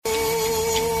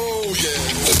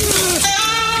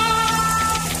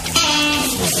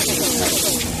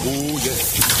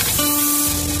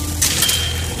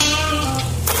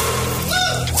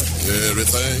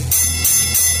Everything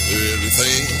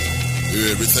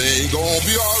gonna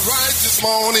be all right this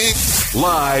morning.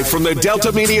 Live from the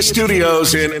Delta Media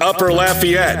Studios in Upper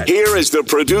Lafayette, here is the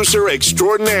producer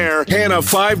extraordinaire, Hannah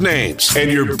Five Names, and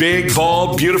your big,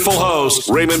 bald, beautiful host,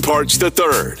 Raymond Parks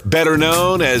III, better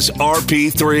known as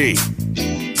RP3.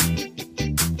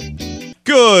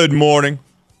 Good morning.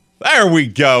 There we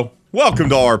go. Welcome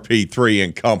to RP3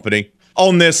 and Company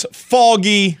on this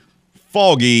foggy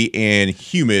and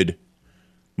humid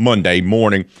Monday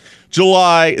morning,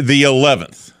 July the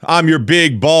 11th. I'm your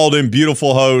big, bald, and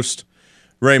beautiful host,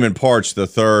 Raymond Parch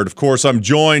III. Of course, I'm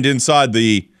joined inside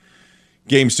the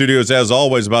game studios, as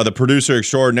always, by the producer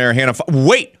extraordinaire, Hannah.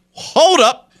 Wait, hold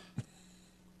up.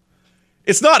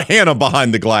 It's not Hannah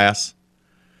behind the glass.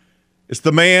 It's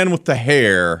the man with the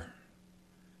hair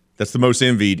that's the most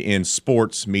envied in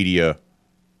sports media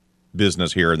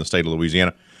business here in the state of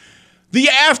Louisiana. The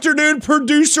afternoon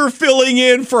producer filling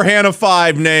in for Hannah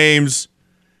Five Names,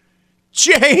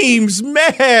 James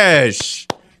Mesh.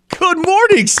 Good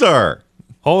morning, sir.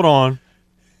 Hold on.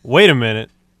 Wait a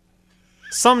minute.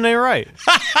 Something ain't right.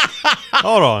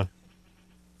 Hold on.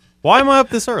 Why am I up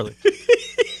this early?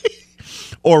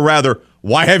 Or rather,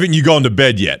 why haven't you gone to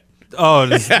bed yet? Oh,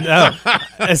 no.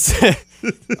 It's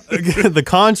the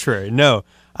contrary. No,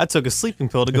 I took a sleeping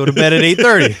pill to go to bed at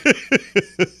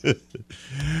 8:30.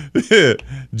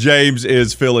 James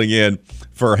is filling in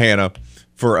for Hannah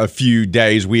for a few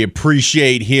days. We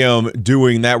appreciate him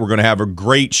doing that. We're going to have a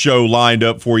great show lined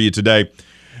up for you today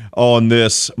on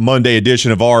this Monday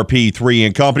edition of RP3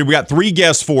 and Company. We got three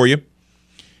guests for you.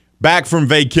 Back from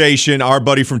vacation, our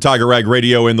buddy from Tiger Rag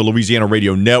Radio and the Louisiana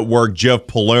Radio Network, Jeff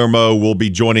Palermo, will be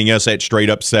joining us at straight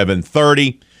up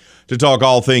 7:30 to talk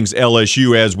all things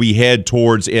LSU as we head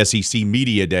towards SEC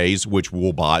Media Days, which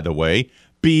will, by the way,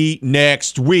 be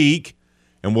next week.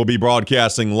 And we'll be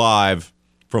broadcasting live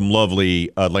from lovely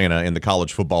Atlanta in the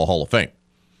College Football Hall of Fame.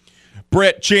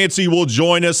 Brett Chansey will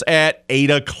join us at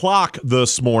 8 o'clock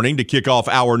this morning to kick off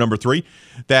hour number 3.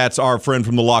 That's our friend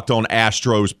from the Locked On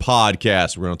Astros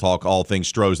podcast. We're going to talk all things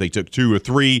Stros. They took 2 or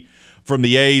 3 from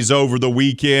the A's over the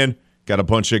weekend. Got a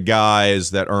bunch of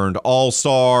guys that earned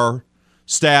all-star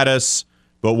status,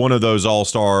 but one of those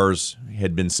all-stars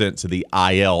had been sent to the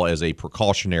IL as a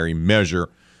precautionary measure.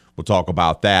 We'll talk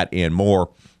about that and more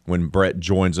when Brett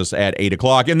joins us at 8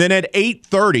 o'clock. And then at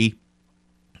 8:30,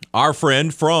 our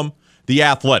friend from The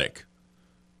Athletic,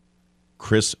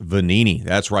 Chris Vannini.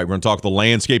 That's right. We're going to talk the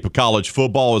landscape of college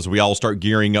football as we all start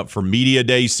gearing up for Media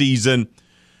Day season.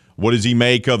 What does he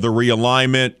make of the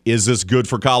realignment? Is this good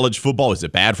for college football? Is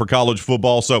it bad for college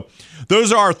football? So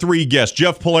those are our three guests.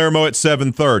 Jeff Palermo at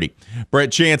 7:30, Brett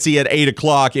Chansey at 8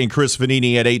 o'clock, and Chris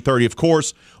Vannini at 8:30. Of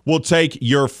course, we'll take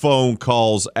your phone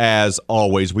calls as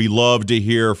always. We love to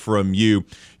hear from you.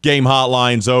 Game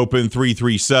hotline's open,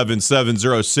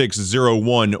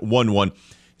 337-706-0111.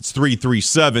 It's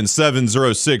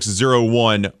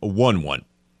 337-706-0111.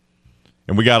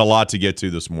 And we got a lot to get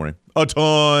to this morning. A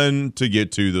ton to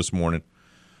get to this morning.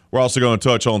 We're also going to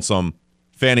touch on some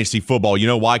fantasy football. You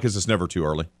know why? Because it's never too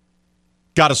early.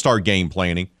 Got to start game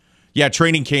planning. Yeah,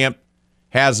 training camp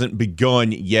hasn't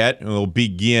begun yet. It will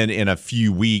begin in a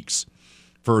few weeks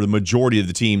for the majority of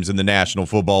the teams in the National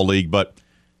Football League. But,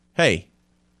 hey,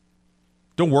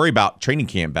 don't worry about training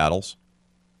camp battles.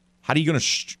 How are you going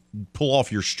to pull off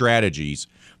your strategies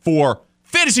for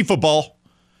fantasy football?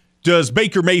 Does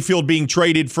Baker Mayfield being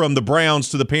traded from the Browns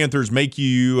to the Panthers make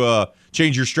you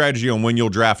change your strategy on when you'll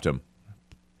draft him?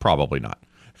 Probably not.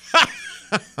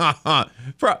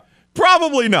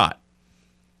 Probably not.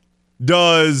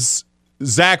 Does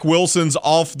Zach Wilson's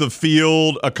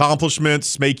off-the-field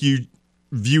accomplishments make you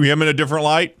view him in a different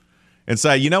light and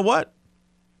say, you know what?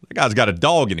 That guy's got a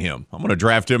dog in him. I'm going to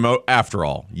draft him after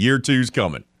all. Year 2's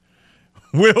coming.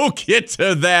 We'll get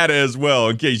to that as well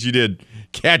in case you did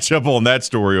catch up on that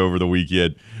story over the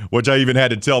weekend, which I even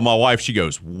had to tell my wife. She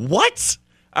goes, what?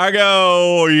 I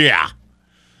go, yeah.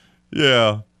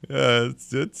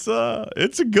 It's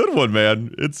a good one,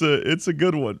 man. It's a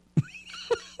good one.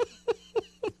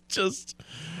 Just,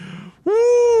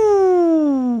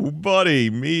 woo, buddy,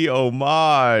 me, oh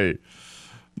my.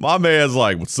 My man's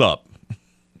like, what's up?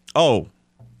 Oh,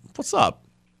 what's up?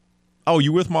 Oh,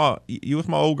 you with my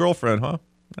old girlfriend, huh?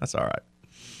 That's all right.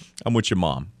 I'm with your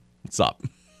mom. What's up?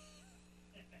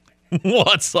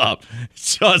 What's up?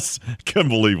 Just couldn't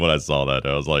believe when I saw that.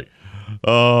 I was like,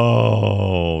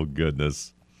 oh,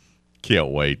 goodness.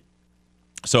 Can't wait.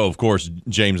 So, of course,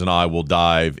 James and I will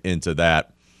dive into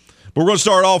that. But we're going to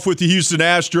start off with the Houston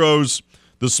Astros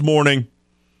this morning.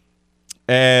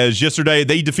 As yesterday,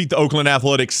 they defeat the Oakland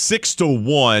Athletics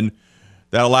 6-1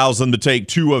 That allows them to take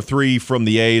 2 of 3 from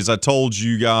the A's. I told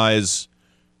you guys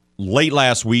late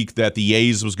last week that the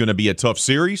A's was going to be a tough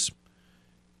series,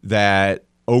 that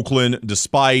Oakland,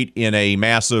 despite in a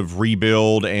massive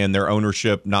rebuild and their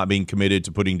ownership not being committed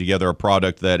to putting together a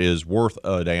product that is worth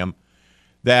a damn,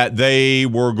 that they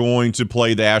were going to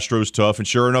play the Astros tough, and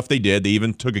sure enough, they did. They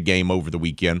even took a game over the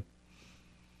weekend.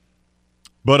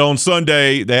 But on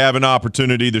Sunday, they have an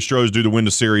opportunity. The Astros do to win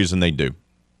the series, and they do.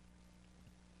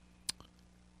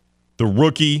 The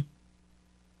rookie,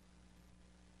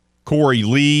 Corey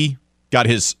Lee, got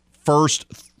his first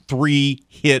 3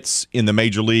 hits in the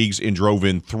major leagues and drove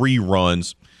in 3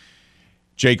 runs.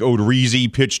 Jake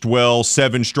Odorizzi pitched well,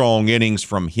 7 strong innings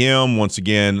from him. Once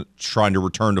again, trying to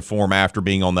return to form after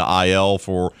being on the IL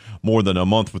for more than a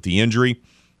month with the injury.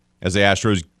 As the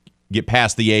Astros get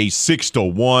past the A's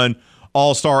 6-1.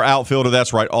 All-star outfielder,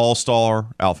 that's right, all-star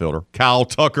outfielder. Kyle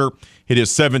Tucker hit his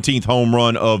 17th home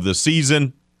run of the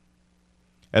season.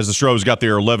 As the Astros got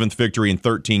their 11th victory in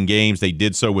 13 games, they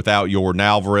did so without Yordan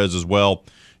Alvarez as well,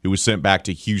 who was sent back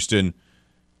to Houston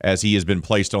as he has been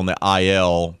placed on the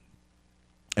IL,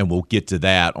 and we'll get to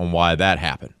that on why that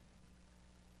happened.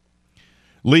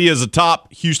 Lee is a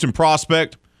top Houston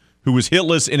prospect who was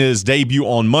hitless in his debut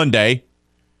on Monday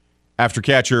after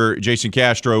catcher Jason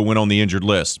Castro went on the injured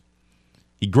list.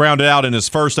 He grounded out in his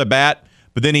first at-bat,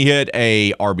 but then he hit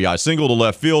a RBI single to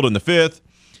left field in the 5th,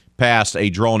 past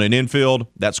a drawn-in infield.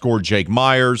 That scored Jake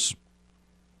Myers.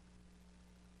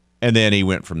 And then he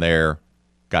went from there,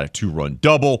 got a 2-run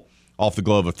double off the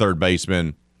glove of third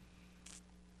baseman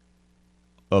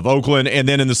of Oakland. And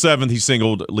then in the 7th, he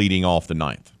singled leading off the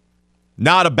 9th.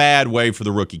 Not a bad way for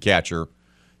the rookie catcher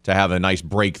to have a nice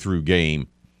breakthrough game.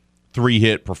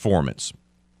 3-hit performance.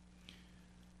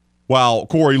 While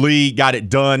Corey Lee got it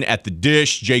done at the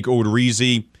dish, Jake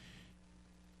Odorizzi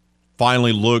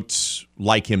finally looked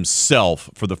like himself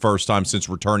for the first time since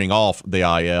returning off the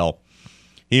IL.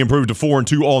 He improved to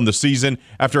 4-2 on the season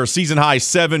after a season-high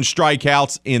 7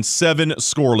 strikeouts in 7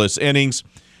 scoreless innings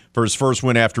for his first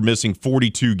win after missing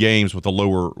 42 games with a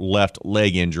lower left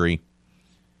leg injury.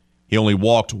 He only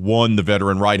walked 1, the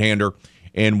veteran right-hander,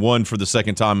 and 1 for the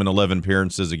second time in 11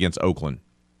 appearances against Oakland.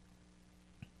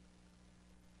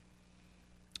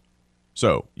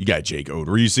 So you got Jake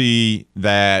Odorizzi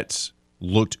that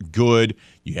looked good.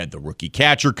 You had the rookie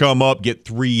catcher come up, get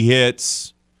 3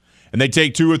 hits, and they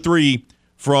take 2 or 3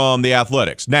 from the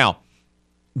Athletics. Now,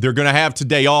 they're going to have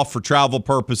today off for travel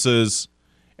purposes,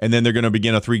 and then they're going to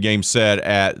begin a 3-game set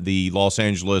at the Los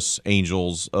Angeles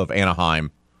Angels of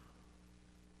Anaheim,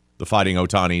 the Fighting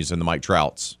Ohtanis and the Mike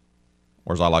Trouts,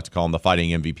 or as I like to call them, the Fighting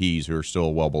MVPs, who are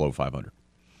still well below 500.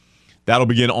 That'll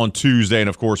begin on Tuesday, and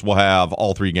of course, we'll have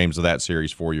all 3 games of that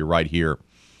series for you right here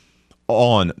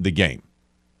on the game.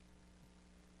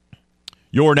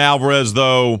 Yordan Alvarez,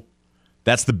 though,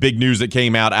 that's the big news that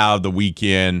came out of the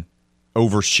weekend,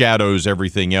 overshadows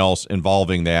everything else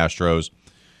involving the Astros.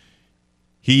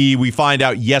 We find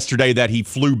out yesterday that he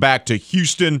flew back to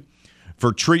Houston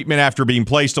for treatment after being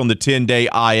placed on the 10-day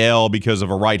IL because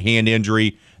of a right hand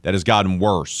injury that has gotten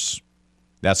worse.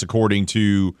 That's according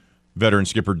to veteran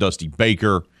skipper Dusty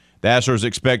Baker. The Astros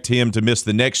expect him to miss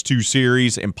the next 2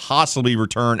 series and possibly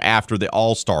return after the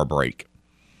All-Star break.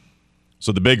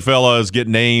 So the big fella gets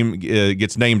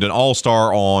named an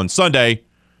All-Star on Sunday,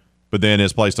 but then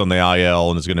is placed on the IL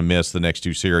and is going to miss the next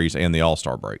 2 series and the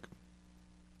All-Star break.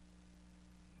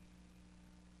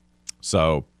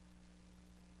 So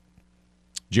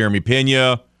Jeremy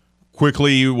Pena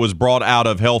quickly was brought out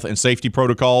of health and safety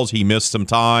protocols. He missed some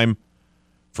time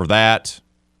for that.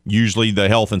 Usually the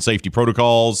health and safety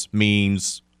protocols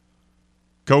means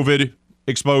COVID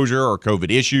exposure or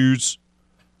COVID issues.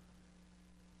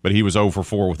 But he was 0 for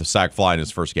 4 with a sac fly in his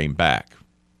first game back.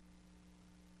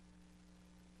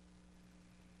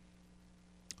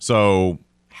 So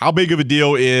how big of a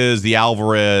deal is the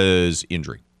Alvarez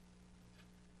injury?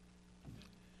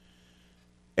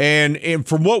 And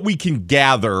from what we can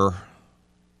gather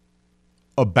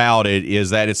about it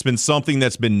is that it's been something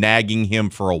that's been nagging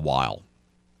him for a while.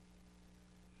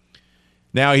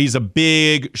 Now, he's a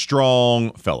big,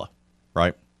 strong fella,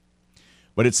 right?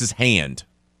 But it's his hand,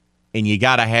 and you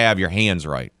got to have your hands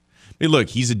right. I mean, look,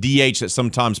 he's a DH that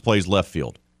sometimes plays left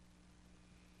field.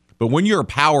 But when you're a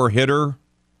power hitter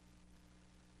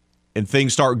and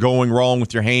things start going wrong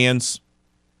with your hands,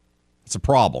 it's a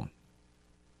problem.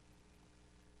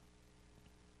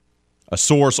 A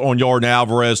source on Yordan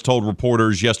Alvarez told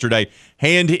reporters yesterday,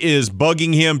 hand is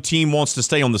bugging him. Team wants to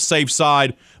stay on the safe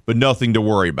side, but nothing to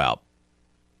worry about.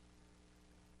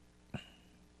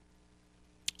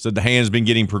 Said the hand's been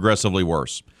getting progressively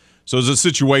worse. So it's a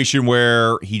situation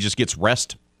where he just gets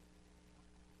rest.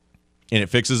 and it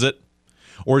fixes it?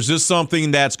 Or is this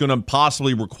something that's going to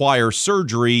possibly require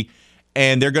surgery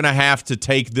and they're going to have to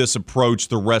take this approach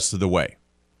the rest of the way?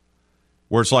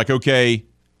 Where it's like, okay,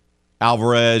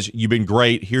 Alvarez, you've been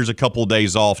great. Here's a couple of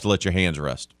days off to let your hands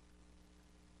rest.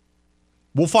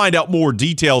 We'll find out more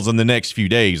details in the next few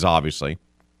days, obviously.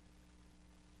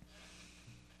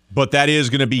 But that is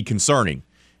going to be concerning.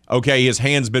 Okay, his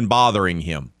hand's been bothering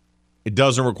him. It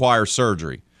doesn't require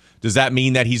surgery. Does that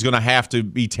mean that he's going to have to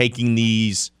be taking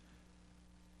these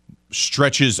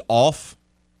stretches off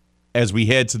as we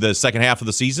head to the second half of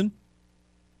the season?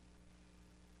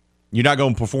 You're not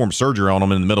going to perform surgery on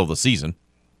him in the middle of the season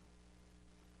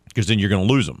because then you're going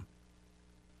to lose him.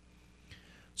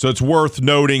 So it's worth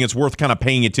noting, it's worth kind of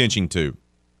paying attention to.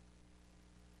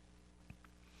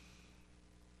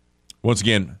 Once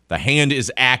again, the hand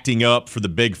is acting up for the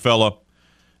big fella,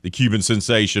 the Cuban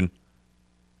sensation.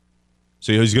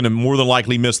 So he's going to more than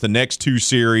likely miss the next two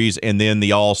series and then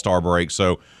the All-Star break.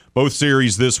 So both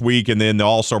series this week and then the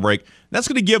All-Star break. That's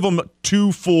going to give him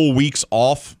 2 full weeks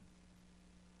off.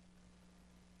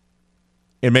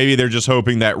 And maybe they're just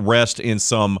hoping that rest in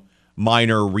some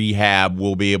minor rehab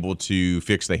will be able to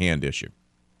fix the hand issue.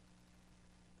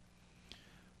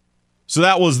 So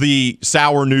that was the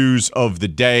sour news of the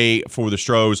day for the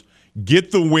Stros.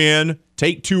 Get the win.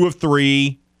 Take 2 of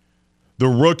 3. The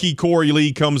rookie Corey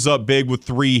Lee comes up big with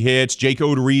 3 hits. Jake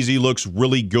Odorizzi looks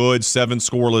really good. 7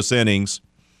 scoreless innings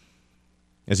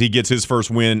as he gets his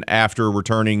first win after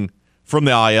returning from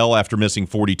the IL after missing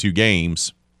 42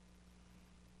 games.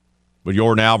 But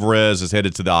Yordan Alvarez is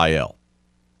headed to the IL.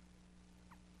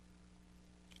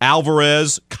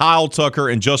 Alvarez, Kyle Tucker,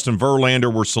 and Justin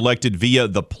Verlander were selected via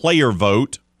the player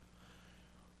vote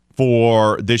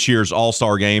for this year's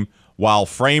All-Star game, while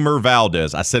Framber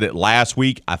Valdez, I said it last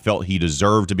week, I felt he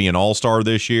deserved to be an All-Star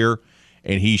this year,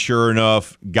 and he sure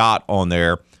enough got on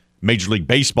there. Major League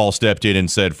Baseball stepped in and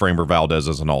said Framber Valdez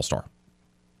is an All-Star.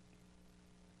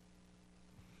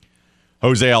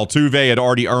 Jose Altuve had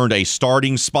already earned a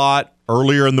starting spot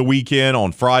earlier in the weekend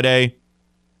on Friday.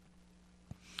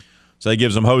 So that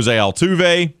gives them Jose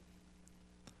Altuve,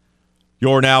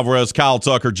 Yordan Alvarez, Kyle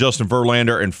Tucker, Justin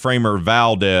Verlander, and Framber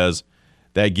Valdez.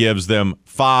 That gives them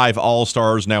 5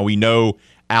 All-Stars. Now we know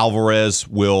Alvarez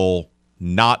will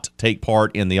not take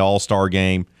part in the All-Star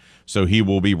game, so he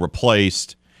will be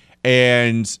replaced.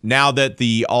 And now that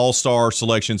the All-Star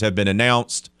selections have been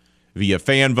announced via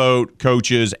fan vote,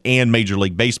 coaches, and Major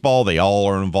League Baseball, they all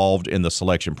are involved in the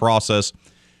selection process.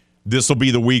 This will be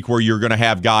the week where you're going to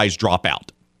have guys drop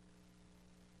out.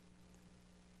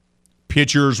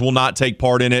 Pitchers will not take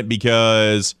part in it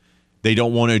because they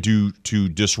don't want to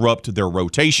disrupt their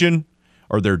rotation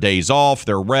or their days off,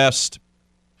 their rest.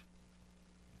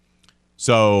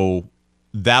 So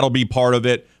that'll be part of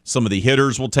it. Some of the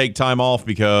hitters will take time off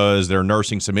because they're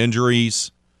nursing some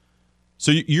injuries.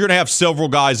 So you're going to have several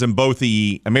guys in both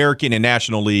the American and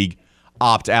National League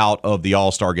opt out of the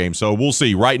All-Star game. So we'll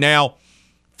see. Right now,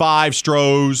 5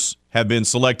 Stros have been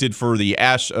selected for the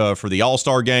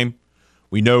All-Star game.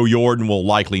 We know Yordan will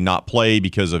likely not play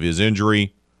because of his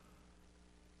injury.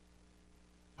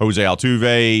 Jose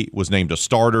Altuve was named a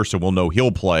starter, so we'll know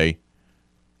he'll play.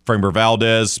 Framber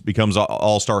Valdez becomes an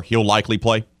All-Star. He'll likely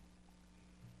play.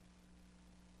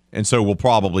 And so will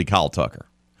probably Kyle Tucker.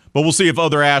 But we'll see if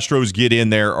other Astros get in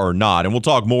there or not. And we'll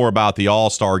talk more about the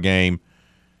All-Star game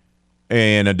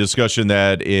and a discussion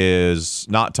that is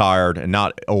not tired and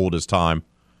not old as time.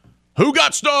 Who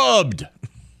got snubbed?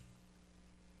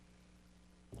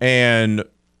 And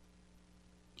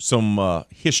some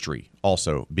history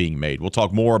also being made. We'll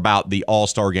talk more about the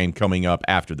All-Star game coming up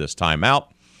after this timeout.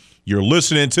 You're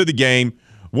listening to The Game,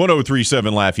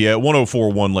 103.7 Lafayette,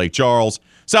 104.1 Lake Charles,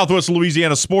 Southwest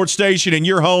Louisiana Sports Station, and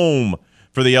your home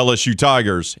for the LSU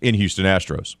Tigers in Houston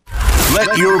Astros.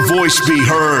 Let your voice be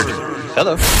heard.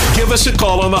 Hello. Give us a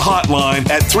call on the hotline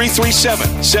at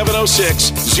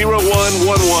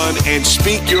 337-706-0111 and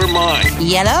speak your mind.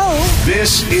 Hello.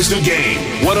 This is The Game,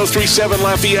 103.7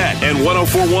 Lafayette and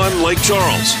 104.1 Lake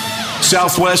Charles,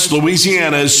 Southwest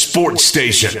Louisiana's sports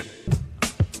station.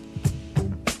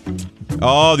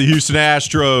 Oh, the Houston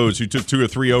Astros, who took 2 or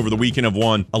 3 over the weekend, have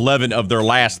won 11 of their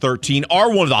last 13,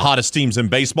 are one of the hottest teams in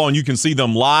baseball, and you can see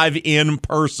them live in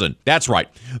person. That's right.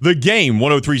 The Game,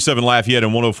 103.7 Lafayette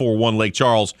and 104.1 Lake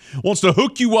Charles, wants to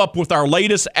hook you up with our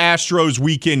latest Astros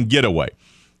weekend getaway.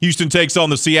 Houston takes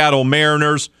on the Seattle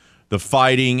Mariners, the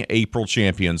Fighting April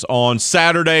champions, on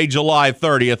Saturday, July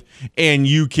 30th, and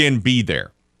you can be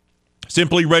there.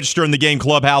 Simply register in the Game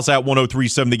Clubhouse at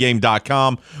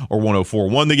 1037thegame.com or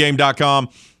 1041thegame.com.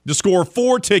 to score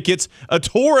 4 tickets, a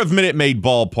tour of Minute Maid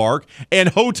Ballpark, and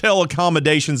hotel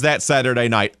accommodations that Saturday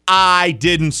night. I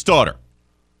didn't stutter.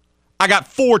 I got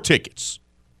 4 tickets.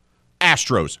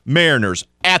 Astros, Mariners,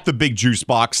 at the Big Juice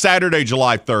Box, Saturday,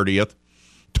 July 30th.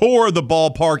 Tour of the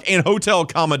ballpark and hotel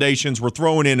accommodations were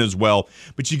thrown in as well.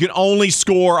 But you can only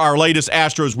score our latest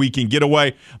Astros Weekend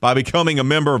Getaway by becoming a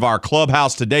member of our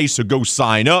clubhouse today. So go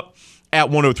sign up at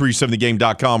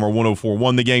 1037thegame.com or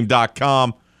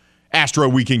 1041thegame.com. Astro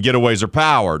Weekend Getaways are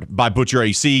powered by Butcher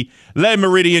AC, Le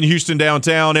Meridian, Houston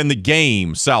Downtown, and The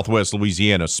Game, Southwest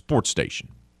Louisiana Sports Station.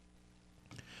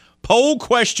 Poll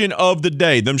question of the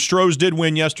day. Them Stros did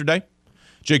win yesterday.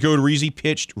 Jake Odorizzi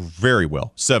pitched very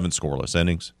well. 7 scoreless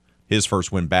innings. His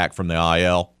first win back from the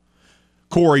IL.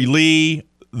 Corey Lee,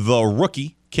 the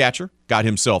rookie catcher, got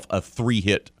himself a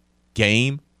 3-hit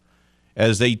game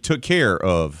as they took care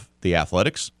of the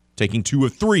Athletics, taking 2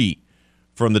 of 3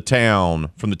 from the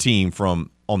team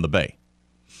from on the Bay.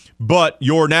 But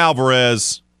Yordan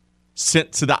Alvarez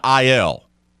sent to the IL.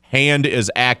 Hand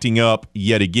is acting up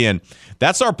yet again.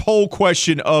 That's our poll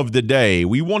question of the day.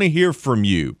 We want to hear from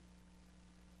you.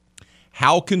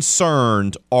 How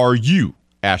concerned are you,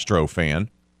 Astro fan,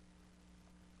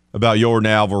 about Yordan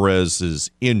Alvarez's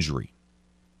injury?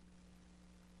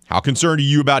 How concerned are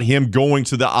you about him going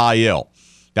to the IL?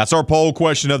 That's our poll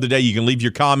question of the day. You can leave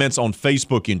your comments on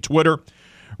Facebook and Twitter.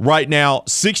 Right now,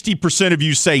 60% of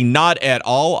you say not at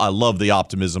all. I love the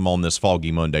optimism on this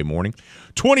foggy Monday morning.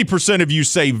 20% of you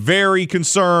say very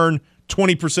concerned.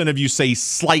 20% of you say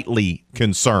slightly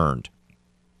concerned.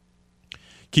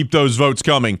 Keep those votes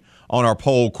coming on our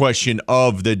poll question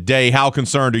of the day. How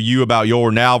concerned are you about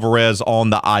Yordan Alvarez on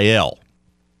the IL?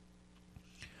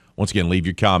 Once again, leave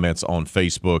your comments on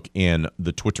Facebook and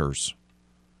the Twitters.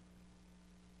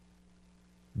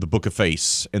 The Book of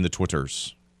Face and the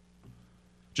Twitters.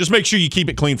 Just make sure you keep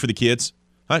it clean for the kids.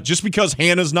 Just because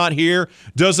Hannah's not here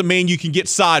doesn't mean you can get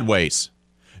sideways.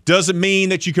 Doesn't mean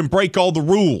that you can break all the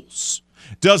rules.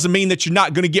 Doesn't mean that you're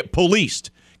not going to get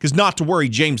policed. Because not to worry,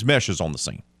 James Mesh is on the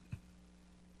scene.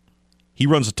 He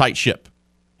runs a tight ship.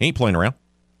 He ain't playing around.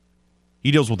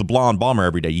 He deals with the blonde bomber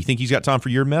every day. You think he's got time for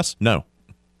your mess? No.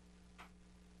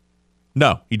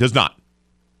 No, he does not.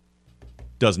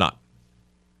 Does not.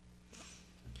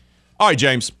 All right,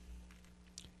 James.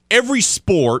 Every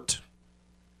sport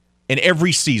and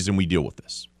every season we deal with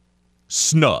this.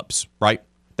 Snubs, right?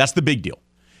 That's the big deal.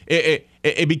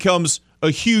 It becomes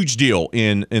a huge deal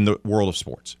in the world of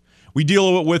sports. We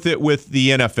deal with it with the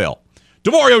NFL.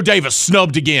 DeMario Davis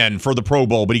snubbed again for the Pro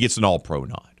Bowl, but he gets an All-Pro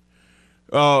nod.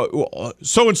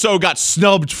 So-and-so got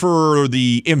snubbed for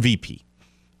the MVP.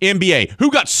 NBA,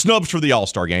 who got snubbed for the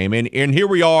All-Star game? And here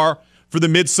we are for the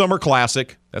Midsummer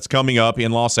Classic that's coming up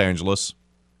in Los Angeles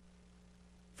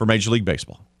for Major League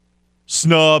Baseball.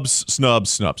 Snubs.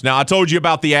 Now, I told you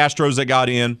about the Astros that got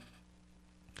in.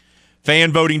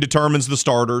 Fan voting determines the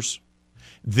starters.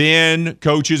 Then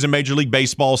coaches in Major League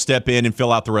Baseball step in and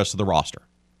fill out the rest of the roster.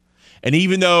 And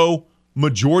even though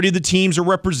majority of the teams are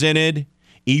represented,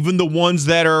 even the ones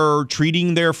that are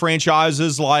treating their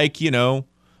franchises like, a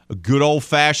good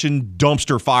old-fashioned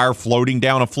dumpster fire floating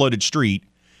down a flooded street,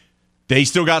 they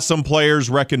still got some players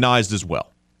recognized as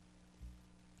well.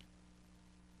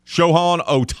 Shohei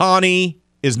Ohtani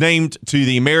is named to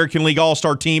the American League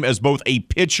All-Star team as both a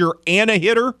pitcher and a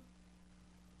hitter,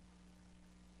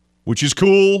 which is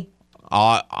cool.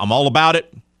 I'm all about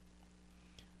it.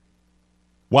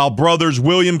 While brothers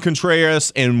William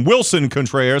Contreras and Wilson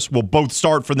Contreras will both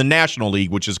start for the National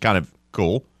League, which is kind of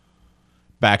cool.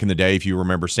 Back in the day, if you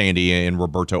remember Sandy and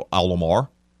Roberto Alomar,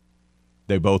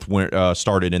 they both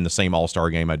started in the same All-Star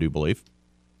game, I do believe.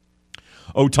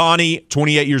 Ohtani,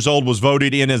 28 years old, was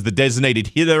voted in as the designated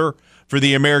hitter for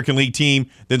the American League team,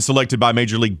 then selected by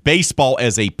Major League Baseball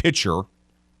as a pitcher.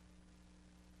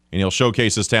 And he'll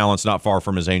showcase his talents not far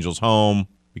from his Angels' home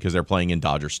because they're playing in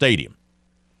Dodger Stadium.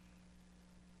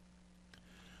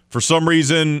 For some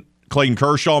reason, Clayton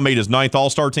Kershaw made his 9th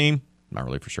All-Star team. Not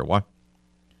really for sure why.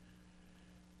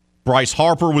 Bryce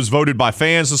Harper was voted by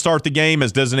fans to start the game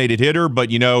as designated hitter, but,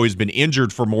 he's been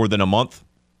injured for more than a month.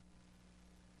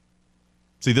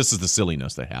 See, this is the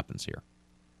silliness that happens here.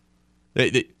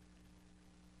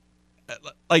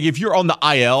 Like, if you're on the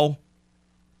IL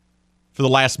for the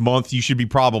last month, you should be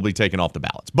probably taken off the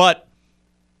ballots. But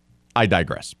I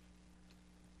digress.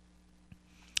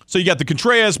 So you got the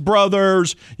Contreras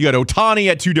brothers. You got Ohtani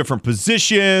at 2 different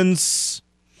positions.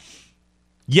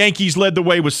 Yankees led the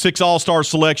way with 6 All-Star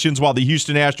selections, while the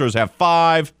Houston Astros have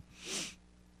 5.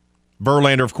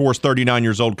 Verlander, of course, 39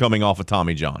 years old, coming off of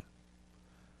Tommy John.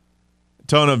 A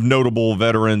ton of notable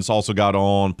veterans also got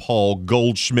on. Paul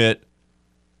Goldschmidt.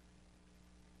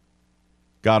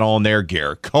 got on there.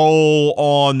 Garrett Cole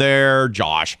on there.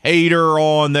 Josh Hader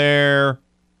on there.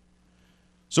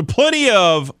 So plenty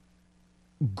of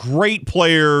great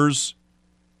players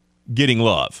getting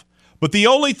love. But the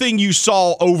only thing you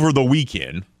saw over the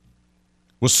weekend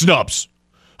was snubs.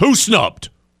 Who snubbed?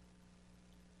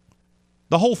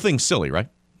 The whole thing's silly, right?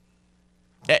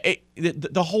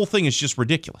 The whole thing is just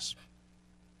ridiculous.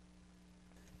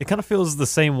 It kind of feels the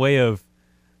same way of,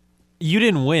 you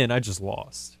didn't win, I just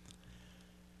lost.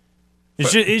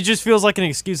 It just feels like an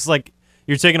excuse, like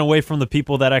you're taking away from the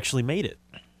people that actually made it.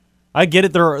 I get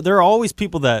it. There are always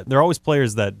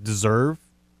players that deserve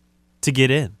to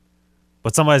get in,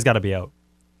 but somebody's got to be out.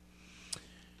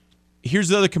 Here's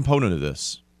the other component of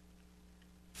this.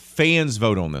 Fans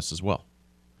vote on this as well.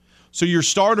 So your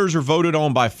starters are voted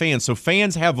on by fans. So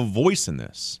fans have a voice in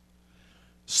this.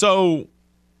 So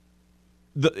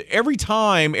every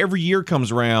year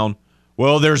comes around,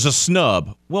 well, there's a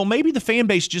snub. Well, maybe the fan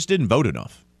base just didn't vote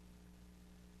enough.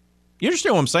 You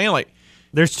understand what I'm saying? Like,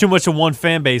 there's too much of one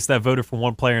fan base that voted for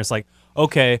one player. And it's like,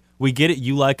 okay, we get it.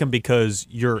 You like him because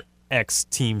you're X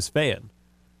team's fan.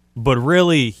 But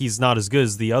really, he's not as good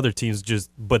as the other teams.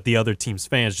 But the other team's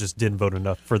fans just didn't vote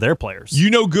enough for their players. You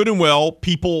know good and well,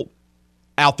 people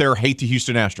out there hate the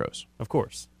Houston Astros. Of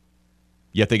course.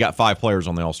 Yet they got 5 players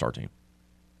on the All-Star team.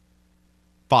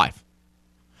 5.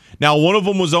 Now, one of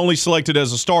them was only selected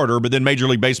as a starter, but then Major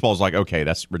League Baseball is like, okay,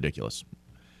 that's ridiculous.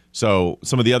 So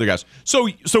some of the other guys. So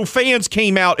fans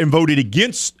came out and voted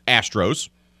against Astros,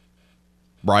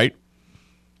 right?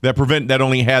 That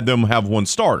only had them have one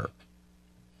starter.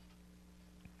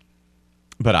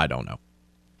 But I don't know.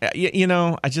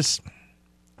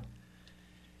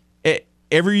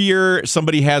 Every year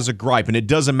somebody has a gripe, and it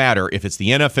doesn't matter if it's the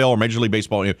NFL or Major League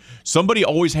Baseball. Somebody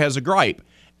always has a gripe.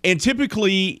 And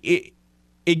typically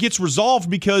it gets resolved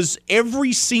because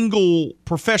every single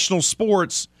professional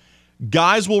sports,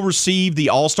 guys will receive the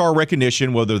All-Star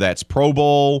recognition, whether that's Pro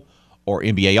Bowl or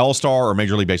NBA All-Star or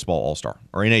Major League Baseball All-Star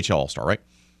or NHL All-Star, right?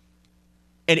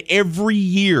 And every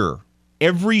year,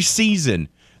 every season,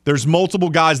 there's multiple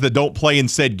guys that don't play in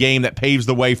said game that paves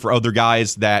the way for other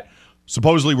guys that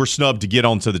supposedly were snubbed to get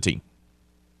onto the team.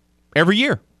 Every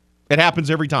year. It happens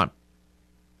every time.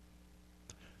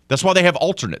 That's why they have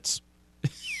alternates.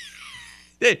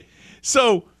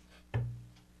 So,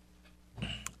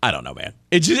 I don't know, man.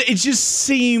 It just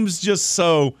seems just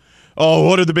so,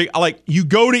 what are the big, like, you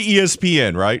go to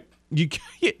ESPN, right?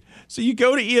 So you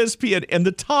go to ESPN, and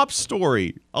the top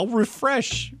story, I'll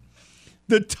refresh.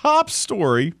 The top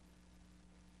story,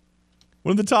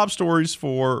 one of the top stories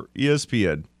for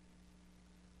ESPN.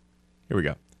 Here we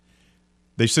go.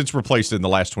 They've since replaced it in the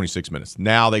last 26 minutes.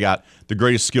 Now they got the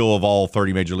greatest skill of all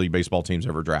 30 Major League Baseball teams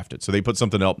ever drafted. So they put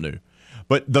something up new.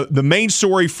 But the main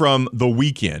story from the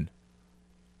weekend,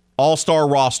 All-Star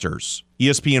rosters,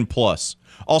 ESPN Plus,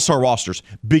 All-Star rosters,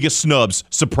 biggest snubs,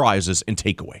 surprises, and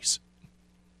takeaways.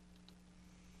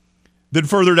 Then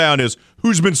further down is,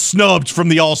 who's been snubbed from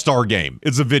the All-Star game?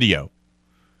 It's a video.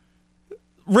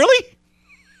 Really?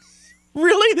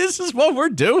 Really? This is what we're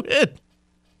doing?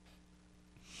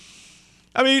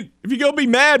 I mean, if you're going to be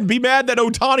mad that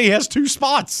Ohtani has 2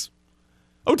 spots.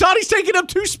 Ohtani's taking up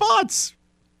 2 spots.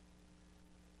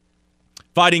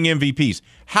 Fighting MVPs.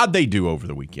 How'd they do over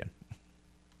the weekend?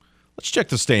 Let's check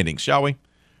the standings, shall we?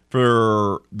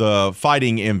 For the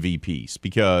fighting MVPs,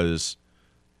 because,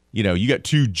 you got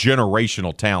 2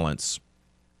 generational talents.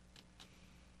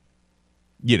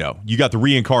 You got the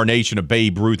reincarnation of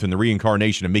Babe Ruth and the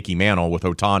reincarnation of Mickey Mantle with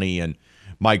Ohtani and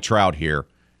Mike Trout here.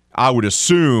 I would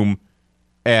assume,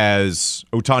 as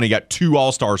Ohtani got 2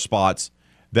 All-Star spots,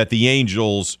 that the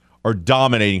Angels are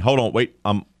dominating. Hold on, wait.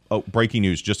 Breaking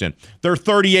news just in. They're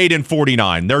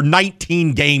 38-49. They're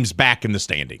 19 games back in the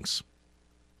standings.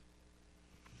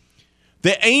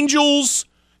 The Angels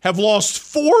have lost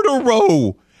 4 in a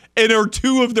row and are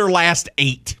 2 of their last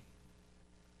 8.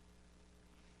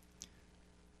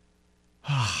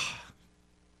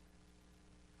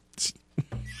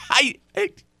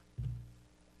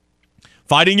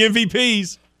 Fighting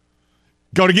MVPs.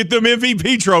 Got to get them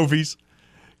MVP trophies.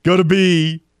 Got to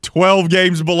be 12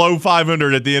 games below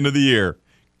 500 at the end of the year.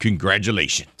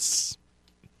 Congratulations.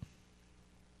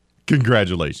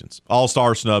 Congratulations.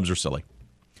 All-Star snubs are silly.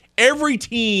 Every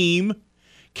team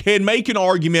can make an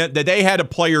argument that they had a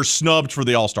player snubbed for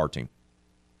the All-Star team.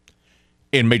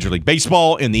 In Major League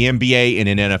Baseball, in the NBA, and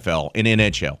in NFL, in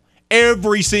NHL.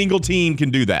 Every single team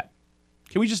can do that.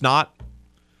 Can we just not?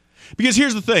 Because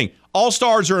here's the thing.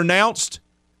 All-Stars are announced.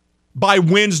 By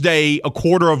Wednesday, a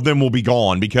quarter of them will be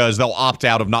gone because they'll opt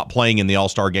out of not playing in the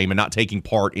All-Star game and not taking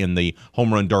part in the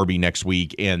Home Run Derby next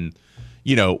week and,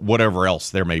 whatever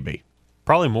else there may be.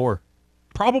 Probably more.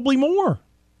 Probably more.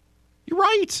 You're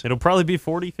right. It'll probably be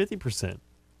 40, 50%.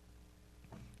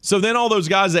 So then all those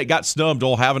guys that got snubbed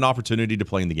will have an opportunity to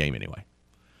play in the game anyway.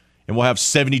 And we'll have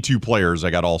 72 players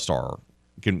that got all-star,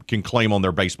 can claim on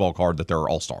their baseball card that they're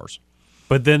all-stars.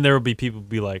 But then there will be people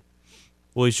be like,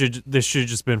 well, this should have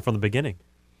just been from the beginning.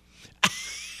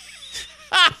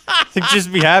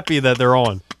 Just be happy that they're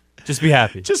on. Just be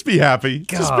happy. Just be happy.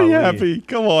 Just be happy.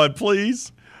 Come on,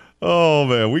 please. Oh,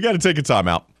 man. We got to take a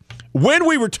timeout. When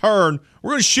we return,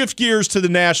 we're going to shift gears to the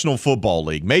National Football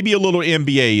League, maybe a little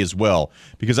NBA as well,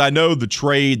 because I know the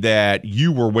trade that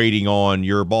you were waiting on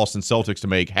your Boston Celtics to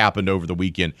make happened over the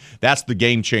weekend. That's the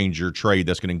game-changer trade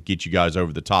that's going to get you guys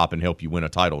over the top and help you win a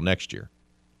title next year.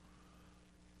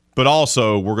 But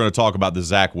also, we're going to talk about the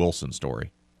Zach Wilson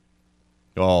story.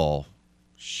 Oh,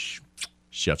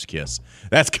 chef's kiss.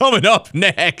 That's coming up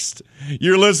next.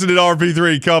 You're listening to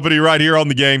RP3 Company right here on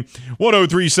the game.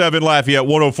 103.7 Lafayette,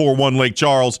 104.1 Lake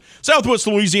Charles, Southwest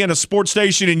Louisiana sports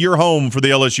station, and your home for the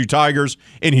LSU Tigers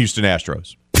and Houston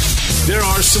Astros. There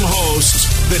are some hosts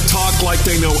that talk like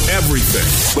they know everything,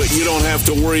 but you don't have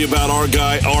to worry about our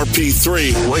guy,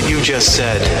 RP3. What you just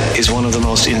said is one of the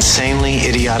most insanely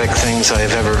idiotic things I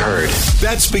have ever heard.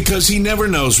 That's because he never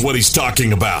knows what he's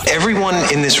talking about. Everyone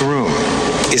in this room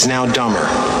is now dumber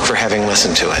for having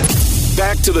listened to it.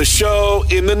 Back to the show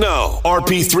in the know.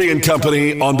 RP3 and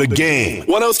Company on the game.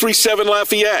 103.7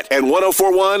 Lafayette and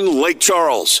 104.1 Lake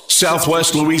Charles,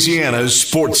 Southwest Louisiana's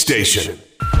sports station.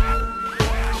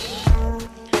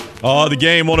 The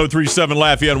game, 103.7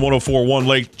 Lafayette and 104.1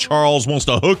 Lake Charles wants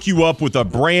to hook you up with a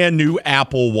brand new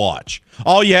Apple Watch.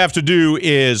 All you have to do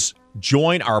is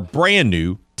join our brand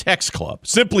new text club.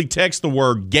 Simply text the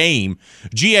word GAME,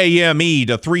 G-A-M-E,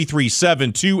 to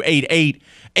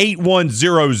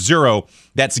 337-288-8100.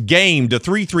 That's GAME to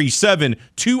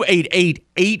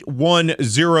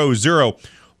 337-288-8100.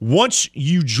 Once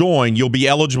you join, you'll be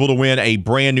eligible to win a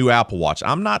brand new Apple Watch.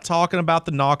 I'm not talking about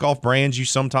the knockoff brands you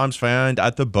sometimes find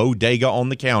at the bodega on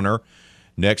the counter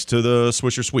next to the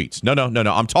Swisher Sweets. No.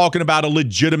 I'm talking about a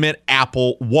legitimate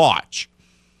Apple Watch.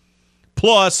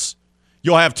 Plus,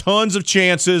 you'll have tons of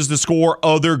chances to score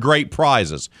other great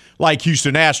prizes, like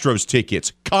Houston Astros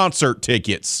tickets, concert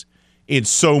tickets, and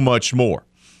so much more.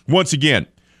 Once again,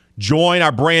 join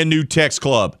our brand new text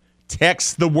club.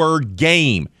 Text the word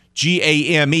GAME,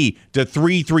 G-A-M-E, to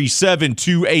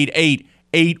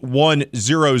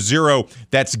 337-288-8100.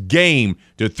 That's GAME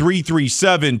to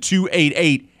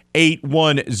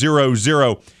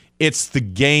 337-288-8100. It's the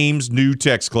Game's new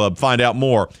text club. Find out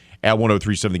more at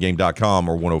 1037thegame.com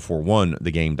or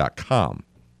 1041thegame.com.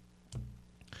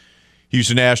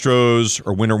 Houston Astros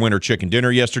are winner chicken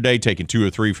dinner yesterday, taking 2 or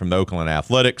 3 from the Oakland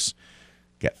Athletics.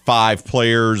 Got 5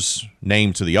 players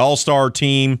named to the All-Star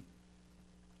team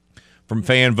from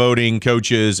fan voting,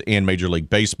 coaches, and Major League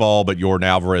Baseball, but Yordan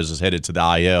Alvarez is headed to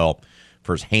the IL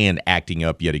for his hand acting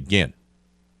up yet again.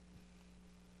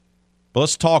 But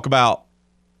let's talk about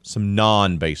some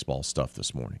non-baseball stuff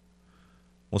this morning.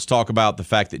 Let's talk about the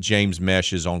fact that James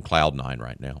Mesh is on cloud 9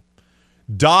 right now.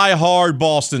 Die-hard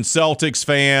Boston Celtics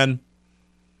fan.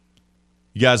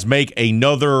 You guys make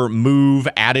another move,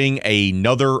 adding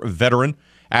another veteran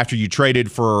after you traded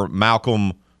for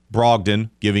Malcolm Brogdon,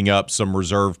 giving up some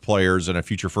reserve players and a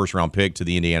future first-round pick to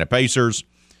the Indiana Pacers.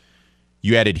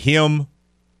 You added him.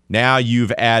 Now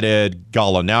you've added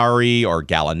Gallinari, or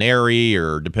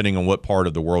depending on what part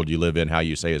of the world you live in, how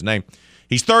you say his name.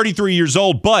 He's 33 years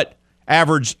old, but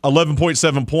averaged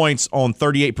 11.7 points on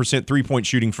 38% three-point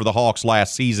shooting for the Hawks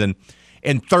last season.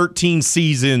 In 13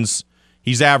 seasons,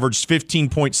 he's averaged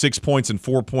 15.6 points and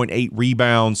 4.8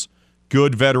 rebounds.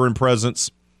 Good veteran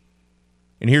presence.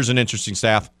 And here's an interesting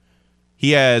stat.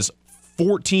 He has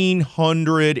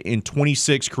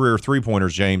 1,426 career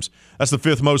three-pointers, James. That's the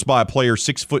 5th most by a player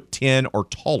 6'10" or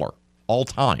taller all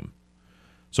time.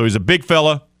 So he's a big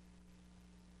fella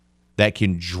that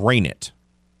can drain it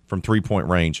from three-point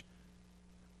range.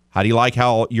 How do you like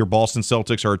how your Boston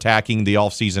Celtics are attacking the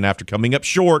offseason after coming up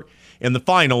short in the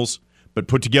finals, but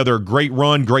put together a great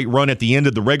run at the end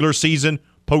of the regular season,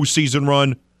 postseason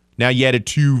run? Now you added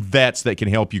 2 vets that can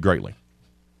help you greatly.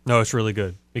 No, it's really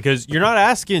good because you're not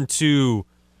asking to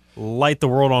light the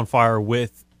world on fire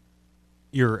with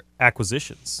your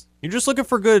acquisitions. You're just looking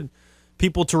for good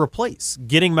people to replace.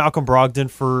 Getting Malcolm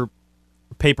Brogdon for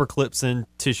paper clips and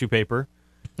tissue paper.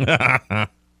 And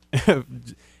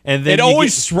then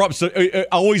I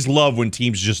always love when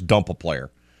teams just dump a player.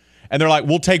 And they're like,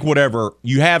 we'll take whatever.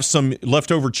 You have some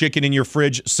leftover chicken in your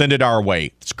fridge, send it our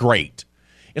way. It's great.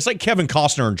 It's like Kevin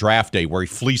Costner in Draft Day where he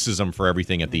fleeces them for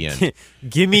everything at the end.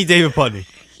 Give me David Putney.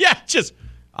 Yeah,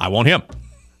 I want him.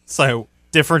 So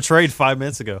Different trade 5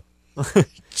 minutes ago.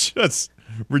 Just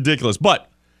ridiculous. But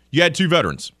you had two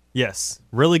veterans. Yes,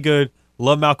 really good.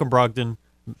 Love Malcolm Brogdon.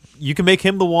 You can make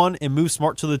him the one and move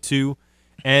Smart to the two,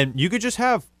 and you could just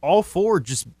have all four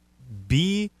just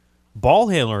be ball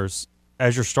handlers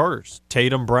as your starters.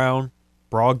 Tatum, Brown,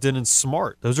 Brogdon, and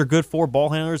Smart. Those are good 4 ball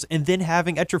handlers. And then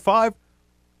having at your 5,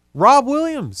 Rob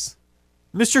Williams,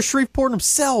 Mr. Shreveport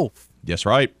himself. Yes,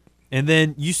 right. And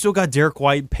then you still got Derek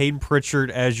White, Peyton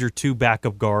Pritchard as your 2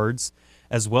 backup guards,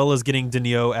 as well as getting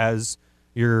Danilo as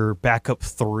your backup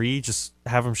 3. Just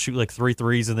have him shoot like 3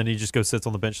 threes, and then he just goes sits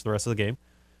on the bench the rest of the game.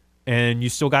 And you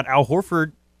still got Al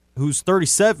Horford, who's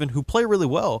 37, who play really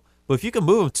well. But if you can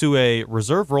move him to a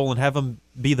reserve role and have him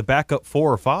be the backup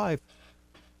 4 or 5,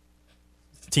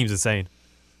 the team's insane.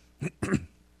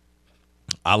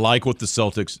 I like what the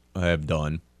Celtics have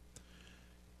done.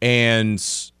 And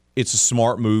it's a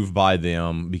smart move by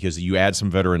them because you add some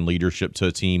veteran leadership to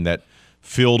a team that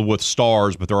filled with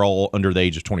stars, but they're all under the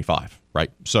age of 25,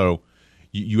 right? So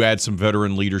you add some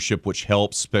veteran leadership, which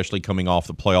helps, especially coming off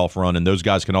the playoff run, and those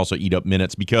guys can also eat up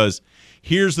minutes because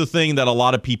here's the thing that a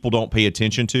lot of people don't pay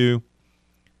attention to.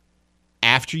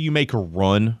 After you make a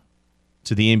run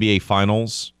to the NBA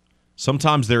Finals,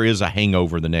 sometimes there is a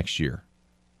hangover the next year.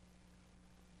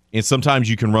 And sometimes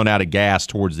you can run out of gas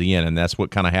towards the end, and that's what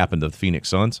kind of happened to the Phoenix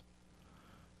Suns.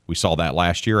 We saw that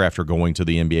last year after going to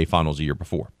the NBA Finals the year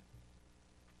before.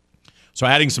 So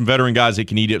adding some veteran guys that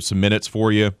can eat up some minutes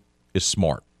for you is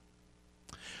smart.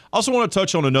 I also want to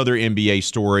touch on another NBA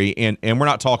story, and we're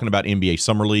not talking about NBA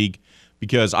Summer League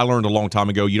because I learned a long time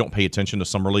ago you don't pay attention to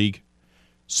Summer League.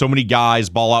 So many guys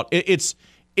ball out. It's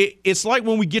like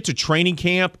when we get to training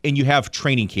camp and you have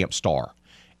training camp star.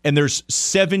 And there's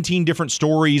 17 different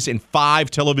stories and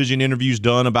 5 television interviews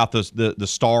done about the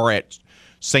star at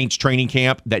Saints training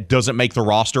camp that doesn't make the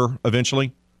roster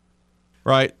eventually,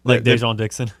 right? Like Dejon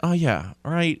Dixon. Oh yeah,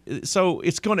 right. So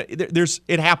it's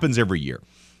it happens every year.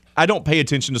 I don't pay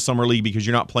attention to Summer League because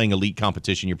you're not playing elite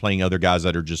competition. You're playing other guys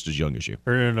that are just as young as you.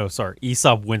 No, sorry.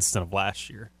 Esob Winston of last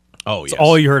year. Oh, yes. That's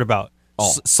all you heard about.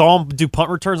 Oh. Saw him do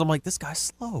punt returns. I'm like, this guy's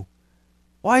slow.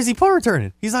 Why is he punt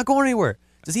returning? He's not going anywhere.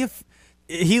 Does he have...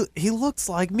 He looks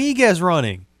like Miguez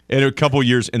running. In a couple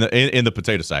years in the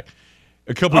potato sack.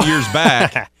 A couple years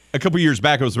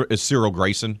back, it was Cyril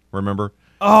Grayson. Remember?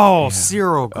 Oh, yeah.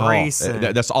 Cyril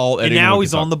Grayson. That's all. And now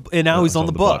he's on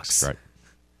the Bucks. Right.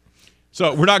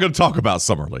 So we're not going to talk about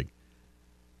Summer League.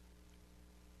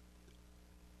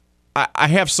 I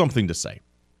have something to say.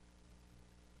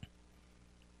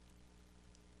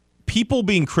 People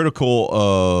being critical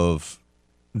of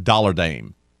Dollar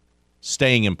Dame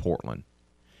staying in Portland.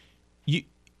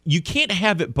 You can't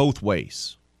have it both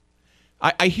ways.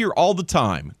 I hear all the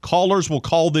time, callers will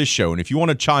call this show, and if you want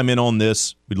to chime in on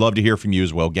this, we'd love to hear from you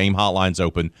as well. Game hotline's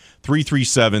open,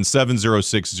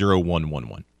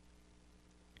 337-706-0111.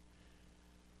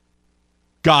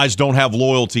 Guys don't have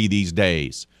loyalty these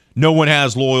days. No one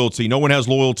has loyalty. No one has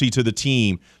loyalty to the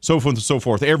team, so forth and so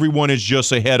forth. Everyone is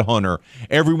just a headhunter.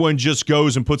 Everyone just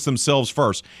goes and puts themselves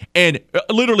first. And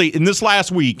literally, in this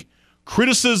last week,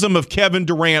 criticism of Kevin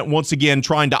Durant once again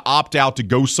trying to opt out to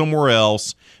go somewhere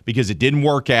else because it didn't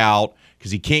work out,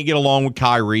 because he can't get along with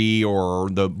Kyrie, or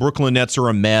the Brooklyn Nets are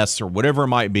a mess, or whatever it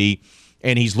might be,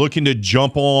 and he's looking to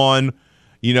jump on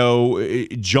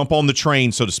the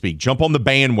train, so to speak, jump on the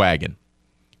bandwagon.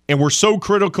 And we're so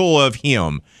critical of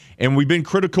him, and we've been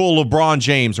critical of LeBron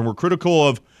James, and we're critical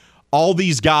of all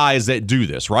these guys that do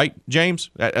this, right, James?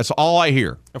 That's all I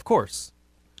hear. Of course.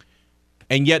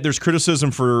 And yet there's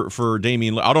criticism for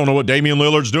Damian. I don't know what Damian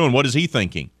Lillard's doing. What is he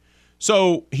thinking?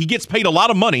 So he gets paid a lot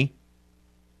of money.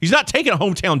 He's not taking a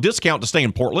hometown discount to stay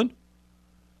in Portland.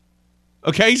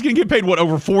 Okay, he's going to get paid,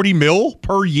 over $40 million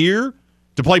per year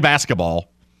to play basketball?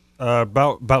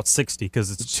 About 60,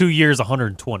 because it's 2 years,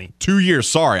 120. 2 years,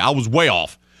 sorry. I was way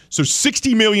off. So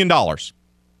 $60 million to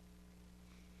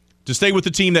stay with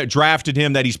the team that drafted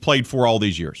him, that he's played for all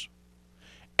these years.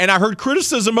 And I heard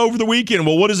criticism over the weekend.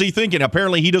 Well, what is he thinking?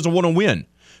 Apparently, he doesn't want to win.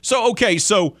 So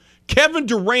Kevin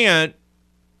Durant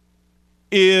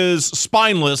is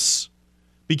spineless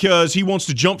because he wants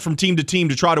to jump from team to team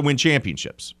to try to win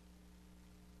championships.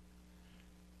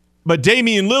 But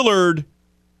Damian Lillard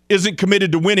isn't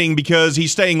committed to winning because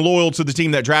he's staying loyal to the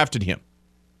team that drafted him.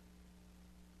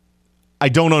 I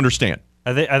don't understand.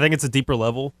 I think it's a deeper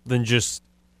level than just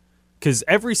because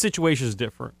every situation is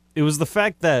different. It was the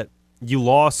fact that you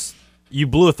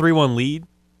blew a 3-1 lead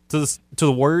to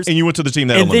the Warriors, and you went to the team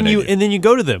that eliminated you. And then you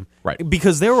go to them, right?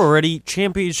 Because they were already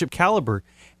championship caliber,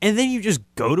 and then you just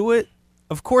go to it.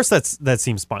 Of course, that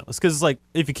seems spineless because it's like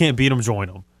if you can't beat them, join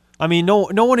them. I mean, no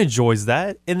one enjoys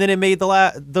that, and then it made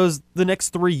the next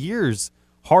 3 years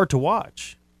hard to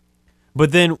watch.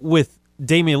 But then with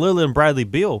Damian Lillard and Bradley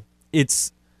Beal,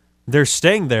 they're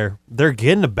staying there, they're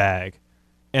getting a bag,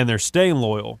 and they're staying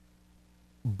loyal.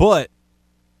 But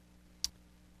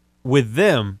with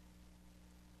them,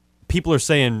 people are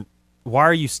saying, why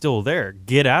are you still there?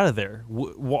 Get out of there.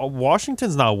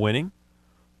 Washington's not winning.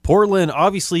 Portland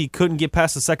obviously couldn't get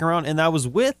past the second round, and that was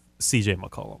with C.J.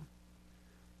 McCollum.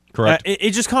 Correct.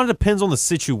 It just kind of depends on the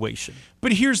situation.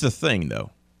 But here's the thing,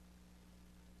 though.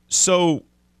 So,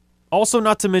 also,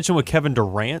 not to mention with Kevin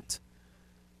Durant,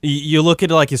 you look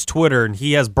at like his Twitter, and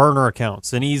he has burner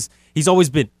accounts, and he's always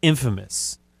been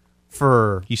infamous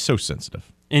for. He's so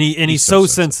sensitive, and he's so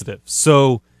sensitive.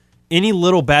 So, any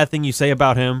little bad thing you say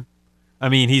about him, I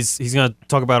mean, he's going to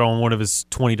talk about it on one of his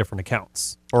 20 different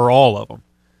accounts or all of them.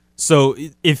 So,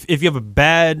 if you have a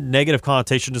bad negative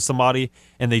connotation to somebody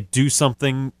and they do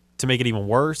something to make it even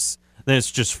worse, then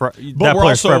it's just that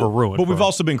player's forever ruined. But we've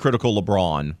also been critical of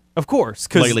LeBron, of course,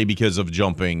 lately because of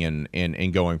jumping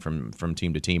and going from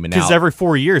team to team. And because now, every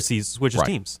 4 years he switches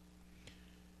teams.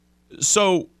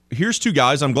 So here's two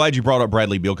guys. I'm glad you brought up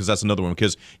Bradley Beal because that's another one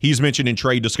because he's mentioned in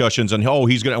trade discussions and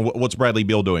what's Bradley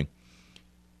Beal doing?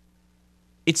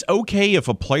 It's okay if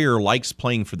a player likes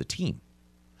playing for the team.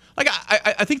 Like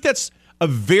I think that's a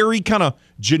very kind of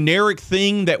generic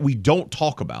thing that we don't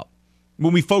talk about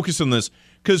when we focus on this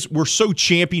because we're so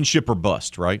championship or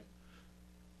bust, right?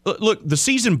 Look, the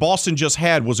season Boston just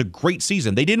had was a great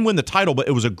season. They didn't win the title, but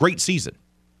it was a great season.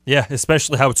 Yeah,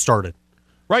 especially how it started.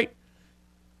 Right?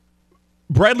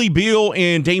 Bradley Beal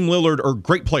and Dame Lillard are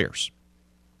great players.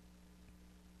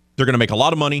 They're going to make a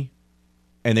lot of money,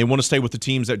 and they want to stay with the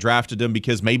teams that drafted them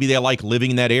because maybe they like living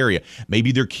in that area.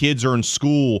 Maybe their kids are in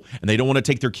school, and they don't want to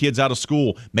take their kids out of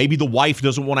school. Maybe the wife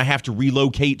doesn't want to have to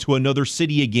relocate to another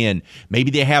city again. Maybe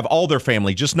they have all their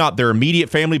family, just not their immediate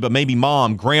family, but maybe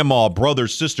mom, grandma,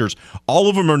 brothers, sisters. All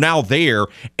of them are now there,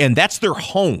 and that's their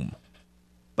home.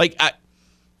 Like,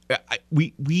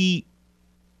 we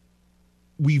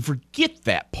forget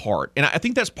that part, and I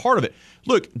think that's part of it.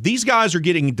 Look, these guys are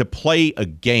getting to play a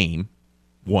game,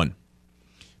 one.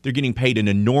 They're getting paid an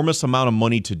enormous amount of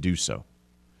money to do so.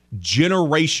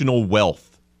 Generational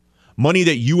wealth. Money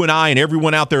that you and I and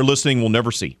everyone out there listening will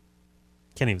never see.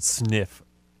 Can't even sniff.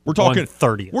 We're talking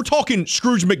 1/30th. We're talking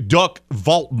Scrooge McDuck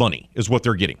vault money is what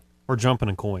they're getting. We're jumping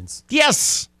in coins.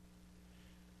 Yes.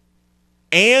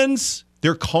 And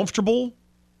they're comfortable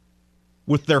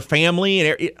with their family.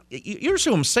 And you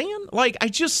understand what I'm saying? Like,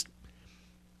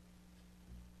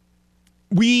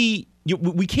 we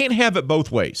can't have it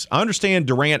both ways. I understand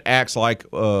Durant acts like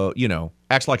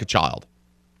a child.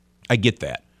 I get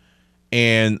that.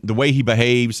 And the way he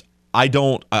behaves, I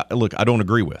don't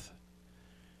agree with.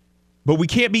 But we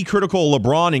can't be critical of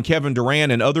LeBron and Kevin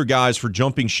Durant and other guys for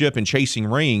jumping ship and chasing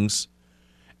rings,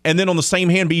 and then on the same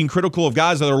hand being critical of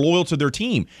guys that are loyal to their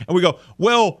team. And we go,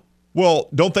 well,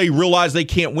 don't they realize they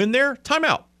can't win there? Time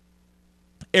out.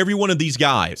 Every one of these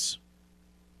guys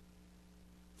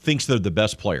thinks they're the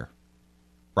best player,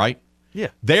 right? Yeah.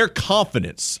 Their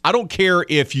confidence, I don't care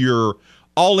if you're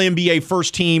all-NBA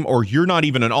first team or you're not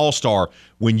even an all-star,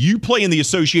 when you play in the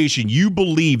association, you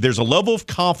believe there's a level of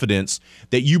confidence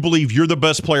that you believe you're the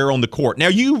best player on the court. Now,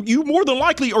 you more than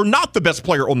likely are not the best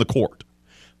player on the court,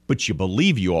 but you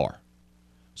believe you are.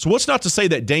 So what's not to say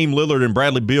that Dame Lillard and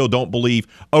Bradley Beal don't believe,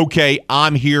 okay,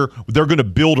 I'm here, they're going to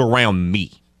build around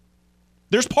me.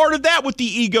 There's part of that with the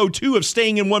ego, too, of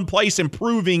staying in one place and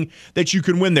proving that you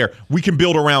can win there. We can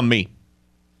build around me.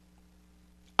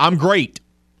 I'm great.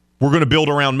 We're going to build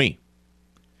around me.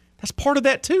 That's part of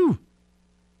that, too.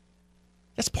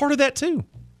 That's part of that, too.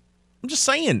 I'm just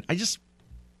saying. Just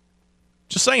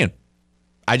saying.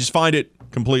 I just find it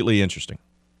completely interesting.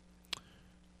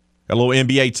 Got a little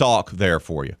NBA talk there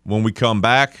for you. When we come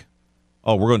back,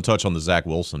 we're going to touch on the Zach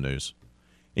Wilson news.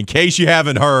 In case you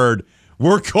haven't heard,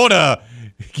 we're going to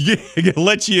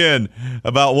let you in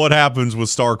about what happens with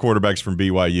star quarterbacks from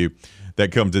BYU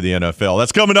that come to the NFL.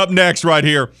 That's coming up next right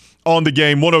here on The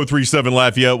Game. 103.7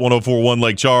 Lafayette, 104.1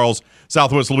 Lake Charles,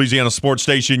 Southwest Louisiana Sports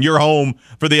Station, your home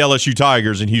for the LSU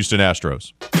Tigers and Houston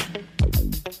Astros.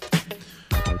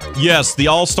 Yes, the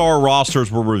all-star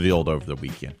rosters were revealed over the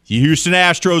weekend. The Houston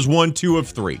Astros won 2 of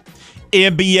 3.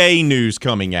 NBA news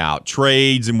coming out,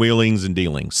 trades and wheelings and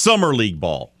dealings, summer league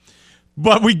ball.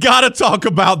 But we got to talk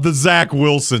about the Zach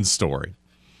Wilson story.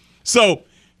 So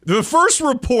the first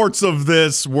reports of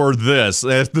this were this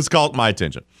caught my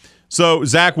attention. So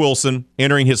Zach Wilson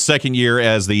entering his second year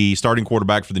as the starting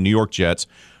quarterback for the New York Jets,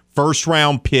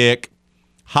 first-round pick,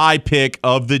 high pick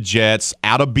of the Jets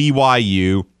out of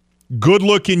BYU,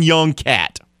 good-looking young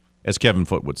cat, as Kevin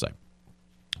Foote would say.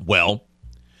 Well,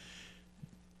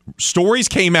 stories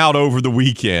came out over the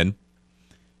weekend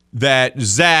that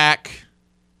Zach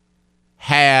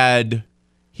had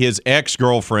his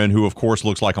ex-girlfriend, who of course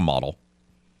looks like a model.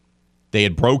 They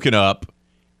had broken up,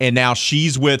 and now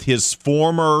she's with his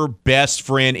former best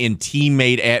friend and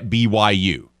teammate at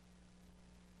BYU.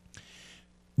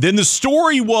 Then the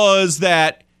story was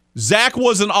that Zach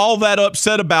wasn't all that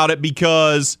upset about it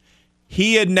because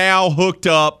he had now hooked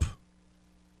up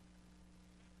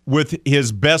with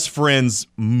his best friend's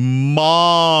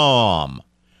mom.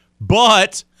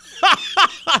 But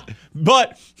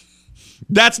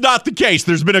that's not the case.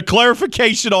 There's been a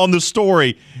clarification on the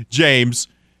story, James.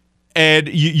 And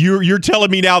you're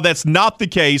telling me now that's not the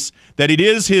case, that it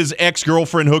is his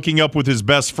ex-girlfriend hooking up with his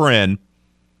best friend.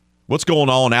 What's going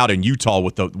on out in Utah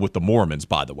with the Mormons,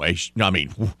 by the way? I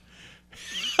mean,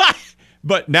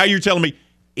 but now you're telling me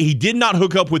he did not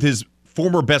hook up with his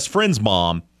former best friend's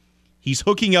mom. He's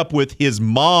hooking up with his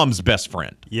mom's best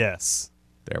friend. Yes.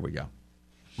 There we go.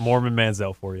 Mormon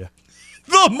Manziel for you.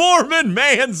 The Mormon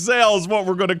Manziel is what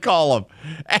we're going to call him.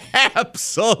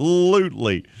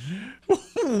 Absolutely.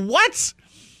 What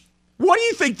do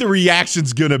you think the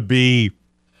reaction's going to be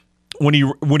when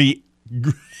he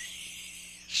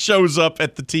shows up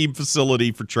at the team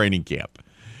facility for training camp?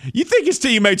 You think his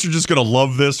teammates are just going to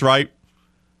love this, right?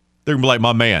 They're going to be like,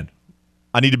 my man,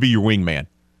 I need to be your wingman.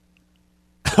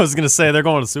 I was going to say they're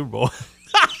going to the Super Bowl.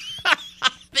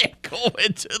 They're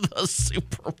going to the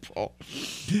Super Bowl.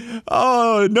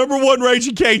 Oh, number one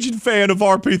Raging Cajun fan of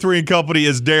RP3 and Company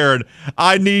is Darren.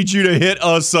 I need you to hit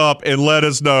us up and let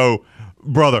us know,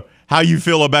 brother, how you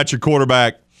feel about your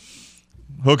quarterback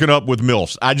hooking up with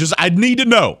MILFs. I need to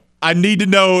know. I need to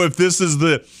know if this is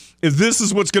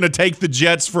what's going to take the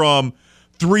Jets from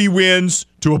 3 wins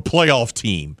to a playoff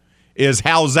team, is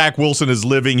how Zach Wilson is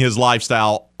living his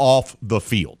lifestyle off the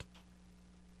field.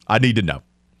 I need to know.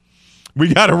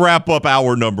 We got to wrap up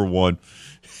hour number 1.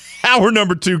 Hour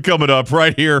number 2 coming up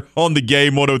right here on the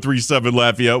game, 103.7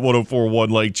 Lafayette,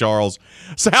 104.1 Lake Charles,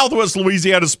 Southwest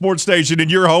Louisiana Sports Station,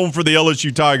 and your home for the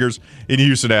LSU Tigers and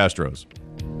Houston Astros.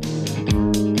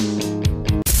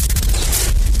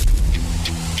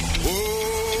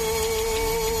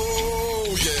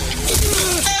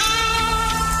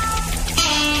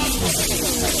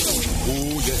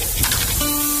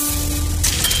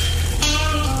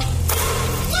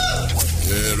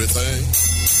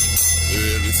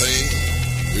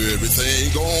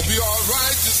 Everything gonna be all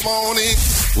right this morning.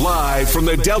 Live from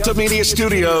the Delta Media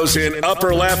Studios in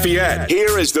Upper Lafayette,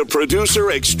 here is the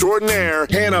producer extraordinaire,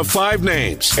 Hannah Five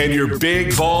Names, and your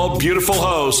big, bald, beautiful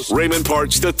host, Raymond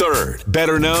Parks III,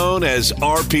 better known as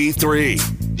RP3.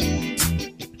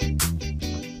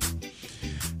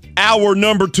 Hour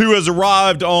number 2 has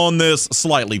arrived on this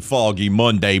slightly foggy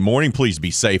Monday morning. Please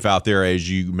be safe out there as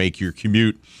you make your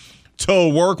commute to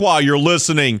work while you're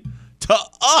listening to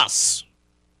us.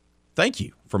 Thank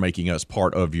you for making us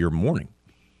part of your morning.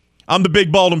 I'm the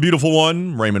big, bald, and beautiful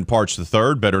one, Raymond Parch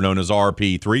III, better known as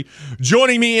RP3.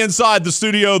 Joining me inside the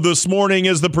studio this morning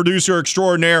is the producer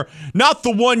extraordinaire, not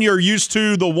the one you're used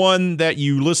to, the one that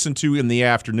you listen to in the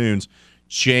afternoons,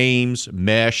 James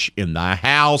Mesh in the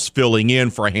house, filling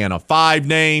in for Hannah Five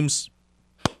Names.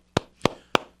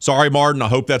 Sorry, Martin, I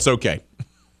hope that's okay.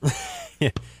 Yeah,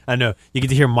 I know. You get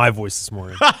to hear my voice this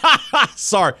morning.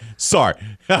 Sorry.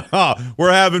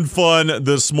 We're having fun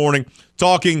this morning,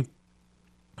 talking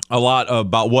a lot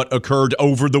about what occurred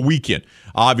over the weekend.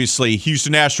 Obviously,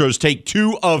 Houston Astros take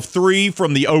 2 of 3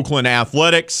 from the Oakland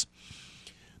Athletics.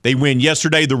 They win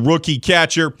yesterday. The rookie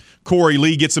catcher, Corey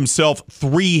Lee, gets himself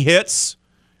 3 hits.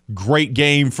 Great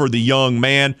game for the young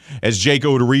man as Jake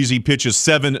Odorizzi pitches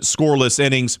 7 scoreless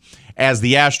innings as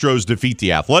the Astros defeat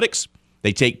the Athletics.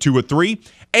 They take 2 of 3,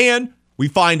 and we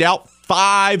find out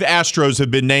 5 Astros have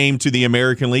been named to the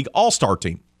American League All-Star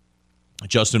team.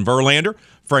 Justin Verlander,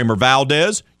 Framer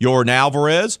Valdez, Yordan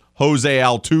Alvarez, Jose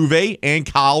Altuve, and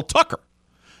Kyle Tucker.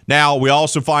 Now, we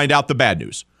also find out the bad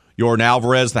news. Yordan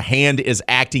Alvarez, the hand is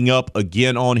acting up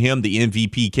again on him, the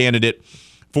MVP candidate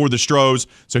for the Stros.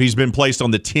 So he's been placed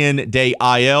on the 10-day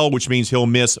IL, which means he'll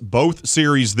miss both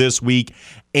series this week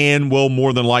and will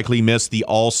more than likely miss the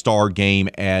All-Star game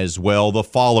as well the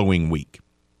following week.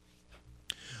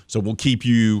 So we'll keep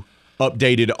you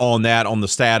updated on that, on the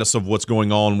status of what's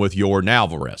going on with Yordan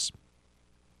Alvarez.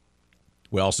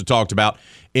 We also talked about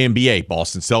NBA.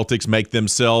 Boston Celtics make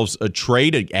themselves a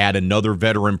trade to add another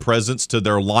veteran presence to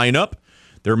their lineup.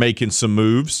 They're making some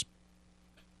moves,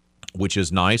 which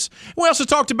is nice. We also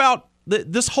talked about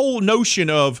this whole notion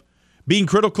of being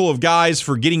critical of guys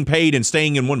for getting paid and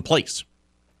staying in one place.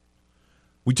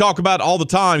 We talk about all the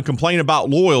time, complain about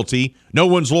loyalty. No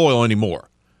one's loyal anymore.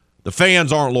 The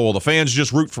fans aren't loyal. The fans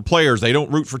just root for players. They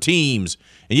don't root for teams.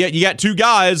 And yet you got two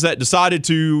guys that decided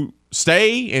to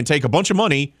stay and take a bunch of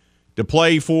money to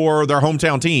play for their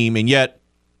hometown team, and yet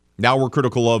now we're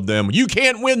critical of them. You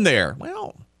can't win there.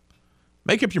 Well,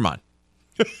 make up your mind.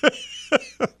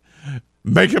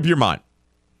 Make up your mind.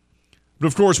 But,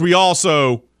 of course, we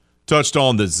also touched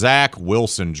on the Zach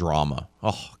Wilson drama.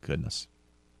 Oh, goodness.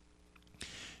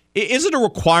 Is it a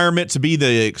requirement to be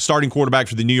the starting quarterback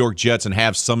for the New York Jets and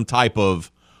have some type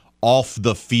of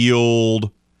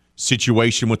off-the-field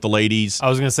situation with the ladies? I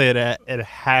was going to say it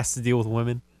has to deal with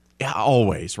women. Yeah,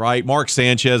 always, right? Mark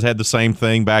Sanchez had the same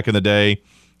thing back in the day.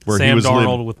 Where Sam he was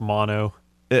Darnold with mono.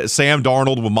 Sam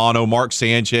Darnold with mono. Mark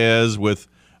Sanchez with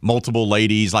multiple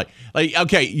ladies. Like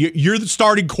okay, you're the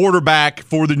starting quarterback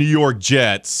for the New York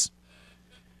Jets.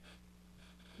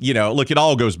 You know, look, it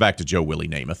all goes back to Joe Willie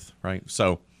Namath, right?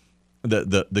 So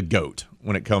the GOAT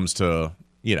when it comes to,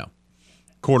 you know,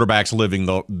 quarterbacks living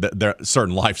their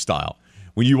certain lifestyle.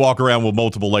 When you walk around with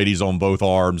multiple ladies on both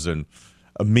arms and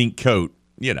a mink coat,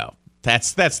 you know,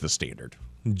 that's the standard.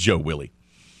 Joe Willie.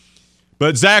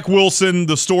 But Zach Wilson,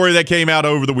 the story that came out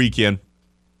over the weekend,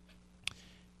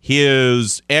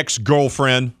 his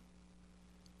ex-girlfriend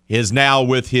is now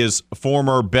with his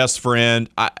former best friend.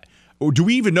 Do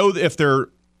we even know if they're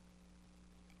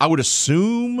 – I would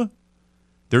assume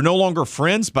they're no longer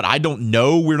friends, but I don't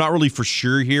know. We're not really for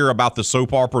sure here about the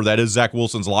soap opera that is Zach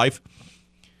Wilson's life.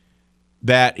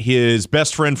 That his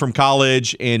best friend from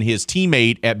college and his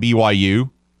teammate at BYU,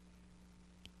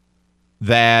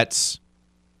 that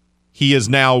he is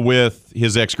now with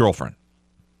his ex-girlfriend,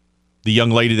 the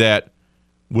young lady that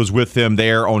was with him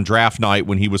there on draft night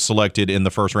when he was selected in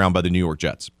the first round by the New York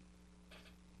Jets.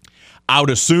 I would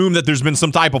assume that there's been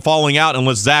some type of falling out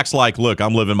unless Zach's like, look,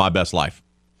 I'm living my best life.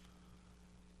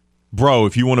 Bro,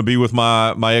 if you want to be with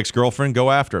my ex-girlfriend, go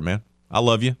after it, man. I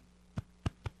love you.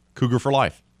 Cougar for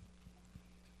life.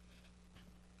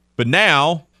 But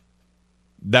now,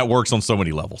 that works on so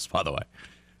many levels, by the way.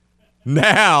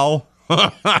 Now,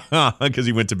 because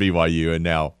he went to BYU and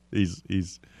now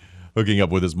he's hooking up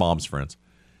with his mom's friends.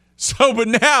 So, but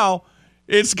now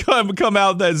it's come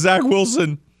out that Zach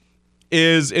Wilson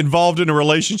is involved in a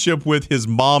relationship with his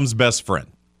mom's best friend.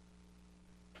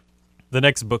 The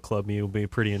next book club meeting will be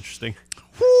pretty interesting.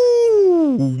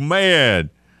 Woo, man,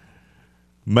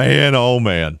 oh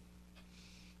man.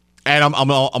 And I'm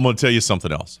going to tell you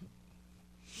something else.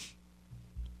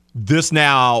 This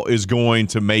now is going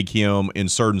to make him, in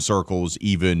certain circles,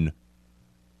 even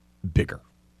bigger.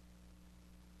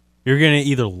 You're going to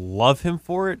either love him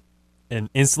for it and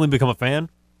instantly become a fan,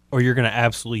 or you're going to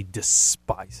absolutely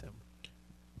despise him.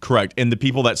 Correct. And the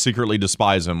people that secretly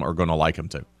despise him are going to like him,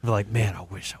 too. They're like, man, I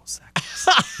wish I was Zach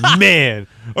Wilson. Man.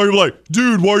 Or you're like,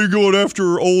 dude, why are you going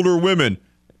after older women?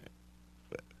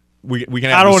 We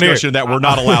can have a discussion that we're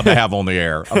not allowed to have on the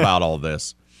air about all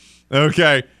this.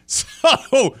 Okay.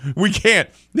 So we can't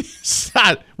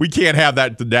have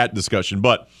that discussion,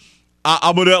 but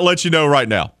I'm going to let you know right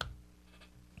now.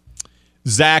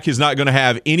 Zach is not going to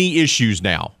have any issues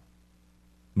now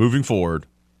moving forward.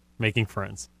 Making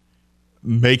friends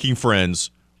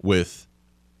with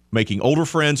making older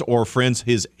friends or friends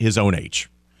his own age.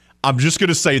 I'm just going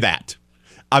to say that.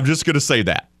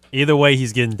 Either way,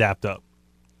 he's getting dapped up.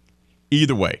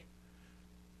 Either way.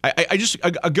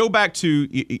 I go back to,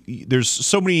 there's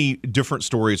so many different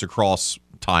stories across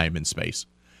time and space.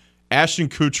 Ashton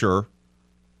Kutcher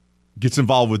gets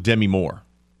involved with Demi Moore.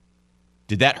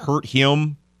 Did that hurt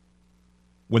him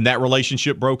when that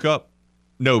relationship broke up?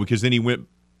 No, because then he went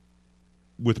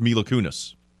with Mila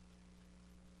Kunis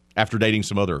after dating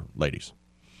some other ladies.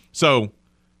 So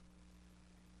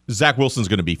Zach Wilson's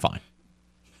going to be fine.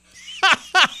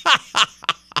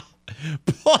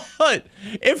 But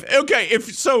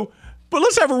but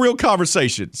let's have a real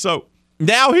conversation. So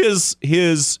now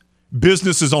his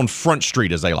business is on Front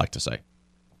Street, as they like to say.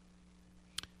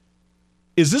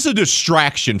 Is this a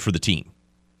distraction for the team?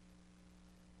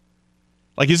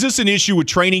 Like, is this an issue with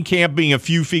training camp being a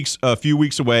few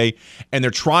weeks away, and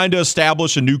they're trying to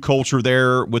establish a new culture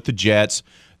there with the Jets?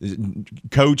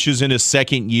 Coach is in his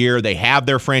second year. They have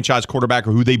their franchise quarterback,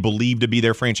 or who they believe to be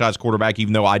their franchise quarterback,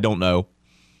 even though I don't know.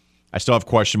 I still have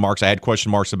question marks. I had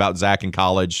question marks about Zach in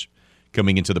college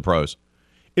coming into the pros.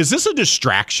 Is this a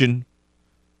distraction?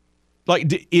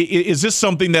 Like, is this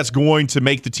something that's going to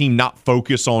make the team not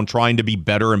focus on trying to be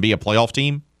better and be a playoff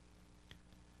team?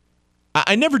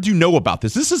 I never do know about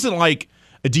this. This isn't like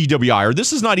a DWI, or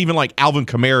this is not even like Alvin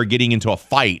Kamara getting into a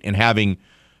fight and having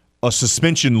a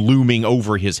suspension looming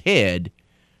over his head.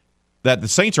 that the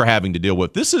Saints are having to deal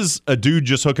with. This is a dude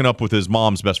just hooking up with his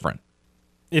mom's best friend.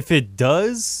 If it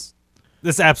does,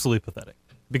 that's absolutely pathetic.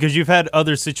 Because you've had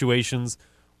other situations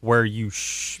where you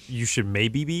should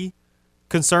maybe be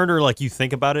concerned or like you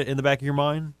think about it in the back of your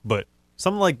mind. But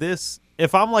something like this,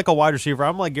 if I'm like a wide receiver,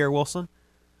 I'm like Garrett Wilson.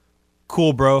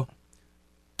 Cool, bro.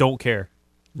 Don't care.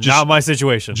 Not my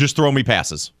situation. Just throw me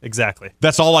passes. Exactly.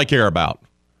 That's all I care about.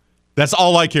 That's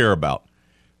all I care about.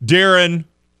 Darren,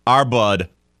 our bud,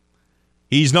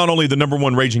 he's not only the number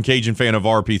one Raging Cajun fan of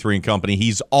RP3 and Company,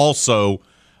 he's also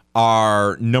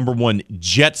our number one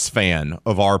Jets fan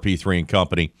of RP3 and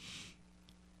Company.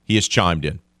 He has chimed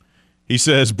in. He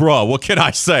says, bruh, what can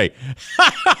I say?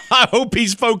 I hope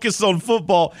he's focused on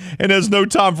football and has no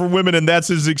time for women, and that's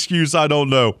his excuse. I don't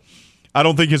know. I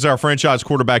don't think he's our franchise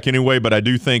quarterback anyway, but I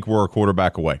do think we're a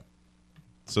quarterback away.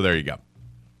 So there you go.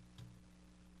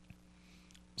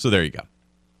 So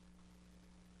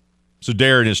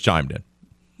Darren has chimed in.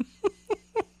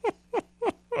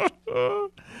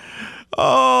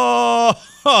 Oh,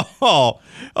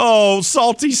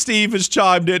 Salty Steve has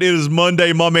chimed in. It is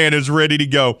Monday. My man is ready to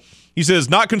go. He says,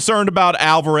 not concerned about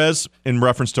Alvarez, in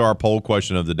reference to our poll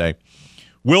question of the day.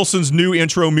 Wilson's new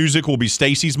intro music will be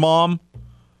Stacy's mom.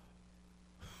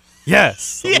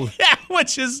 Yes. Yeah,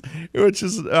 which is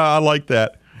I like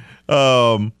that.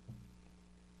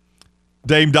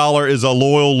 Dame Dollar is a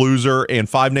loyal loser, and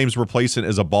Five Names Replacement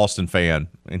is a Boston fan,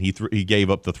 and he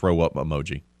gave up the throw up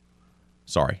emoji.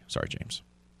 Sorry, James.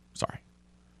 Sorry.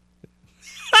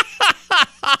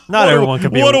 Not everyone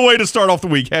can be. What a way to start off the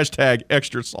week. Hashtag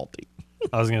extra salty.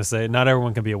 I was going to say, not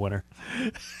everyone can be a winner.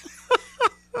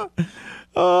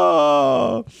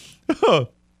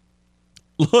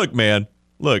 Look, man.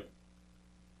 Look.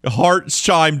 Hart's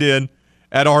chimed in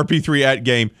at RP3 at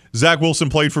game. Zach Wilson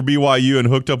played for BYU and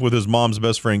hooked up with his mom's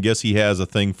best friend. Guess he has a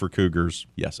thing for Cougars.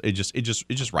 Yes, it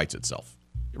just writes itself.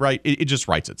 Right? It just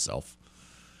writes itself.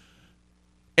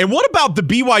 And what about the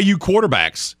BYU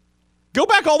quarterbacks? Go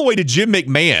back all the way to Jim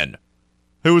McMahon,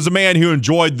 who was a man who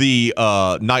enjoyed the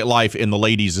nightlife and the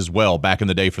ladies as well back in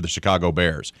the day for the Chicago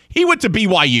Bears. He went to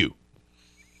BYU.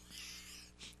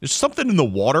 There's something in the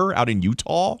water out in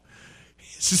Utah.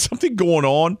 Is something going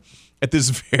on at this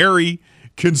very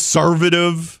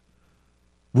conservative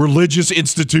religious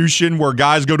institution where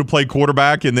guys go to play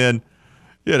quarterback and then,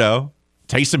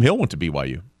 Taysom Hill went to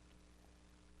BYU.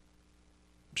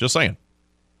 Just saying.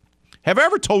 Have I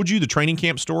ever told you the training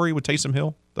camp story with Taysom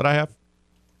Hill that I have?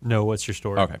 No, what's your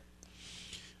story? Okay.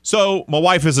 So my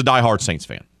wife is a diehard Saints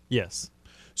fan. Yes.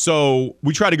 So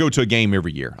we try to go to a game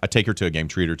every year. I take her to a game,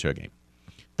 treat her to a game.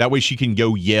 That way she can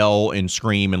go yell and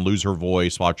scream and lose her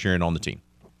voice while cheering on the team.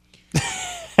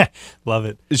 Love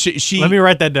it. She Let me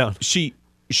write that down.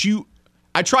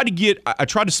 I tried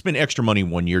to spend extra money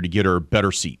one year to get her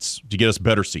better seats,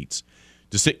 to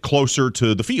sit closer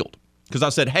to the field. Because I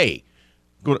said, hey,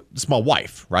 it's my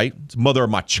wife, right? It's the mother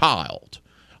of my child.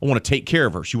 I want to take care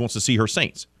of her. She wants to see her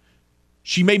Saints.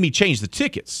 She made me change the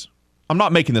tickets. I'm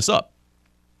not making this up.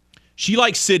 She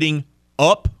likes sitting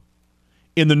up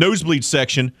in the nosebleed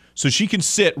section so she can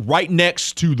sit right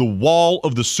next to the wall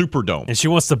of the Superdome. And she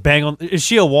wants to bang on. Is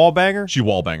she a wall banger? She a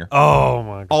wall banger. Oh,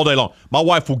 my God. All day long. My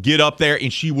wife will get up there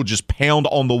and she will just pound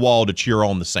on the wall to cheer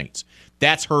on the Saints.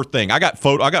 That's her thing. I got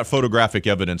photographic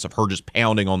evidence of her just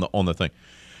pounding on the thing.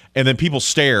 And then people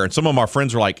stare, and some of my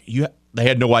friends are like, they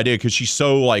had no idea because she's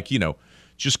so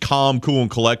just calm, cool,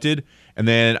 and collected. And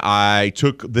then I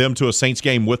took them to a Saints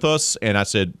game with us, and I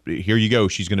said, here you go.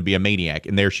 She's going to be a maniac.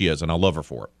 And there she is, and I love her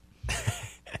for it.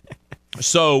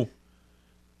 So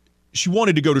she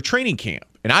wanted to go to training camp.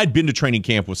 And I'd been to training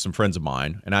camp with some friends of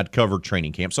mine, and I'd covered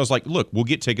training camp. So I was like, look, we'll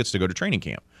get tickets to go to training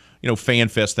camp. Fan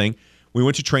fest thing. We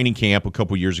went to training camp a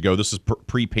couple years ago. This is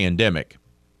pre-pandemic.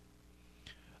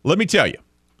 Let me tell you,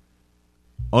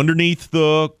 underneath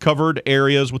the covered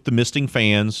areas with the misting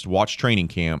fans to watch training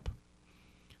camp,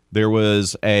 there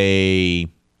was how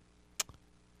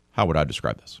would I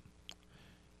describe this?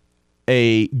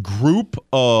 A group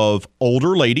of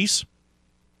older ladies,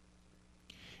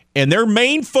 and their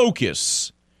main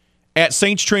focus at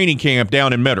Saints training camp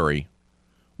down in Metairie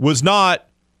was not,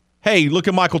 hey, look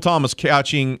at Michael Thomas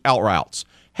catching out routes.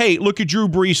 Hey, look at Drew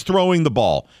Brees throwing the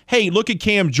ball. Hey, look at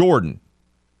Cam Jordan.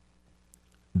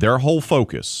 Their whole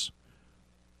focus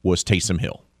was Taysom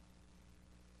Hill.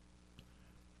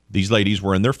 These ladies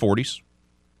were in their 40s,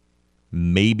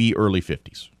 maybe early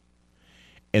 50s.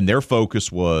 And their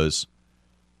focus was,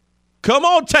 come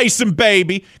on, Taysom,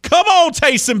 baby. Come on,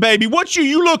 Taysom, baby. What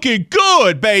you looking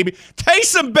good, baby.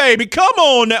 Taysom, baby. Come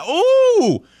on now.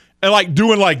 Ooh. And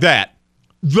doing like that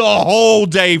the whole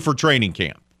day for training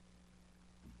camp.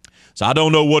 So I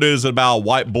don't know what it is about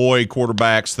white boy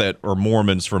quarterbacks that are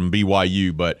Mormons from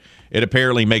BYU, but it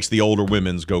apparently makes the older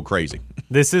women's go crazy.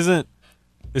 This isn't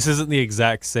the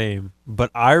exact same,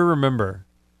 but I remember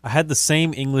I had the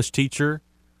same English teacher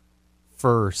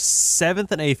for 7th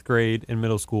and 8th grade in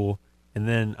middle school, and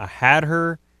then I had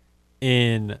her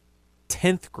in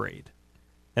 10th grade.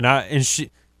 And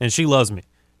she loves me.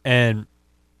 And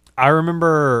I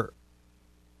remember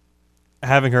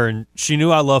having her, and she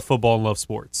knew I love football and love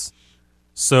sports.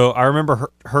 So I remember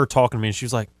her talking to me, and she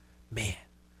was like, "Man,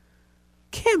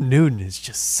 Cam Newton is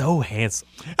just so handsome."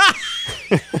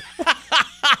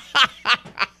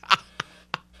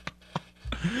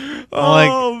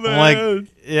 I'm like,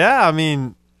 yeah, I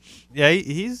mean, yeah,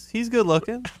 he's good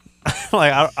looking.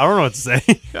 Like, I don't know what to say.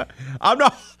 I'm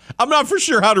not for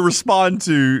sure how to respond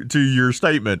to your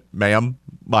statement, ma'am,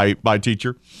 my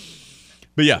teacher.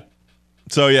 But yeah.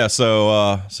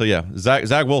 So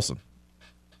Zach Wilson.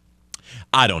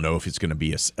 I don't know if it's going to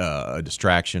be a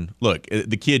distraction. Look,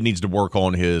 the kid needs to work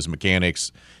on his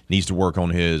mechanics, needs to work on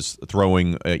his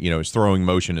throwing, his throwing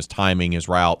motion, his timing, his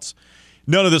routes.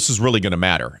 None of this is really going to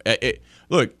matter.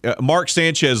 Look, Mark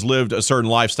Sanchez lived a certain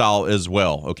lifestyle as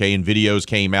well, okay, and videos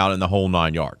came out in the whole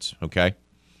 9 yards, okay?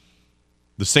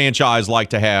 The Sanchez like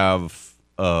to have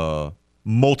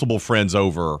multiple friends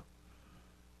over,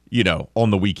 on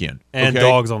the weekend. And okay?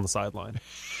 dogs on the sideline.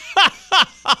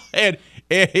 and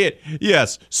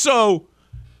yes. So,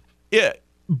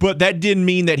 but that didn't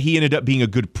mean that he ended up being a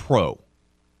good pro,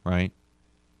 right?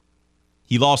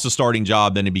 He lost a starting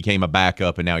job, then he became a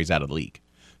backup, and now he's out of the league.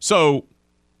 So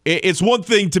it's one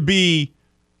thing to be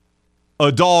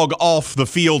a dog off the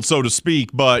field, so to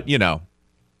speak, but, you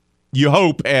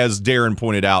hope, as Darren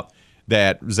pointed out,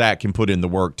 that Zach can put in the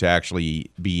work to actually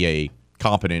be a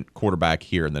competent quarterback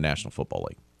here in the National Football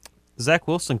League. Zach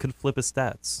Wilson could flip his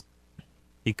stats.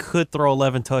 He could throw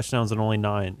 11 touchdowns and only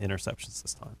 9 interceptions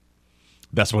this time.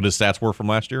 That's what his stats were from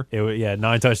last year?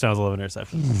 9 touchdowns, 11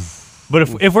 interceptions. But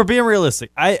if we're being realistic,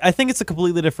 I think it's a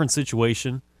completely different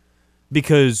situation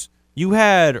because you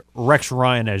had Rex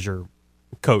Ryan as your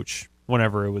coach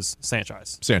whenever it was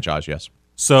Sanchez. Sanchez, yes.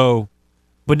 So,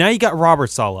 but now you got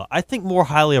Robert Saleh. I think more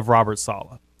highly of Robert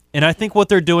Saleh. And I think what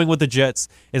they're doing with the Jets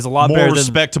is a lot more better than... More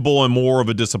respectable and more of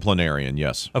a disciplinarian,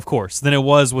 yes. Of course, than it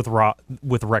was with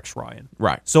Rex Ryan.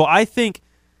 Right. So I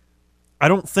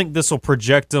don't think this will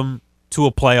project them to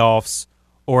a playoffs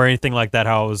or anything like that,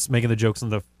 how I was making the jokes in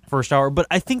the first hour. But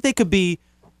I think they could be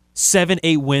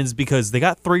 7-8 wins because they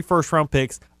got 3 first-round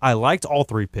picks. I liked all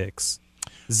 3 picks.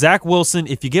 Zach Wilson,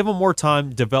 if you give him more time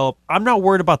to develop, I'm not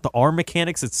worried about the arm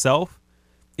mechanics itself.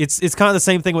 It's kind of the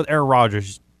same thing with Aaron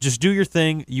Rodgers. Just do your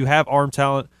thing. You have arm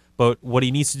talent, but what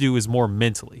he needs to do is more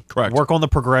mentally. Correct. Work on the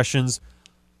progressions,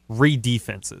 read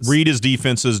defenses. Read his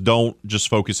defenses. Don't just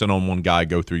focus in on one guy.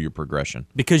 Go through your progression.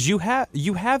 Because you have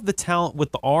the talent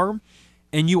with the arm,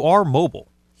 and you are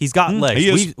mobile. He's got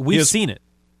legs. We've seen it.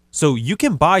 So you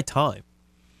can buy time.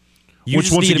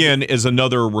 Which, once again, is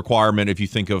another requirement if you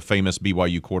think of famous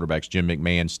BYU quarterbacks, Jim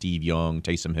McMahon, Steve Young,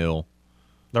 Taysom Hill.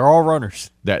 They're all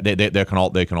runners. That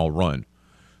they can all run.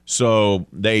 So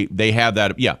they have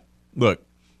that. Yeah. Look,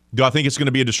 do I think it's going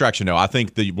to be a distraction? No. I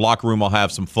think the locker room will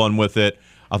have some fun with it.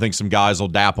 I think some guys will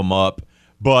dap him up.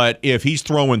 But if he's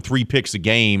throwing 3 picks a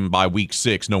game by week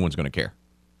 6, no one's going to care.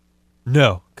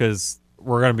 No, because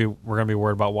we're gonna be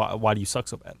worried about why do you suck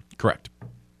so bad. Correct.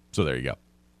 So there you go.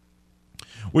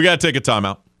 We got to take a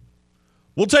timeout.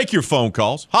 We'll take your phone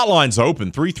calls. Hotline's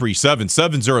open,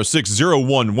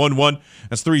 337-706-0111.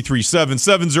 That's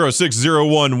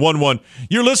 337-706-0111.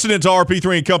 You're listening to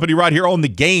RP3 and Company right here on The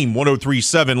Game,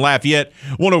 103.7 Lafayette,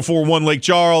 104.1 Lake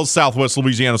Charles, Southwest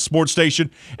Louisiana Sports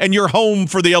Station, and your home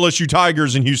for the LSU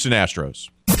Tigers and Houston Astros.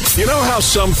 You know how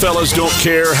some fellas don't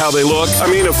care how they look? I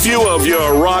mean, a few of you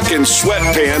are rocking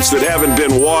sweatpants that haven't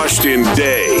been washed in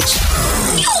days.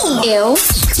 Ew.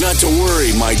 Not to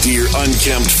worry, my dear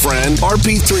unkempt friend.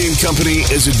 RP3 and Company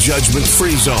is a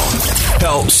judgment-free zone.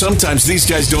 Hell, sometimes these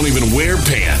guys don't even wear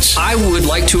pants. I would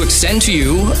like to extend to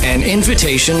you an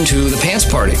invitation to the pants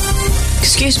party.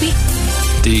 Excuse me?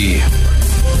 The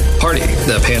party.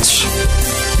 The pants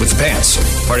with the pants.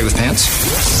 Party with pants.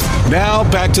 Now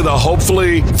back to the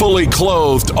hopefully fully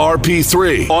clothed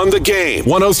RP3 on The Game.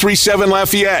 103.7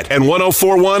 Lafayette and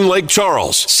 104.1 Lake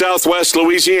Charles, Southwest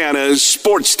Louisiana's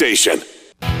sports station.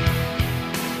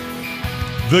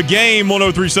 The Game,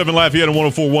 103.7 Lafayette and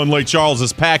 104.1 Lake Charles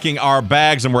is packing our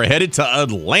bags, and we're headed to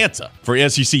Atlanta for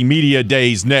SEC Media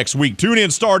Days next week. Tune in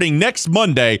starting next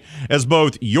Monday as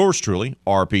both yours truly,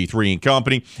 RP3 and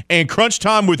Company, and Crunch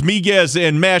Time with Miguez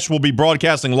and Mesh will be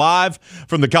broadcasting live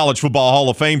from the College Football Hall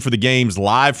of Fame for the Game's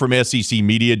live from SEC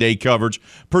Media Day coverage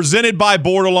presented by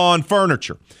Bordelon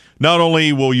Furniture. Not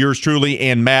only will yours truly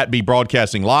and Matt be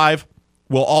broadcasting live,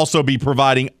 we'll also be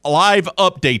providing live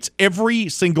updates every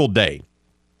single day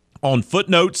on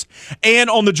Footnotes and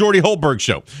on the Jordy Holtberg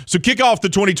Show. So kick off the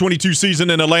 2022 season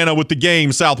in Atlanta with the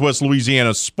Game, Southwest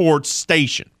Louisiana sports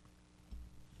station.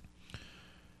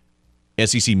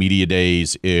 SEC Media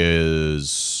Days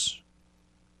is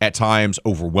at times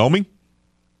overwhelming.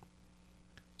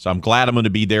 So I'm glad I'm going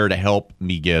to be there to help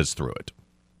Miguez through it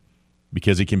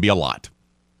because it can be a lot.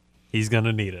 He's going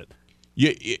to need it.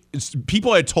 Yeah,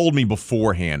 people had told me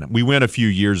beforehand. We went a few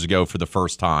years ago for the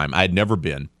first time. I had never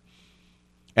been.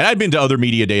 And I'd been to other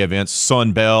Media Day events,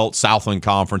 Sun Belt, Southland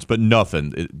Conference, but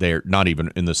nothing there, not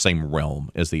even in the same realm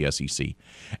as the SEC.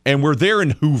 And we're there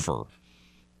in Hoover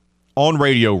on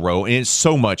Radio Row, and it's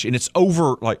so much. And it's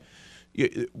over, like,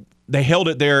 they held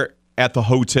it there at the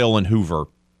hotel in Hoover,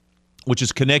 which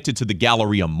is connected to the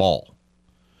Galleria Mall.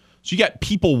 So you got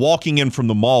people walking in from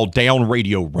the mall down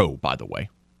Radio Row, by the way.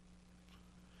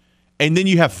 And then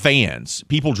you have fans,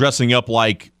 people dressing up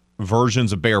like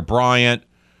versions of Bear Bryant.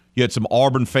 You had some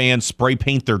Auburn fans spray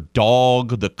paint their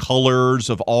dog the colors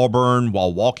of Auburn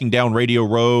while walking down Radio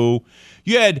Row.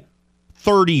 You had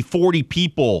 30, 40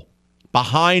 people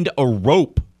behind a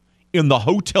rope in the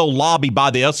hotel lobby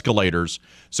by the escalators.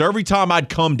 So every time I'd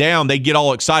come down, they'd get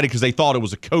all excited because they thought it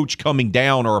was a coach coming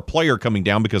down or a player coming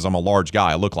down because I'm a large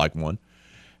guy. I look like one.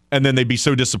 And then they'd be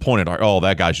so disappointed. Like, oh,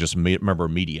 that guy's just a member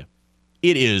of media.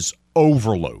 It is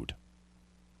overload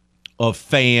of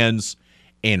fans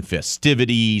and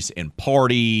festivities and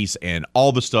parties and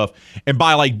all the stuff. And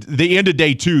by like the end of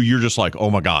day 2, you're just like,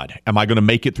 oh my God, am I going to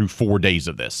make it through 4 days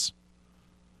of this?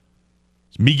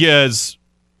 Miguez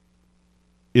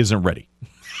isn't ready.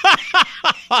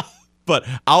 But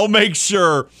I'll make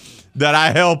sure that I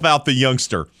help out the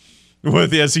youngster with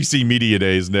the SEC Media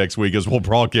Days next week as we'll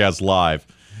broadcast live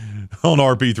on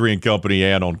RP3 and Company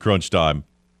and on Crunch Time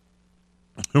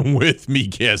with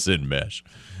Miguez and Mesh.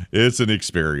 It's an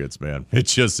experience, man. It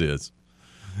just is.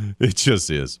 It just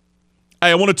is.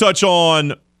 Hey, I want to touch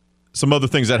on some other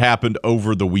things that happened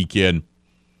over the weekend.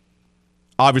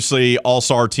 Obviously,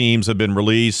 all-star teams have been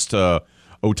released.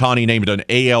 Ohtani named an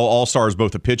AL All-Star as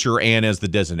both a pitcher and as the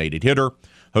designated hitter.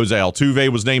 Jose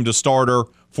Altuve was named a starter.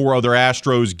 4 other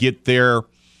Astros get their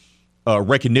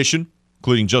recognition,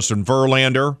 including Justin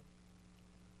Verlander,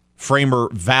 Framer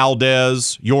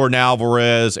Valdez, Yordan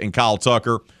Alvarez, and Kyle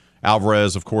Tucker.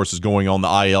 Alvarez, of course, is going on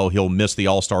the IL. He'll miss the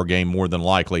All-Star game more than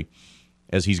likely,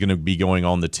 as he's going to be going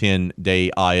on the 10-day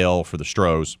IL for the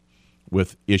Stros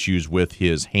with issues with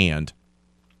his hand.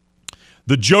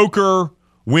 The Joker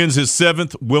wins his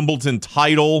 7th Wimbledon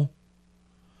title.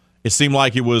 It seemed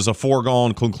like it was a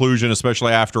foregone conclusion,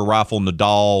 especially after Rafael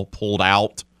Nadal pulled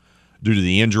out due to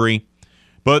the injury.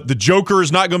 But the Joker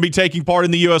is not going to be taking part in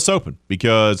the U.S. Open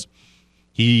because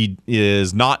he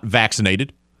is not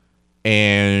vaccinated.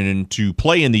 And to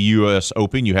play in the U.S.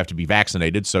 Open, you have to be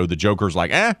vaccinated. So the Joker's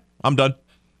like, I'm done.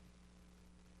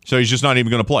 So he's just not even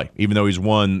going to play, even though he's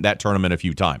won that tournament a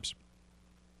few times.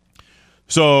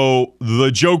 So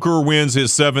the Joker wins his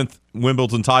 7th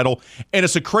Wimbledon title. And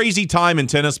it's a crazy time in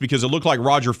tennis because it looked like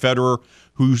Roger Federer,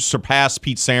 who surpassed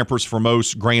Pete Sampras for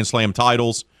most Grand Slam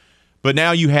titles. But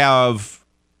now you have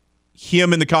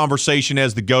him in the conversation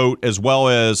as the GOAT, as well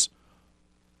as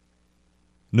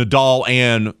Nadal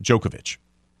and Djokovic.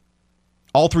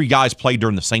 All 3 guys played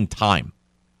during the same time,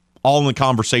 all in the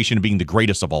conversation of being the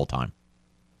greatest of all time.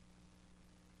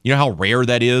 You know how rare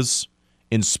that is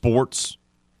in sports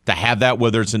to have that,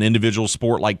 whether it's an individual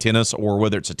sport like tennis or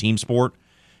whether it's a team sport,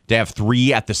 to have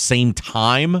 3 at the same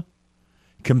time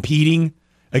competing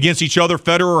against each other.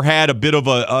 Federer had a bit of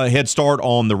a head start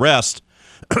on the rest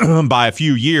by a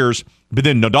few years, but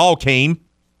then Nadal came,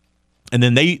 and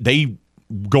then they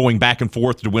going back and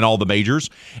forth to win all the majors.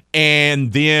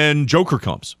 And then Joker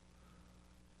comes.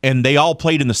 And they all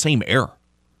played in the same era.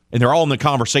 And they're all in the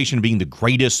conversation of being the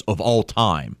greatest of all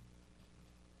time.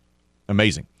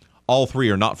 Amazing. All 3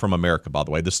 are not from America, by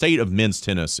the way. The state of men's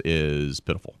tennis is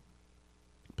pitiful.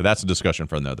 But that's a discussion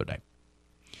for another day.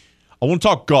 I want to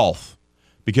talk golf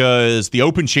because the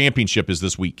Open Championship is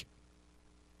this week.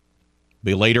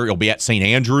 Be later. It'll be at St.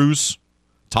 Andrews.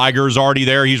 Tiger's already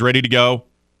there. He's ready to go.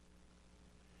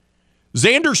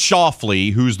 Xander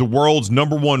Schauffele, who's the world's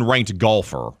 #1 ranked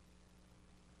golfer,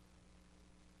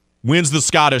 wins the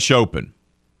Scottish Open.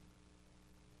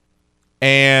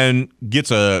 and gets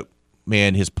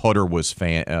his putter was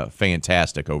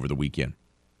fantastic over the weekend.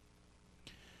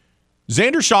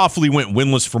 Xander Schauffele went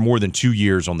winless for more than 2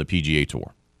 years on the PGA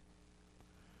Tour.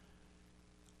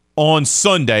 On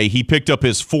Sunday, he picked up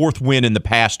his 4th win in the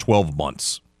past 12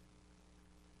 months.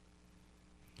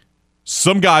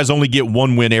 Some guys only get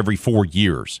 1 win every 4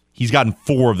 years. He's gotten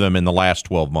 4 of them in the last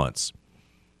 12 months.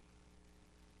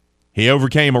 He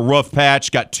overcame a rough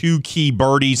patch, got 2 key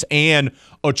birdies, and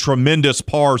a tremendous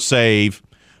par save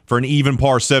for an even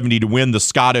par 70 to win the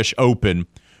Scottish Open,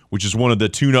 which is one of the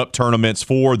tune-up tournaments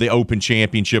for the Open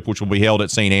Championship, which will be held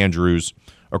at St. Andrews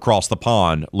across the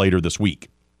pond later this week.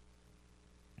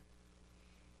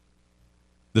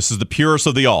 This is the purest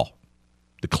of the all.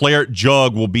 The claret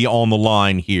jug will be on the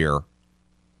line here.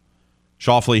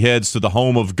 Schauffele heads to the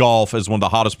home of golf as one of the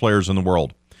hottest players in the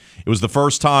world. It was the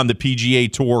first time the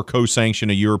PGA Tour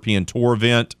co-sanctioned a European Tour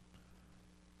event,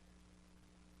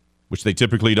 which they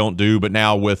typically don't do, but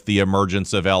now with the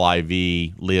emergence of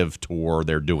LIV, Live Tour,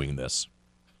 they're doing this.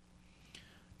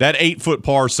 That 8-foot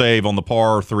par save on the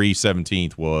par 3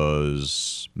 17th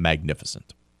was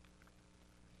magnificent.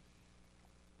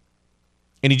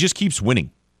 And he just keeps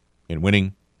winning and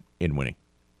winning and winning.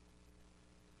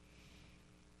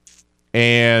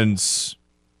 And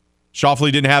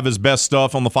Schauffele didn't have his best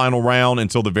stuff on the final round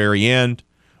until the very end,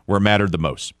 where it mattered the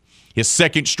most. His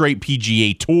 2nd straight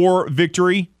PGA Tour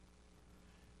victory,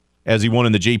 as he won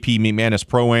in the JP McManus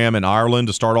Pro-Am in Ireland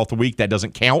to start off the week. That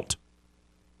doesn't count.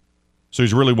 So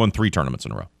he's really won 3 tournaments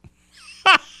in a row.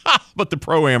 But the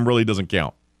Pro-Am really doesn't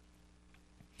count.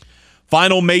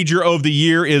 Final major of the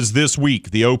year is this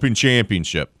week, the Open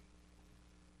Championship.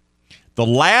 The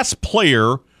last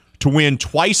player to win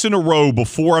twice in a row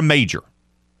before a major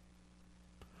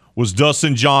was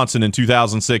Dustin Johnson in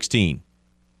 2016.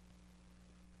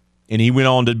 And he went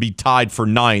on to be tied for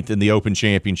 9th in the Open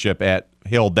Championship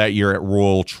held that year at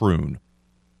Royal Troon.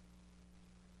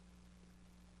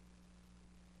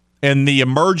 And the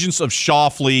emergence of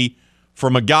Schauffele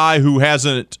from a guy who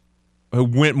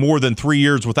went more than 3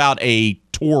 years without a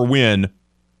tour win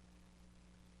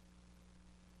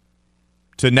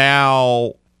to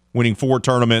now winning 4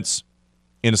 tournaments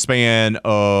in a span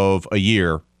of a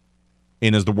year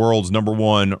and is the world's number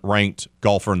 1 ranked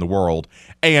golfer in the world.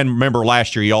 And remember,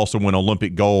 last year he also won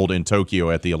Olympic gold in Tokyo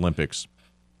at the Olympics.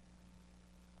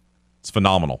 It's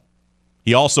phenomenal.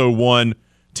 He also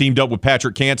teamed up with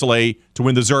Patrick Cantlay to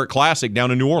win the Zurich Classic down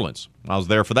in New Orleans. I was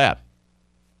there for that.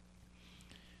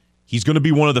 He's going to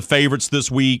be one of the favorites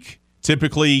this week.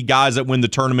 Typically, guys that win the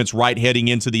tournaments right heading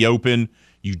into the Open,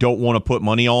 you don't want to put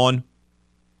money on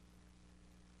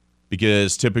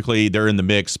because typically they're in the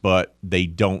mix, but they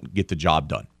don't get the job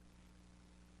done.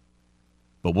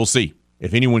 But we'll see.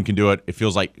 If anyone can do it, it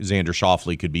feels like Xander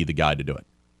Schauffele could be the guy to do it.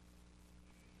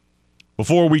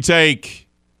 Before we take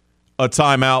a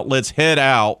timeout, let's head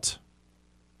out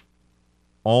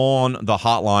on the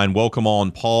hotline. Welcome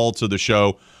on Paul to the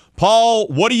show. Paul,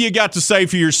 what do you got to say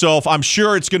for yourself? I'm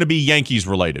sure it's going to be Yankees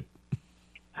related.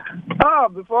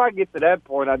 Before I get to that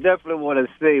point, I definitely want to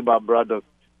say, my brother,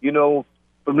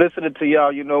 from listening to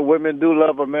y'all, women do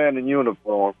love a man in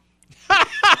uniform.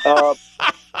 I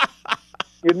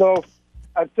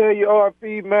tell you,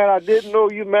 RP, man, I didn't know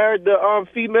you married the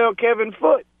female Kevin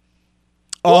Foote.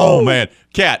 Oh, man.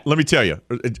 Kat, let me tell you.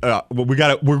 We're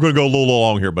going to go a little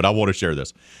long here, but I want to share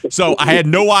this. So I had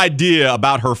no idea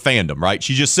about her fandom, right?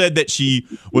 She just said that she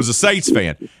was a Saints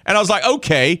fan. And I was like,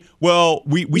 okay, well,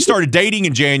 we started dating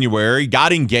in January,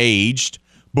 got engaged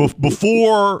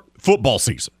before football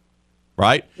season,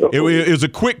 right? It was a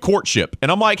quick courtship.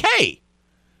 And I'm like, hey,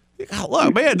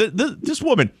 look, man, this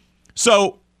woman.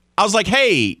 So I was like,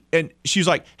 hey, and she's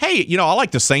like, hey, I like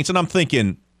the Saints. And I'm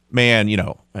thinking, man,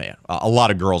 a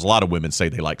lot of women say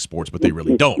they like sports, but they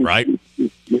really don't, right?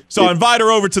 So I invite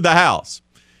her over to the house,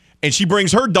 and she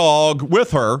brings her dog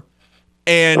with her,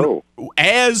 and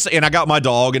I got my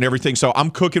dog and everything, so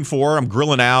I'm cooking for her, I'm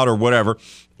grilling out or whatever,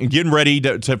 and getting ready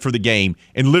for the game,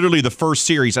 and literally the first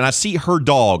series, and I see her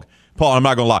dog, Paul, I'm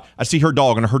not going to lie, I see her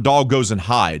dog, and her dog goes and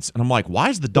hides, and I'm like, why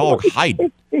is the dog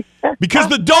hiding? Because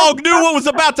the dog knew what was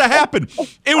about to happen.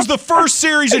 It was the first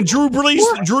series, and Drew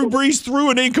Brees threw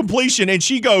an incompletion, and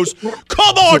she goes,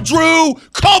 come on, Drew!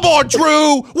 Come on,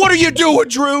 Drew! What are you doing,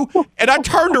 Drew? And I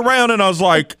turned around, and I was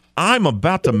like, I'm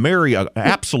about to marry an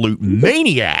absolute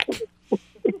maniac.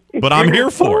 But I'm here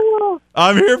for it.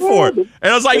 I'm here for it. And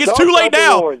I was like, it's too late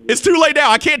now. It's too late now.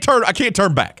 I can't turn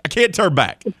back. I can't turn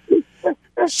back.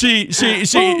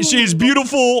 She's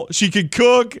beautiful. She can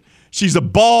cook. She's a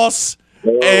boss.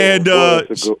 And I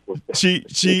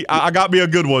got me a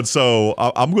good one, so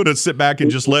I'm going to sit back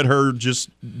and just let her just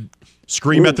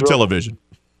Scream at the television.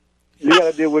 You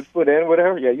got to deal with foot and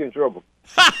whatever. Yeah, you're in trouble.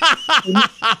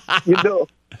 You know,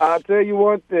 I'll tell you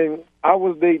one thing. I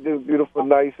was dating this beautiful,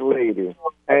 nice lady,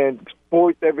 and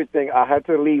sports, everything. I had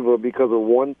to leave her because of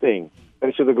one thing.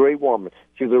 And she's a great woman.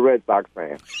 She's a Red Sox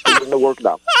fan. She wouldn't have worked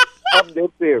out. I'm dead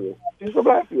serious. She's from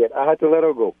Lafayette. I had to let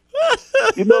her go.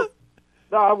 You know,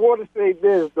 now I want to say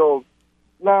this, though.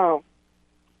 Now,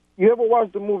 you ever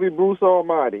watched the movie Bruce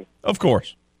Almighty? Of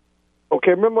course.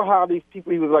 Okay, remember how these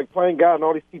people, he was like playing God, and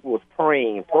all these people was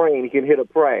praying. He can hear the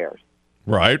prayers.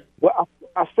 Right. Well,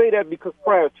 I say that because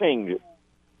prayer changes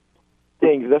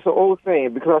things. That's an old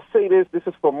saying. Because I say this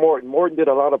is for Morton. Morton did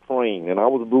a lot of praying, and I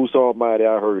was Bruce Almighty.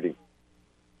 I heard him.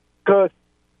 Because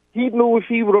he knew if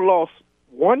he would have lost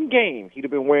one game, he'd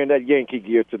have been wearing that Yankee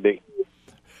gear today.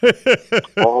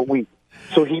 All week.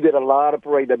 So he did a lot of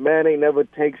praying. The man ain't never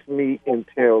texted me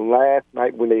until last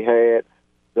night when they had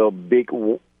the big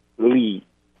lead.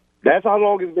 That's how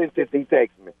long it's been since he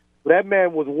texted me. That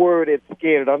man was worried and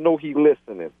scared. I know he's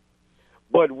listening.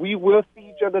 But we will see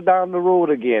each other down the road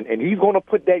again, and he's going to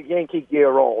put that Yankee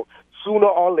gear on sooner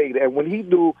or later. And when he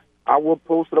do, I will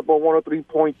post it up on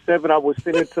 103.7. I will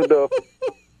send it to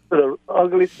the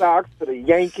Ugly Sox, to the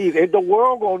Yankees. And the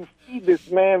world going to see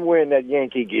this man wearing that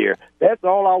Yankee gear. That's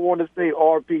all I want to say,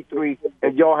 RP3,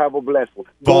 and y'all have a blessed one.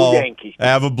 Go Yankees.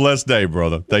 Have a blessed day,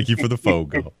 brother. Thank you for the phone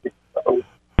call.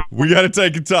 We got to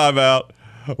take a time out.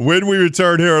 When we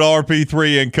return here at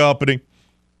RP3 and Company,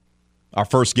 our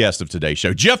first guest of today's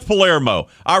show, Jeff Palermo,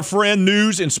 our friend,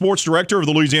 news and sports director of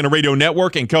the Louisiana Radio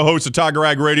Network and co-host of Tiger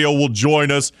Rag Radio, will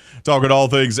join us talking all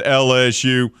things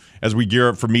LSU as we gear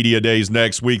up for Media Days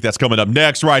next week. That's coming up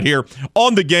next right here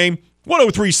on The Game,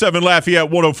 103.7 Lafayette,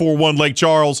 104.1 Lake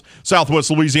Charles, Southwest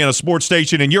Louisiana Sports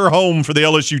Station, and your home for the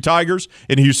LSU Tigers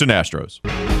and Houston Astros.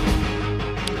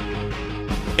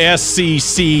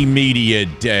 SEC Media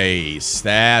Days.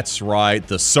 That's right.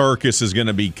 The circus is going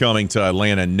to be coming to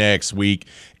Atlanta next week.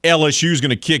 LSU is going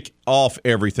to kick off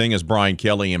everything as Brian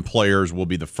Kelly and players will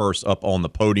be the first up on the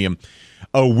podium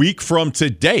a week from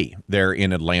today there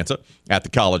in Atlanta at the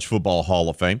College Football Hall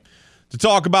of Fame to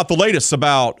talk about the latest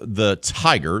about the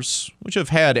Tigers, which have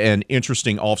had an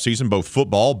interesting offseason, both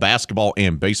football, basketball,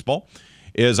 and baseball,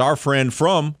 is our friend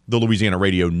from the Louisiana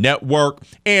Radio Network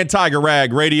and Tiger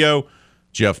Rag Radio,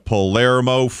 Jeff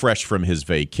Palermo, fresh from his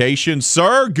vacation.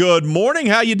 Sir, good morning.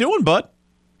 How you doing, bud?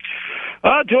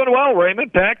 Doing well,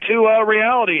 Raymond. Back to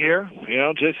reality here. You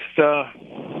know, just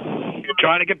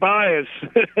trying to get by as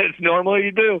normally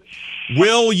you do.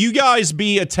 Will you guys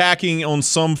be attacking on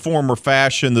some form or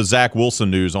fashion the Zach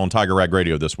Wilson news on Tiger Rag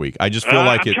Radio this week? I just feel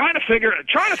like I'm trying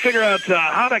to figure out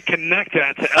how to connect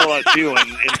that to LSU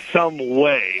in some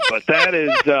way, but that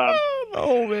is.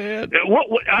 Oh man!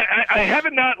 I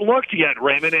haven't not looked yet,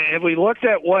 Raymond. Have we looked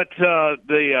at what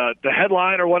the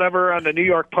headline or whatever on the New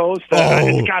York Post?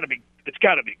 It's got to be. It's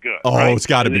got to be good. Oh, right? It's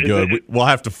got to be good. We'll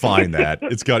have to find that.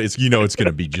 It's going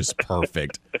to be just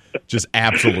perfect, just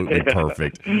absolutely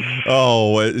perfect.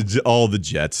 Oh, all the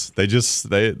Jets. They do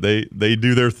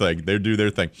their thing. They do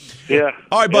their thing. Yeah.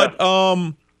 All right, but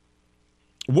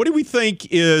what do we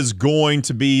think is going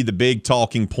to be the big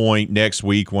talking point next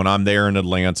week when I'm there in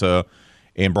Atlanta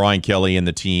and Brian Kelly and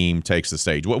the team takes the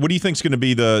stage? What do you think is going to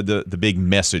be the big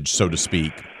message, so to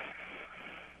speak?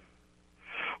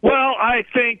 Well, I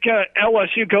think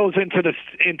LSU goes into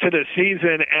the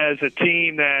season as a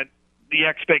team that the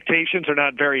expectations are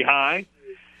not very high,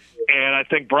 and I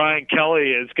think Brian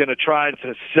Kelly is going to try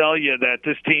to sell you that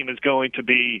this team is going to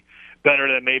be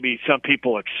better than maybe some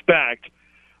people expect.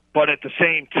 But at the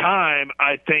same time,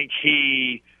 I think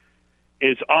he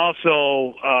is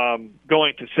also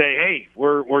going to say, "Hey,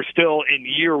 we're still in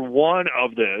year one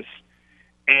of this."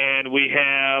 And we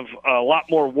have a lot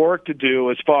more work to do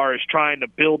as far as trying to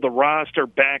build the roster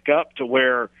back up to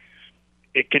where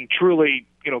it can truly,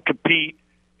 compete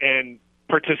and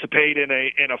participate in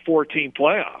a 4-team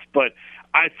playoff. But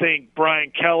I think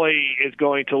Brian Kelly is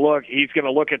going to look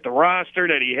at the roster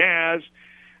that he has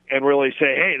and really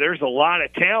say, hey, there's a lot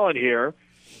of talent here.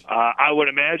 I would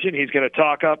imagine he's going to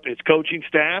talk up his coaching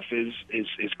staff, his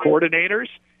coordinators,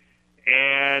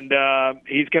 and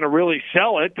he's going to really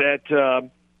sell it that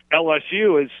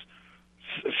LSU is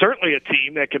certainly a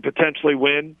team that could potentially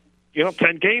win,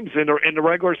 10 games in the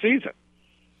regular season.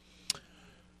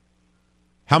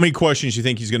 How many questions do you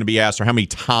think he's going to be asked, or how many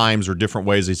times or different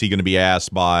ways is he going to be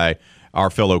asked by our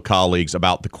fellow colleagues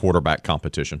about the quarterback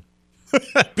competition?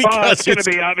 Because it's going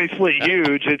to be obviously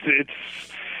huge.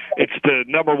 It's the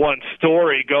number one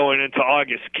story going into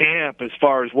August camp as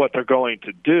far as what they're going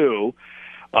to do.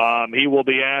 He will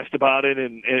be asked about it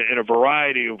in a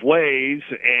variety of ways,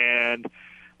 and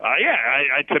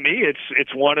To me,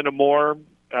 it's one of the more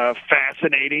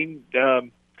fascinating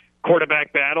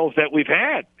quarterback battles that we've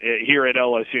had here at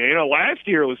LSU. You know, last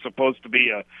year was supposed to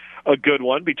be a good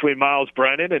one between Miles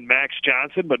Brennan and Max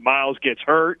Johnson, but Miles gets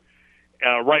hurt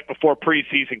right before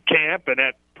preseason camp, and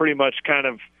that pretty much kind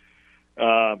of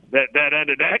that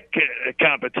ended that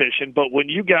competition. But when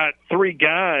you got three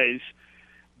guys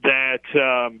that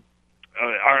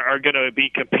are going to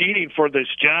be competing for this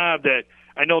job, that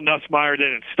I know Nussmeier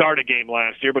didn't start a game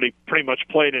last year, but he pretty much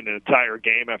played an entire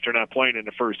game after not playing in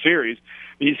the first series.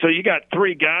 So you got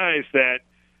three guys that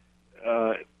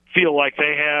feel like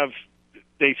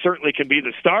they certainly can be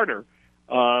the starter.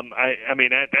 I mean,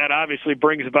 that obviously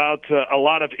brings about a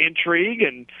lot of intrigue,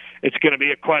 and it's going to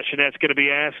be a question that's going to be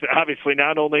asked, obviously,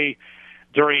 not only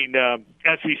during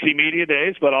SEC Media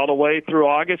Days, but all the way through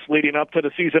August leading up to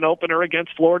the season opener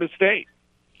against Florida State.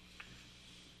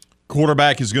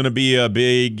 Quarterback is going to be a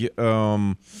big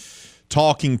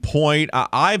talking point.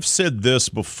 I've said this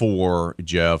before,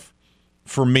 Jeff.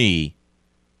 For me,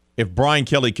 if Brian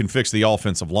Kelly can fix the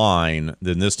offensive line,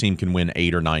 then this team can win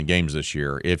 8 or 9 games this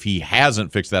year. If he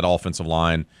hasn't fixed that offensive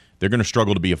line, they're going to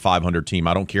struggle to be a 500 team.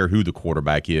 I don't care who the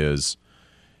quarterback is.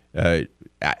 I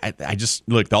just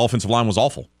look, the offensive line was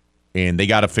awful, and they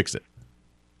got to fix it.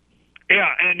 Yeah,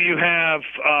 and you have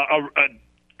a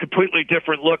completely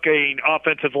different looking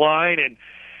offensive line, and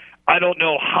I don't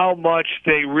know how much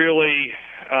they really,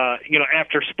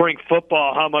 after spring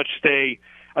football, how much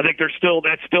I think that's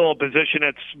still a position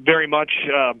that's very much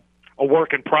a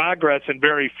work in progress and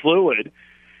very fluid.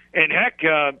 And heck,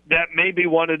 that may be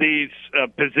one of these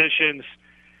positions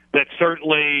that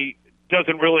certainly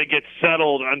doesn't really get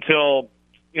settled until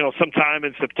sometime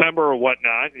in September or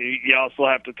whatnot. You also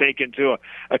have to take into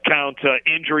account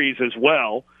injuries as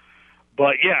well.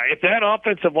 But yeah, if that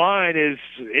offensive line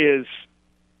is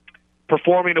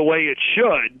performing the way it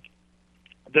should,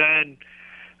 then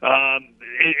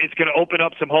it's going to open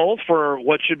up some holes for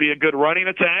what should be a good running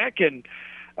attack. And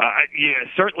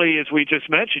certainly, as we just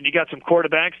mentioned, you got some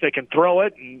quarterbacks that can throw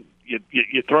it, and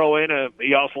you throw in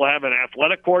you also have an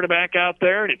athletic quarterback out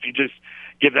there, and if you just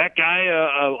give that guy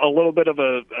a little bit of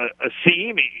a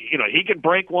seam, he can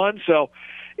break one. So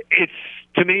it's,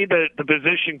 to me, the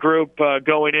position group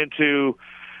going into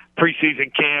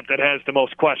preseason camp that has the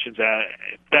most questions.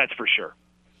 That's for sure.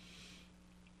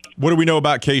 What do we know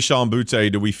about Kayshon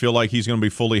Boutte? Do we feel like he's going to be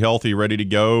fully healthy, ready to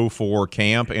go for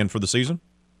camp and for the season?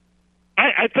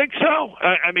 I think so.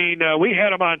 I mean, we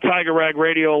had him on Tiger Rag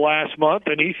Radio last month,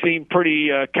 and he seemed pretty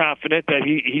confident that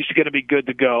he's going to be good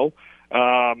to go.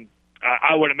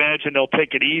 I would imagine they'll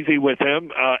take it easy with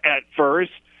him at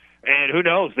first, and who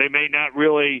knows, they may not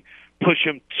really push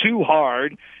him too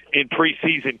hard in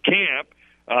preseason camp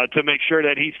to make sure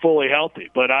that he's fully healthy.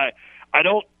 But I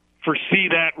don't foresee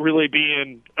that really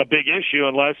being a big issue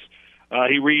unless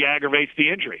he re-aggravates the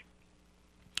injury.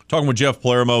 Talking with Jeff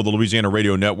Palermo, the Louisiana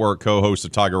Radio Network, co-host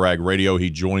of Tiger Rag Radio. He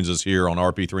joins us here on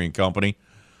RP3 and Company.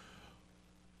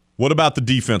 What about the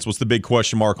defense? What's the big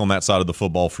question mark on that side of the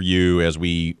football for you as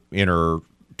we enter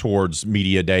towards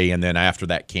media day and then after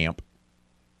that camp?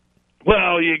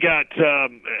 Well, you got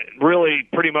really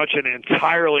pretty much an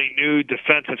entirely new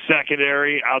defensive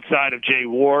secondary outside of Jay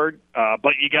Ward,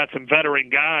 but you got some veteran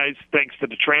guys thanks to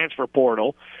the transfer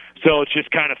portal, so it's just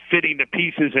kind of fitting the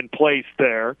pieces in place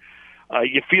there.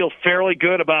 You feel fairly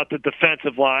good about the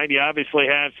defensive line. You obviously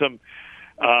have some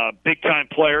big-time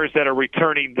players that are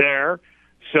returning there,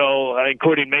 so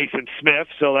including Mason Smith,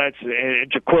 so that's and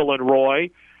Jaquilin Roy.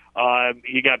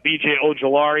 You got B.J.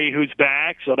 Ojolari, who's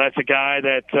back, so that's a guy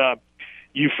that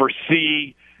you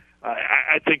foresee.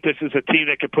 I think this is a team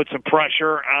that could put some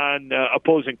pressure on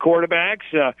opposing quarterbacks.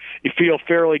 You feel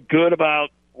fairly good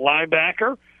about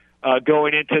linebacker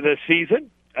going into this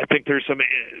season. I think there's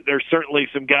certainly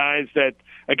some guys that,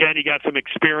 again, you got some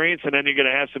experience, and then you're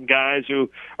going to have some guys who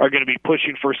are going to be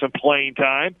pushing for some playing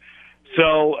time.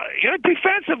 So,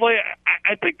 defensively,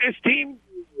 I think this team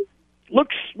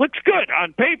looks good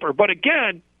on paper. But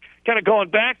again, kind of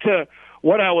going back to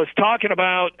what I was talking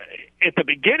about at the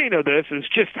beginning of this is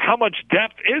just how much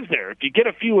depth is there. If you get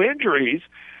a few injuries,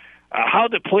 how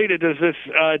depleted does this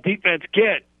defense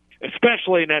get?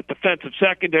 Especially in that defensive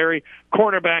secondary,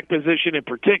 cornerback position in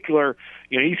particular.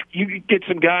 You get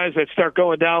some guys that start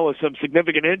going down with some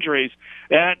significant injuries.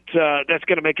 That's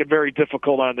going to make it very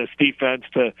difficult on this defense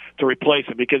to replace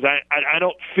them, because I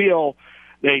don't feel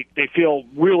they feel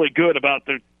really good about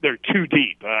their too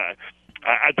deep.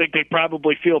 I think they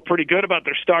probably feel pretty good about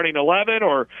their starting 11,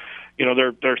 or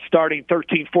their starting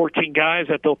 13, 14 guys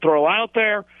that they'll throw out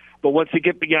there. But once you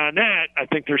get beyond that, I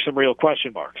think there's some real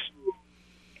question marks.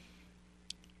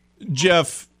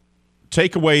 Jeff,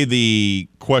 take away the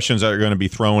questions that are going to be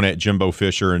thrown at Jimbo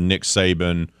Fisher and Nick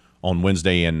Saban on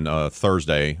Wednesday and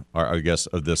Thursday, or I guess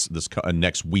of this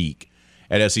next week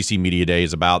at SEC Media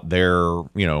Days about their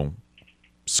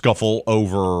scuffle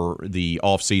over the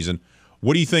offseason.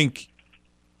 What do you think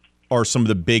are some of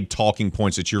the big talking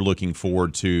points that you're looking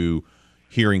forward to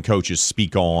hearing coaches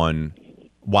speak on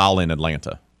while in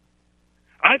Atlanta?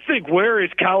 I think, where is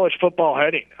college football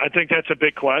heading? I think that's a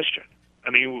big question.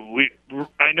 I mean,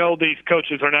 I know these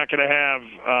coaches are not going to have,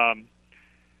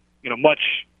 much.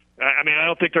 I mean, I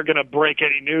don't think they're going to break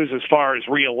any news as far as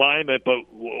realignment. But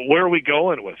where are we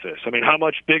going with this? I mean, how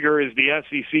much bigger is the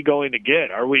SEC going to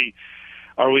get? Are we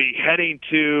heading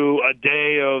to a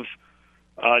day of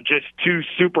just 2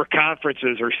 super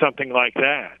conferences or something like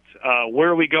that? Where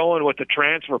are we going with the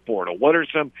transfer portal? What are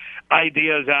some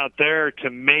ideas out there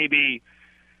to maybe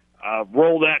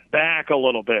roll that back a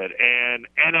little bit? And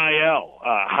NIL,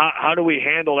 how do we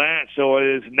handle that so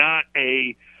it is not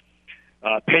a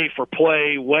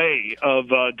pay-for-play way of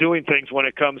doing things when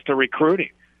it comes to recruiting?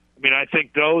 I mean, I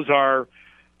think those are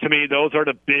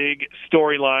the big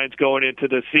storylines going into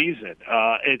the season.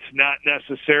 It's not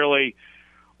necessarily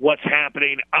what's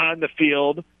happening on the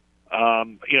field.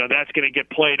 That's going to get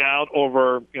played out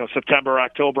over September,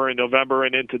 October, and November,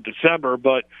 and into December.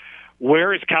 But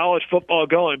where is college football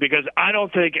going? Because I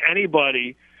don't think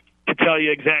anybody can tell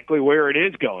you exactly where it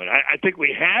is going. I think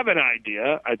we have an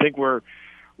idea. I think we're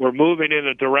moving in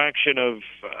a direction of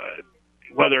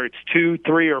whether it's 2,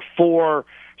 3, or 4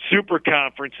 super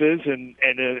conferences and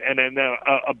then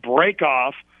a break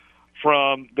off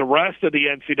from the rest of the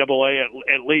NCAA,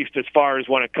 at least as far as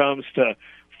when it comes to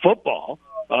football.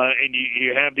 And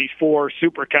you have these 4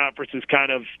 super conferences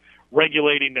kind of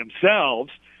regulating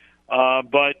themselves.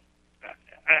 But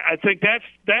I think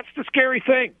that's the scary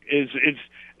thing is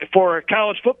for a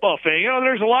college football fan.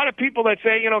 There's a lot of people that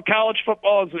say, college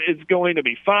football is going to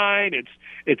be fine.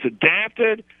 It's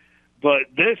adapted. But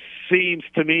this seems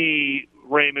to me,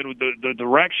 Raymond, the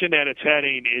direction that it's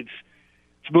heading, it's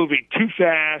moving too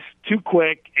fast, too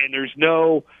quick, and there's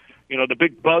no, the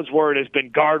big buzzword has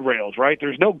been guardrails, right?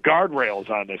 There's no guardrails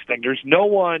on this thing. There's no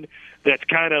one that's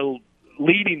kind of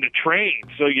leading the train,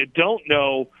 so you don't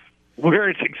know where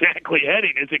it's exactly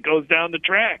heading as it goes down the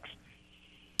tracks.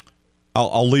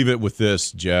 I'll leave it with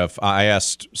this, Jeff. I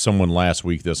asked someone last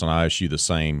week this, and I asked you the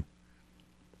same.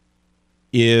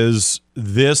 Is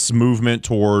this movement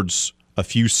towards a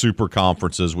few super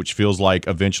conferences, which feels like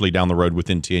eventually down the road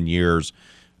within 10 years,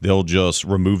 they'll just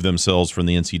remove themselves from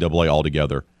the NCAA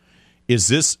altogether, is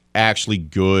this actually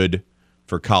good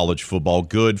for college football,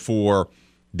 good for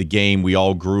the game we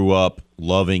all grew up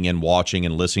loving and watching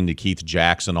and listening to Keith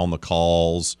Jackson on the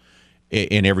calls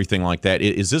and everything like that?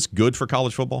 Is this good for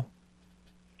college football?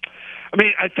 I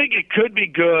mean, I think it could be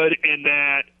good in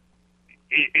that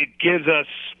it gives us,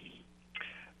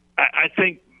 I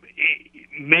think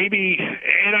maybe,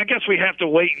 and I guess we have to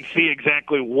wait and see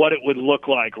exactly what it would look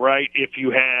like, right, if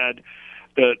you had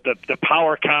the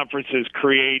power conferences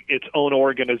create its own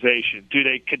organization. Do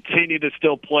they continue to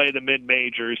still play the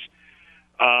mid-majors?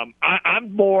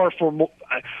 I'm more for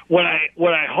what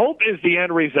I hope is the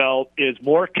end result is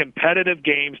more competitive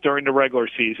games during the regular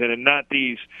season and not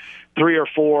these 3 or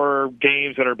 4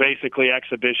 games that are basically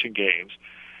exhibition games.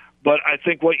 But I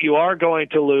think what you are going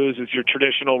to lose is your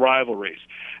traditional rivalries.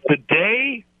 The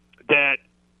day that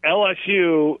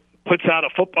LSU puts out a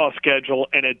football schedule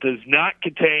and it does not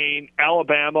contain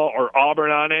Alabama or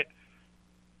Auburn on it,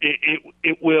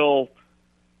 it'll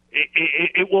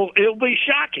be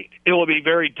shocking. It will be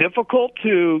very difficult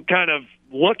to kind of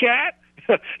look at.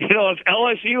 If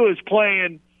LSU is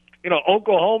playing,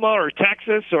 Oklahoma or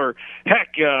Texas or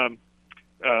heck,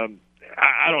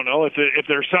 I don't know if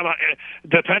there's some,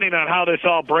 depending on how this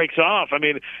all breaks off. I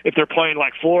mean, if they're playing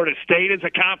like Florida State as a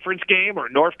conference game or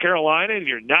North Carolina, and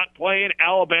you're not playing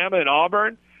Alabama and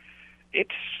Auburn,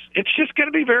 it's just going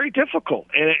to be very difficult,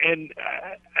 and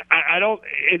I don't.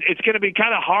 It's going to be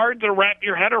kind of hard to wrap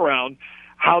your head around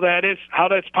how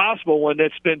that's possible when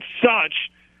it's been such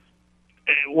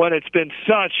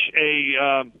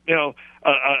a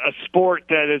sport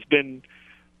that has been.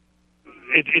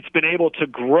 It's been able to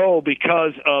grow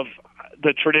because of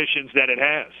the traditions that it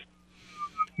has.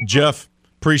 Jeff,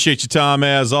 appreciate your time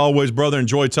as always, brother.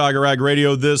 Enjoy Tiger Rag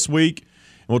Radio this week,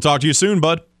 and we'll talk to you soon,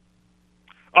 bud.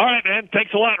 All right, man.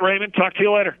 Thanks a lot, Raymond. Talk to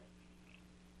you later.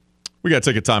 We got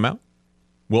to take a timeout.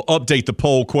 We'll update the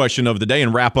poll question of the day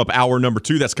and wrap up hour number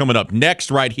 2. That's coming up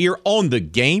next right here on The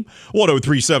Game.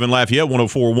 103.7 Lafayette,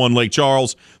 104.1 Lake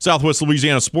Charles, Southwest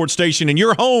Louisiana Sports Station, and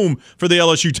your home for the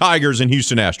LSU Tigers and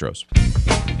Houston Astros.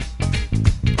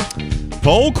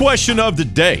 Poll question of the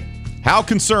day. How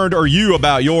concerned are you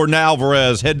about Yordan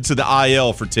Alvarez headed to the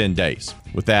IL for 10 days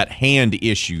with that hand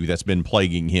issue that's been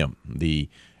plaguing him, the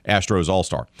Astros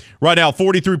All-Star? Right now,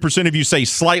 43% of you say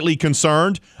slightly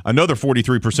concerned. Another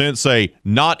 43% say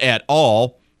not at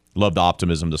all. Love the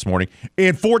optimism this morning.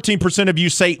 And 14% of you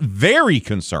say very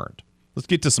concerned. Let's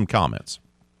get to some comments.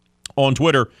 On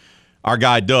Twitter, our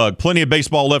guy Doug, plenty of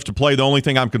baseball left to play. The only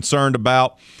thing I'm concerned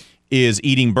about is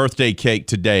eating birthday cake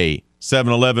today.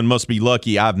 7-Eleven must be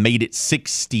lucky. I've made it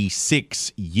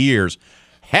 66 years.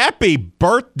 Happy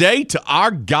birthday to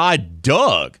our guy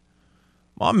Doug.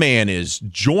 My man is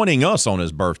joining us on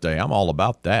his birthday. I'm all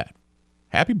about that.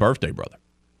 Happy birthday, brother.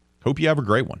 Hope you have a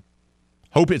great one.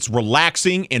 Hope it's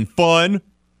relaxing and fun,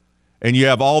 and you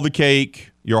have all the cake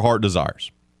your heart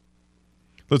desires.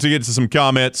 Let's get to some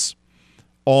comments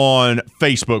on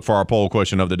Facebook for our poll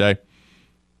question of the day.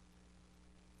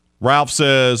 Ralph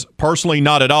says, personally,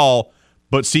 not at all,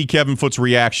 but see Kevin Foote's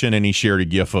reaction, and he shared a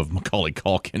gif of Macaulay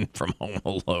Culkin from Home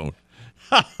Alone.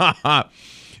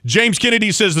 James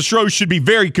Kennedy says the Stros should be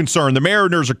very concerned. The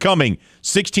Mariners are coming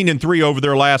 16-3 over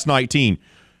their last 19.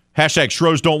 Hashtag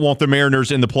Stros don't want the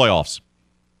Mariners in the playoffs.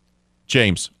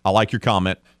 James, I like your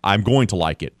comment. I'm going to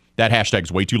like it. That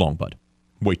hashtag's way too long, bud.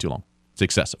 Way too long. It's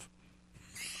excessive.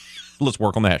 Let's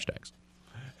work on the hashtags.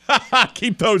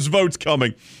 Keep those votes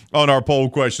coming on our poll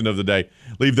question of the day.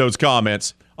 Leave those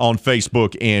comments on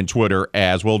Facebook and Twitter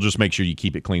as well. Just make sure you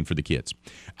keep it clean for the kids.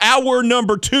 Hour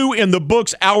number 2 in the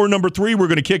books. Hour number 3, we're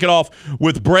going to kick it off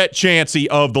with Brett Chansey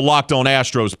of the Locked On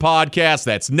Astros podcast.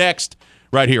 That's next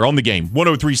right here on The Game.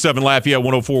 103.7 Lafayette,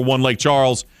 104.1 Lake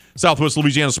Charles, Southwest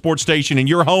Louisiana Sports Station, and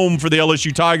your home for the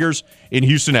LSU Tigers in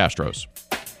Houston Astros.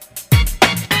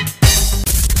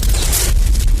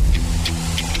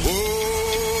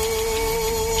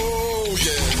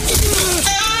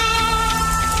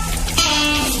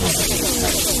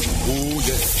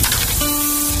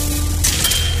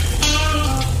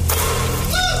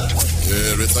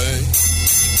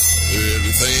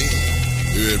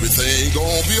 Everything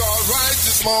gonna be all right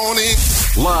this morning.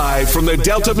 Live from the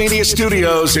Delta Media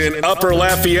Studios in Upper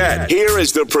Lafayette, here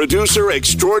is the producer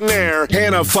extraordinaire,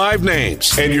 Hannah Five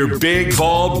Names, and your big,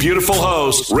 bald, beautiful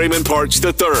host, Raymond Parks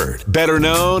III, better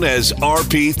known as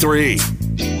RP3.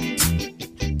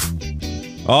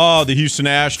 Oh, the Houston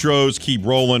Astros keep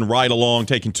rolling right along,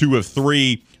 taking 2 of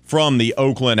 3 from the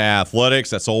Oakland Athletics.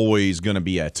 That's always going to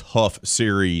be a tough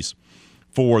series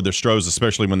for the Stros,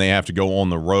 especially when they have to go on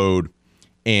the road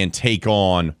and take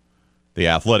on the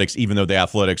Athletics, even though the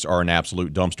Athletics are an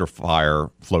absolute dumpster fire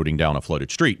floating down a flooded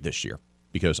street this year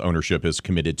because ownership is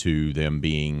committed to them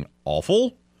being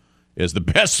awful is the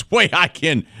best way I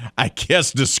can, I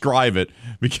guess, describe it,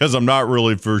 because I'm not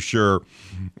really for sure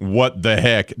what the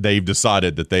heck they've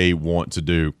decided that they want to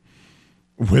do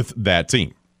with that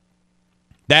team.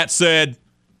 That said,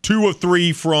 2 of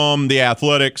 3 from the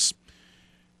Athletics.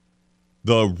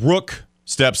 The Rook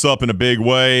steps up in a big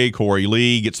way. Corey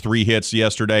Lee gets 3 hits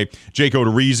yesterday. Jake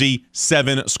Odorizzi,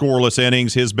 7 scoreless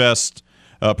innings. His best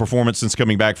performance since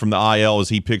coming back from the IL as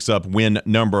he picks up win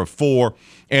number 4.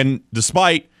 And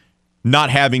despite not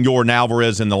having Yordan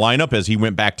Alvarez in the lineup as he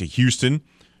went back to Houston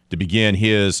to begin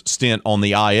his stint on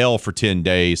the IL for 10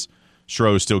 days,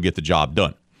 Stros still get the job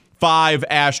done. 5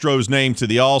 Astros named to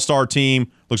the All-Star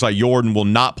team. Looks like Yordan will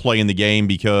not play in the game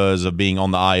because of being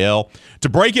on the IL. To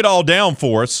break it all down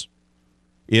for us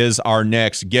is our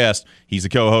next guest. He's the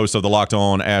co-host of the Locked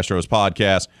On Astros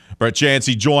podcast. Brett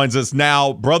Chansey joins us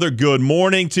now. Brother, good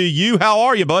morning to you. How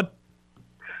are you, bud?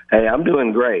 Hey, I'm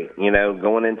doing great. You know,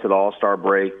 going into the All-Star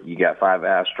break, you got 5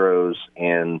 Astros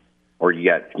or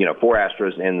you got, 4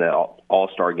 Astros in the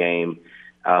All-Star game.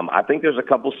 I think there's a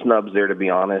couple snubs there, to be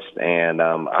honest, and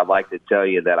I'd like to tell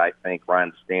you that I think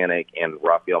Ryan Stanek and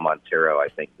Rafael Montero, I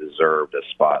think, deserved a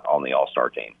spot on the All-Star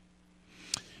team.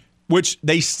 Which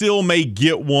they still may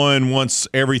get one once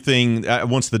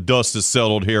once the dust is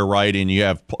settled here, right? And you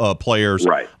have players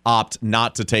opt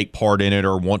not to take part in it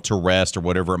or want to rest or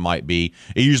whatever it might be.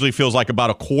 It usually feels like about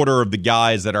a quarter of the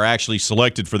guys that are actually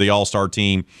selected for the All-Star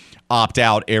team opt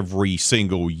out every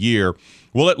single year.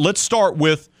 Well, let's start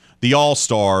with the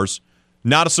All-Stars.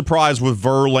 Not a surprise with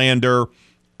Verlander.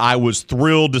 I was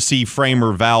thrilled to see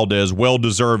Framber Valdez,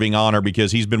 well-deserving honor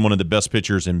because he's been one of the best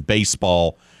pitchers in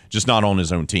baseball, just not on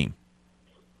his own team.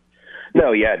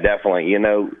 No, yeah, definitely.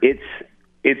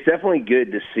 It's definitely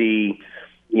good to see,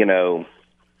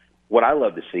 what I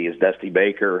love to see is Dusty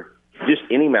Baker, just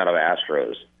any amount of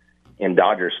Astros in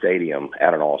Dodger Stadium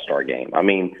at an All-Star game. I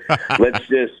mean, let's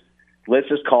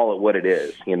just call it what it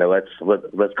is.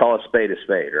 Let's call a spade,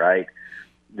 right?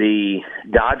 The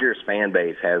Dodgers fan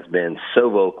base has been so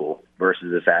vocal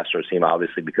versus this Astros team,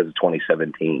 obviously because of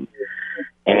 2017.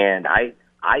 And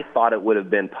I thought it would have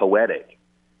been poetic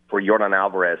for Yordan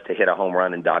Alvarez to hit a home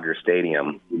run in Dodger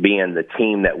Stadium, being the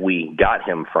team that we got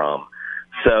him from.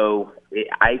 So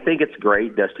I think it's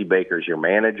great. Dusty Baker's your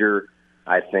manager.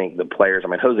 I think the players,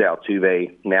 Jose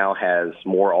Altuve now has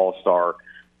more all-star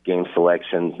game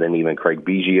selections than even Craig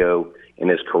Biggio in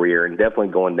his career, and definitely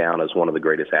going down as one of the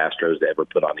greatest Astros to ever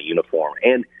put on a uniform.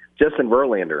 And Justin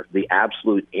Verlander, the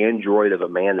absolute android of a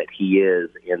man that he is,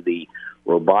 and the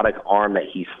robotic arm that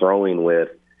he's throwing with.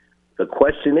 The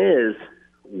question is,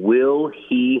 will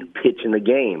he pitch in the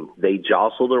game? They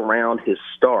jostled around his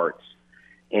starts,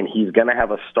 and he's going to have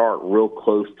a start real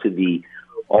close to the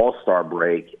All-Star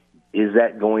break. Is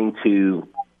that going to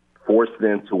force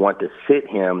them to want to sit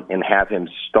him and have him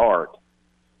start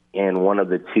in one of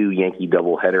the two Yankee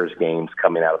doubleheaders games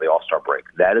coming out of the All-Star break?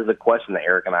 That is a question that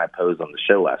Eric and I posed on the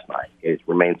show last night. It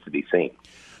remains to be seen.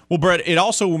 Well, Brett, it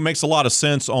also makes a lot of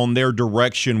sense on their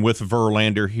direction with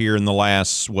Verlander here in the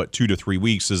last, 2 to 3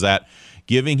 weeks, is that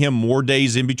giving him more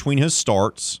days in between his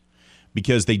starts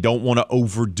because they don't want to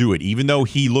overdo it. Even though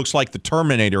he looks like the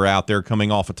Terminator out there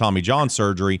coming off of Tommy John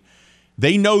surgery,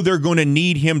 they know they're going to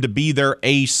need him to be their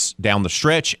ace down the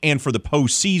stretch and for the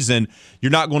postseason.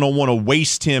 You're not going to want to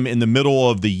waste him in the middle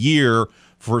of the year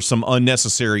for some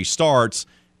unnecessary starts.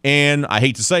 And I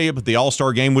hate to say it, but the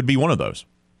All-Star game would be one of those.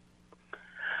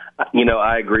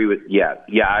 I agree with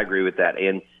I agree with that.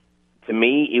 And to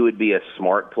me, it would be a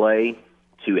smart play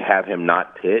to have him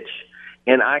not pitch.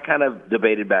 And I kind of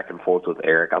debated back and forth with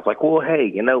Eric. I was like, well,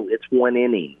 hey, it's one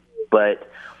inning, but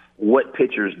what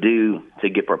pitchers do to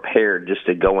get prepared just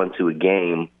to go into a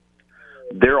game,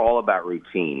 they're all about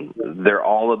routine. They're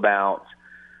all about,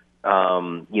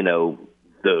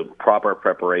 the proper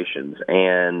preparations.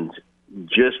 And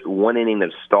just one inning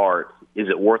of start, is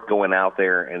it worth going out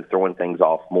there and throwing things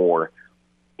off more?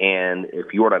 And if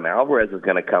Yordan Alvarez is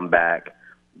going to come back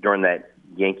during that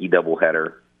Yankee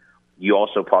doubleheader, you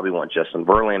also probably want Justin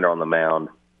Verlander on the mound,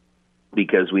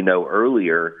 because we know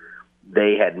earlier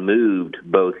they had moved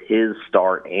both his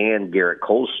start and Garrett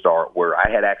Cole's start, where I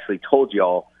had actually told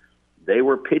y'all they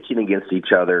were pitching against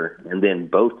each other, and then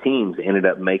both teams ended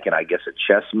up making, I guess, a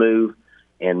chess move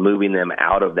and moving them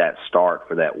out of that start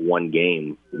for that one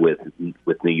game with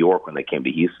New York when they came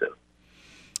to Houston.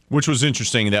 Which was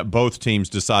interesting that both teams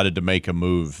decided to make a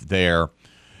move there.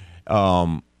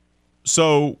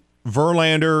 So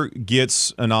Verlander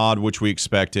gets a nod, which we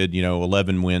expected.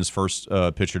 11 wins, first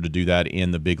pitcher to do that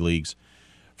in the big leagues.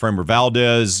 Framber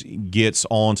Valdez gets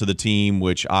onto the team,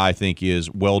 which I think is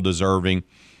well-deserving.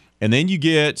 And then you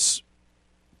get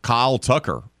Kyle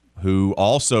Tucker, who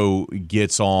also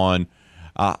gets on.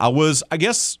 I was, I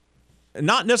guess,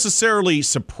 not necessarily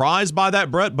surprised by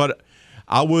that, Brett, but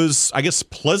I was, I guess,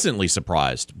 pleasantly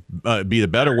surprised, be the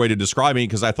better way to describe it,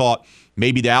 because I thought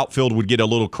maybe the outfield would get a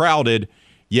little crowded,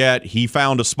 yet he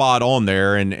found a spot on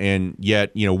there, and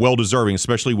yet, well-deserving,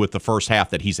 especially with the first half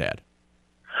that he's had.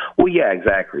 Well, yeah,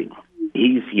 exactly.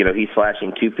 He's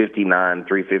slashing 259,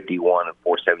 351, and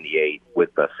 478 with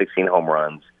 16 home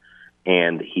runs.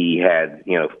 And he had,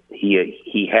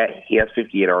 he has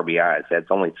 58 RBIs.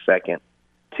 That's only second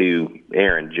to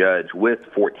Aaron Judge with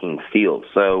 14 steals,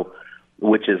 so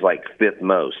which is like fifth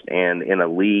most. And in a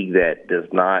league that does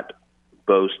not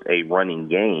boast a running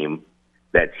game,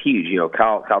 that's huge.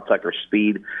 Kyle Tucker's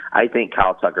speed. I think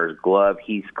Kyle Tucker's glove.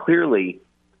 He's clearly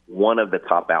one of the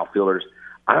top outfielders.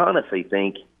 I honestly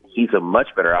think he's a much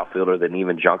better outfielder than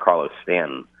even Giancarlo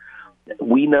Stanton.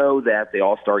 We know that the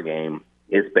All-Star game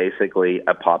is basically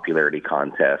a popularity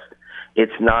contest.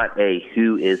 It's not a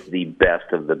who is the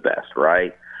best of the best,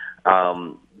 right?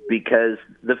 Because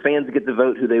the fans get to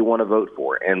vote who they want to vote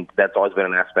for, and that's always been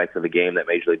an aspect of the game that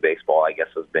Major League Baseball, I guess,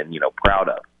 has been, proud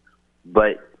of.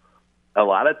 But a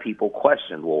lot of people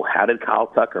questioned, well, how did Kyle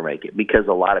Tucker make it? Because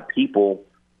a lot of people,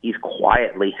 he's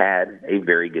quietly had a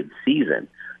very good season.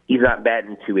 He's not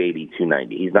batting 280,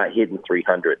 290. He's not hitting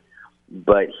 300.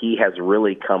 But he has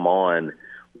really come on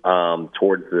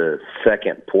towards the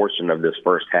second portion of this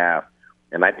first half,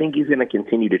 and I think he's going to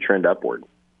continue to trend upward.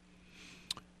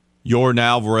 Yordan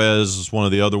Alvarez is one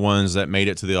of the other ones that made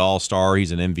it to the All-Star.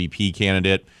 He's an MVP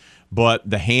candidate, but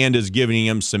the hand is giving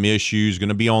him some issues. Going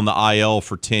to be on the IL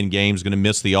for 10 games, going to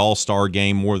miss the All-Star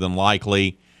game more than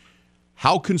likely.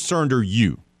 How concerned are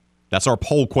you? That's our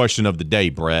poll question of the day,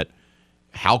 Brett.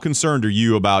 How concerned are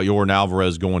you about Yordan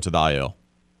Alvarez going to the IL?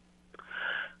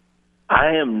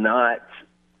 I am not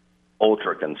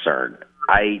ultra concerned.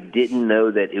 I didn't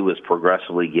know that it was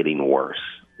progressively getting worse.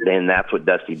 And that's what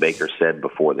Dusty Baker said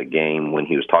before the game when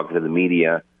he was talking to the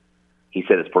media. He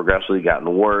said it's progressively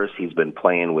gotten worse. He's been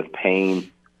playing with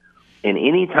pain. And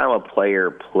anytime a player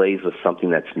plays with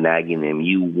something that's nagging them,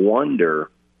 you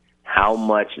wonder how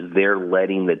much they're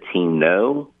letting the team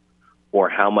know or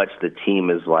how much the team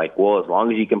is like, well, as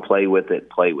long as you can play with it,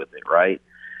 right?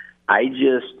 I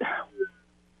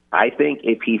think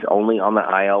if he's only on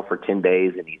the IL for 10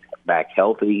 days and he's back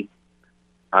healthy,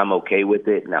 I'm okay with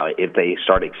it. Now, if they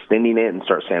start extending it and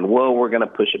start saying, well, we're going to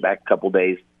push it back a couple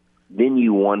days, then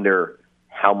you wonder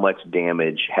how much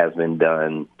damage has been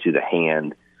done to the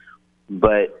hand.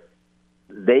 But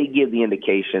they give the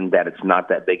indication that it's not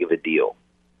that big of a deal.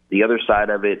 The other side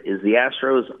of it is the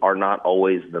Astros are not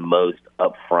always the most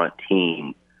upfront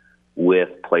team with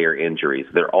player injuries.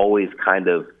 They're always kind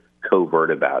of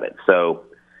covert about it. So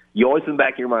you always in the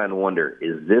back of your mind wonder,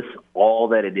 is this all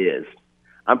that it is?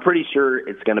 I'm pretty sure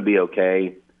it's going to be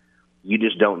okay. You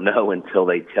just don't know until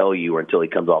they tell you or until he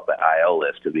comes off the IL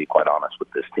list, to be quite honest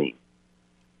with this team.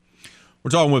 We're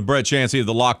talking with Brett Chansey of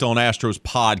the Locked On Astros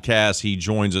podcast. He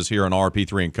joins us here on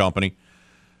RP3 and Company.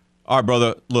 All right,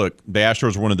 brother, look, the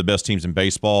Astros are one of the best teams in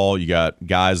baseball. You got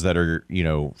guys that are,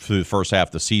 through the first half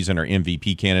of the season are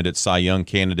MVP candidates, Cy Young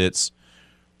candidates.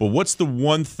 But what's the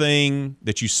one thing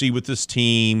that you see with this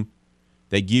team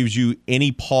that gives you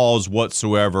any pause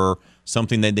whatsoever,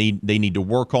 something that they need to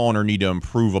work on or need to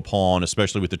improve upon,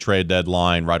 especially with the trade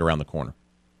deadline right around the corner?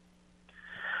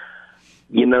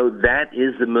 That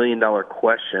is the million-dollar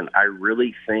question. I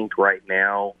really think right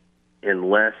now,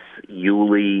 unless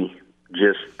Yuli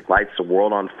just lights the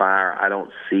world on fire, I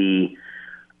don't see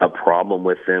a problem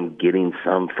with them getting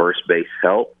some first base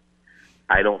help.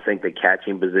 I don't think the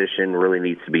catching position really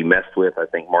needs to be messed with. I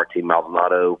think Martin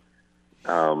Maldonado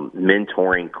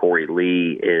mentoring Corey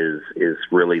Lee is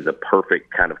really the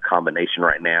perfect kind of combination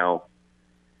right now.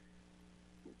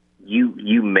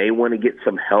 You may want to get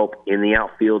some help in the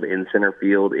outfield, in center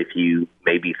field, if you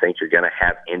maybe think you're going to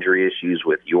have injury issues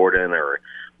with Jordan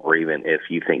or even if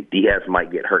you think Diaz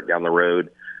might get hurt down the road,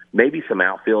 maybe some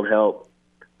outfield help.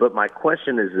 But my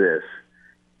question is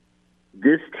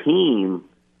this team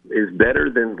is better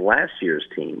than last year's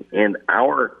team. And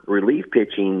our relief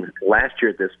pitching last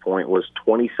year at this point was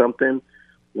 20-something.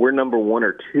 We're number 1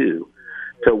 or 2.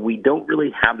 So we don't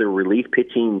really have the relief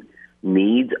pitching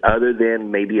needs other than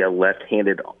maybe a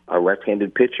left-handed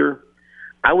pitcher.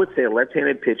 I would say a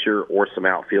left-handed pitcher or some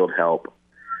outfield help.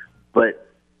 But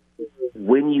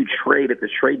when you trade at the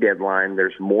trade deadline,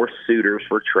 there's more suitors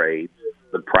for trades.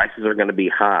 The prices are going to be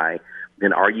high.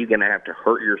 Then are you going to have to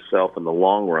hurt yourself in the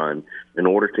long run in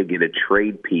order to get a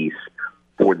trade piece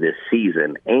for this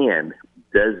season? And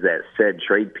does that said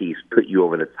trade piece put you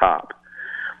over the top?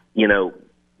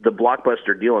 The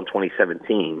blockbuster deal in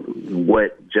 2017,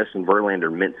 what Justin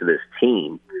Verlander meant to this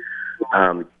team,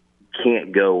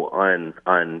 can't go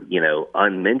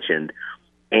unmentioned.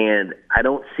 And I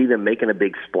don't see them making a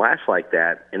big splash like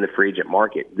that in the free agent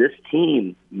market. This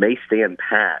team may stand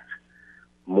pat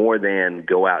more than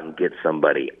go out and get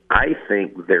somebody. I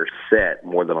think they're set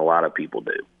more than a lot of people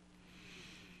do.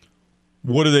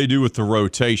 What do they do with the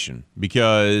rotation?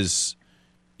 Because,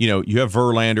 you have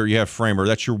Verlander, you have Framer.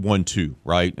 That's your 1-2,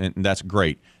 right? And that's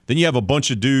great. Then you have a bunch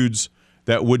of dudes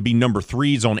that would be number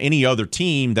 3s on any other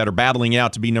team that are battling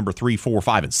out to be number 3, 4,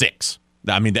 5, and 6.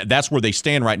 I mean, that's where they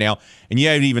stand right now. And you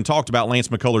haven't even talked about Lance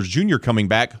McCullers Jr. coming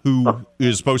back, who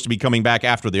is supposed to be coming back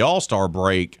after the All-Star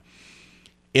break.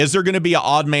 Is there going to be an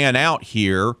odd man out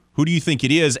here? Who do you think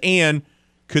it is? And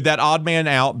could that odd man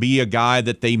out be a guy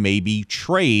that they maybe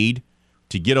trade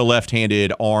to get a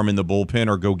left-handed arm in the bullpen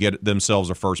or go get themselves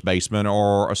a first baseman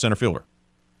or a center fielder?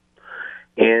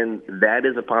 And that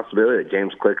is a possibility.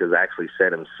 James Click has actually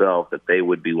said himself that they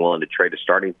would be willing to trade a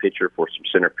starting pitcher for some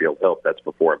center field help. That's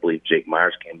before, I believe, Jake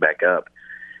Myers came back up.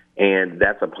 And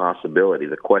that's a possibility.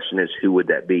 The question is, who would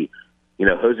that be?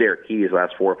 Jose Urquidy's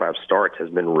last 4 or 5 starts has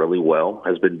been really well,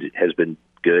 has been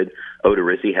good.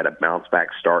 Odorizzi had a bounce-back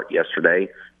start yesterday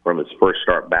from his first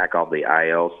start back off the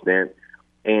IL stint.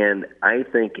 And I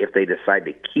think if they decide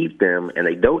to keep them and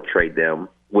they don't trade them,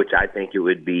 which I think it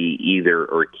would be either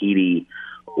Urquidy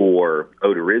or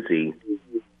Odorizzi,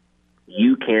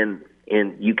 you can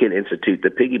institute the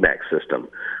piggyback system.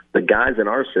 The guys in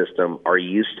our system are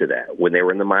used to that. When they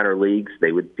were in the minor leagues,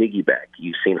 they would piggyback.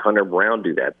 You've seen Hunter Brown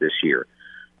do that this year.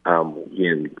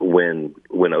 When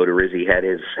Odorizzi had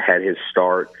his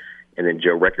start, and then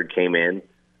Joe Record came in,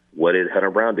 what did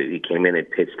Hunter Brown do? He came in and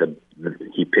pitched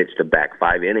a back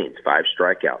 5 innings, 5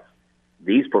 strikeouts.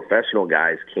 These professional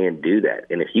guys can do that.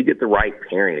 And if you get the right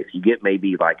pairing, if you get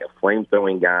maybe like a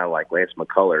flame-throwing guy like Lance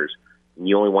McCullers, and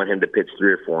you only want him to pitch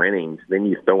 3 or 4 innings, then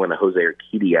you throw in a Jose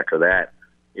Urquidy after that,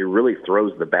 it really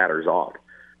throws the batters off.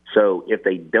 So if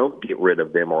they don't get rid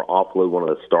of them or offload one of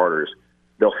the starters,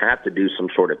 they'll have to do some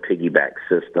sort of piggyback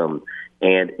system,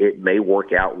 and it may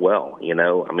work out well. You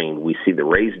know, I mean, we see the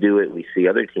Rays do it, we see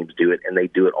other teams do it, and they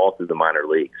do it all through the minor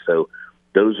leagues. So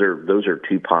those are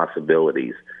two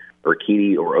possibilities: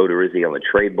 Urquidy or Odorizzi on the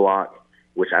trade block,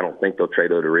 which I don't think they'll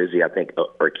trade Odorizzi. I think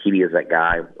Urquidy is that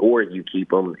guy, or you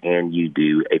keep him and you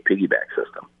do a piggyback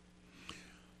system.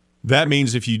 That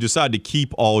means if you decide to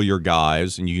keep all your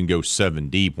guys and you can go 7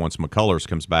 deep once McCullers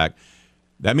comes back,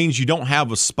 that means you don't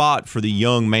have a spot for the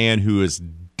young man who is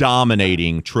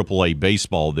dominating AAA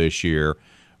baseball this year,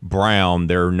 Brown,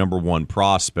 their number one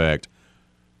prospect.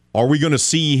 Are we going to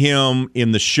see him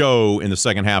in the show in the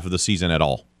second half of the season at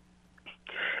all?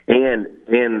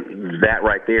 And that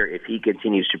right there, if he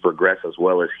continues to progress as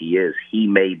well as he is, he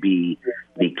may be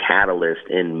the catalyst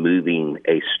in moving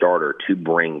a starter to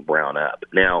bring Brown up.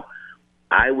 Now,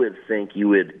 I would think you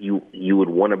would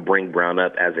want to bring Brown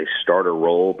up as a starter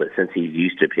role, but since he's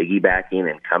used to piggybacking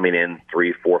and coming in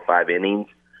 3, 4, 5 innings,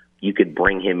 you could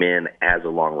bring him in as a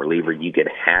long reliever. You could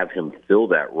have him fill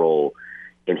that role,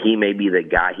 and he may be the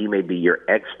guy. He may be your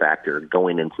X factor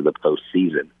going into the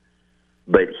postseason.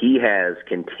 But he has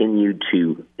continued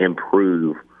to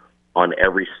improve on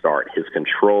every start. His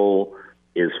control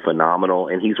is phenomenal,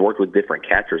 and he's worked with different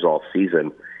catchers all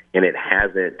season, and it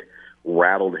hasn't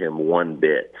rattled him one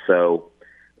bit. So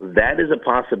that is a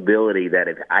possibility that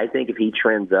I think if he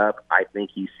trends up, I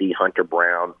think you see Hunter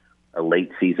Brown a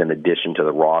late season addition to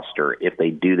the roster. If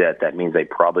they do that, that means they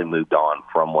probably moved on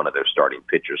from one of their starting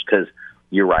pitchers, because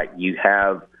you're right. You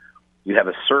have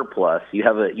a surplus. You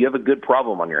have a good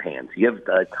problem on your hands. You have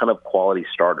a ton of quality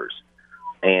starters,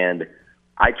 and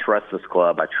I trust this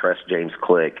club. I trust James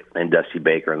Click and Dusty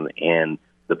Baker and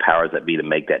the powers that be to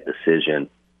make that decision.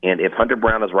 And if Hunter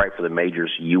Brown is right for the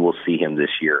majors, you will see him this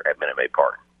year at Minute Maid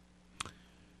Park.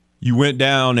 You went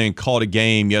down and caught a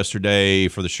game yesterday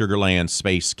for the Sugar Land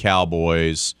Space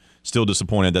Cowboys. Still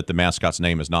disappointed that the mascot's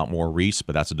name is not Maurice,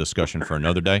 but that's a discussion for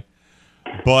another day.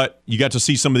 But you got to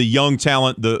see some of the young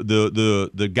talent,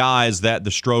 the guys that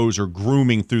the Stros are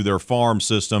grooming through their farm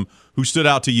system. Who stood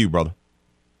out to you, brother?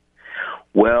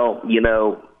 Well,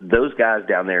 those guys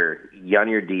down there,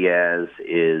 Yanier Diaz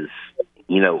is,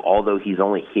 although he's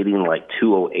only hitting like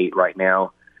 208 right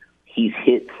now, he's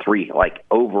hit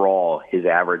overall his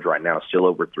average right now is still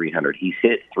over 300. He's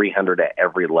hit 300 at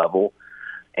every level,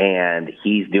 and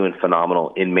he's doing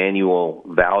phenomenal. Emmanuel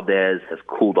Valdez has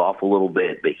cooled off a little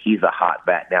bit, but he's a hot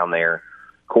bat down there.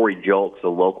 Corey Joltz, a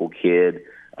local kid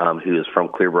who is from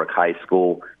Clearbrook High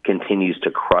School, continues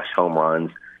to crush home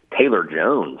runs. Taylor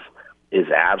Jones is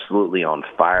absolutely on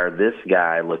fire. This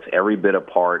guy looks every bit a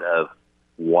part of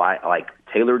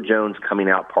Taylor Jones' coming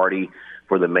out party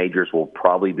for the majors will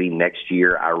probably be next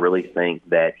year. I really think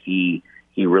that he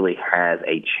really has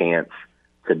a chance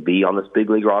to be on this big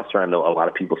league roster. I know a lot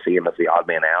of people see him as the odd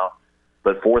man out,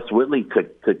 but Forrest Whitley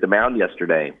took the mound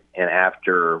yesterday, and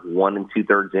after 1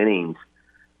 2/3 innings,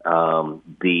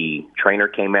 the trainer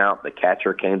came out, the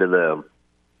catcher came to the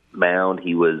mound.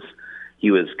 He was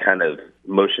kind of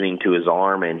motioning to his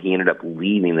arm, and he ended up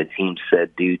leaving, the team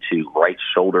said, due to right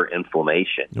shoulder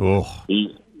inflammation. Oh.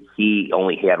 He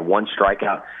only had 1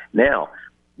 strikeout. Now,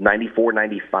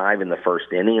 94-95 in the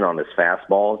first inning on his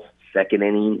fastballs. Second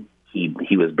inning,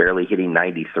 he was barely hitting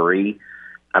 93.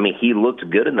 I mean, he looked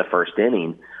good in the first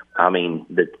inning. I mean,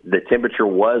 the temperature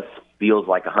feels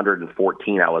like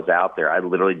 114. I was out there. I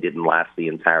literally didn't last the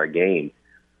entire game.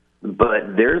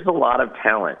 But there's a lot of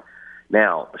talent.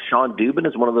 Now, Sean Dubin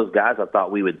is one of those guys I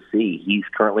thought we would see. He's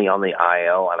currently on the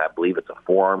IL, and I believe it's a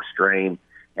forearm strain,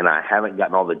 and I haven't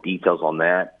gotten all the details on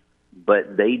that.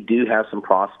 But they do have some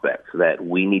prospects that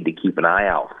we need to keep an eye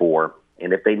out for.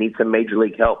 And if they need some major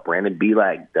league help, Brandon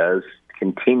Bielak does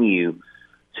continue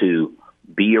to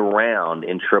be around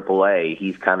in AAA.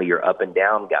 He's kind of your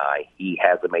up-and-down guy. He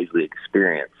has a major league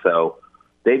experience. So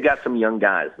they've got some young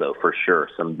guys, though, for sure,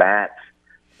 some bats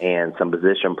and some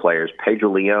position players.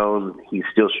 Pedro Leon, he's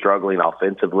still struggling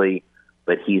offensively,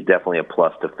 but he's definitely a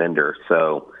plus defender.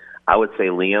 So I would say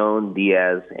Leon,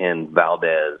 Diaz, and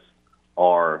Valdez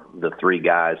are the 3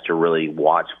 guys to really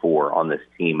watch for on this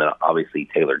team, and obviously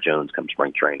Taylor Jones come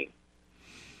spring training.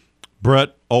 Brett,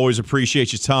 always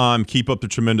appreciate your time. Keep up the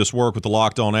tremendous work with the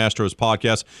Locked On Astros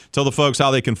podcast. Tell the folks how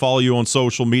they can follow you on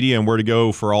social media and where to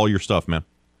go for all your stuff, man.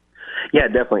 Yeah,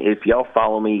 definitely. If y'all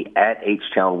follow me at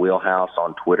H-Town Wheelhouse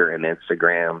on Twitter and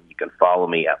Instagram, you can follow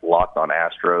me at Locked On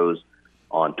Astros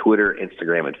on Twitter,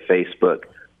 Instagram, and Facebook.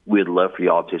 We'd love for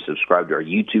y'all to subscribe to our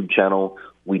YouTube channel.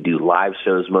 We do live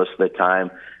shows most of the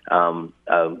time.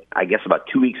 I guess about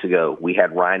 2 weeks ago, we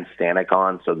had Ryan Stanek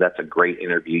on, so that's a great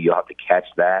interview. You'll have to catch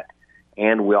that.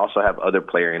 And we also have other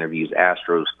player interviews,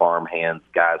 Astros, farmhands,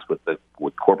 guys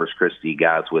with Corpus Christi,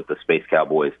 guys with the Space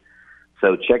Cowboys.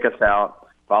 So check us out.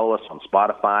 Follow us on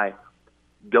Spotify.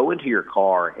 Go into your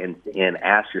car and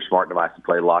ask your smart device to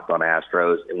play Locked On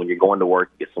Astros. And when you're going to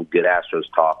work, get some good Astros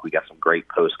talk. We got some great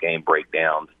post-game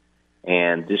breakdowns.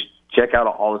 And just check out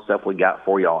all the stuff we got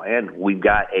for y'all. And we've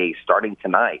got starting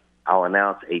tonight, I'll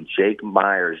announce a Jake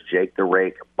Myers, Jake the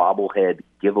Rake bobblehead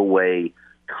giveaway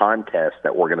contest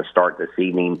that we're going to start this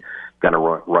evening. Going to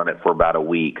run it for about a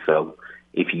week. So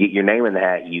if you get your name in the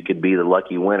hat, you could be the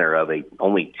lucky winner of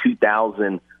only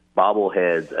 2,000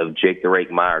 bobbleheads of Jake the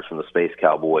Rake Myers from the Space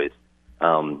Cowboys.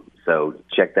 So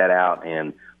check that out,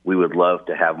 and we would love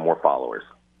to have more followers.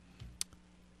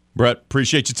 Brett,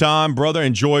 appreciate your time, brother.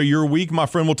 Enjoy your week, my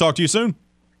friend. We'll talk to you soon.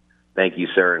 Thank you,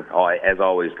 sir. As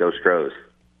always, go Stros.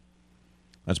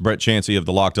 That's Brett Chansey of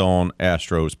the Locked On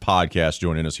Astros podcast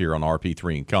joining us here on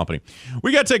RP3 and Company.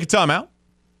 We got to take a timeout.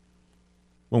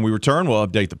 When we return, we'll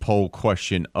update the poll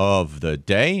question of the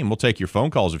day, and we'll take your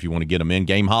phone calls if you want to get them in.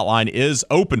 Game hotline is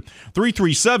open,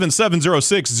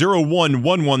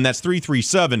 337-706-0111. That's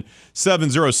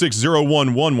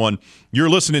 337-706-0111. You're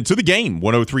listening to The Game,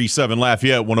 103.7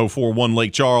 Lafayette, 104.1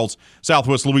 Lake Charles,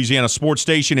 Southwest Louisiana Sports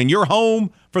Station, and your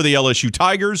home for the LSU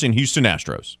Tigers and Houston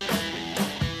Astros.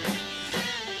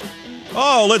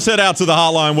 Oh, let's head out to the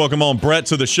hotline. Welcome on Brett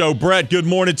to the show. Brett, good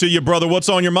morning to you, brother. What's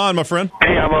on your mind, my friend?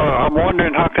 Hey, I'm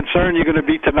wondering how concerned you're going to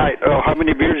be tonight. How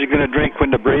many beers you're going to drink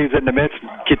when the Braves and the Mets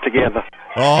get together?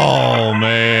 Oh,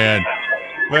 man.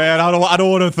 I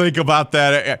don't want to think about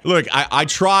that. Look, I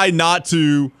try not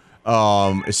to,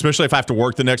 especially if I have to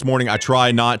work the next morning, I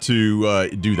try not to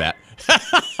do that.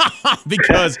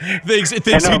 Because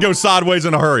things can go sideways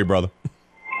in a hurry, brother.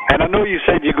 And I know you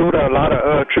said you go to a lot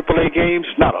of AAA games,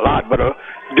 not a lot, but have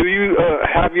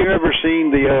you ever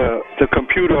seen the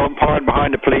computer umpiring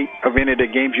behind the plate of any of the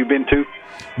games you've been to?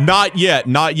 Not yet.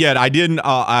 I didn't.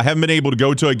 I haven't been able to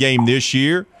go to a game this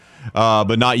year,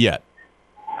 but not yet.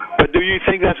 But do you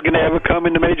think that's going to ever come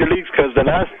in the major leagues? Because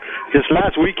this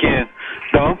last weekend,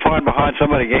 the umpiring behind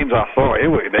some of the games I saw, it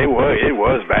was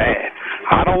bad.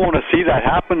 I don't want to see that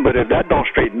happen, but if that don't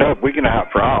straighten up, we're going to have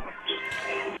problems.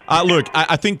 Look,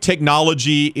 I think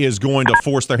technology is going to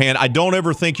force their hand. I don't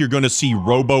ever think you're going to see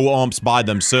robo-umps by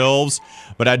themselves,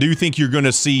 but I do think you're going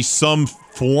to see some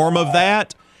form of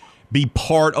that be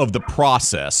part of the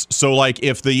process. So, like,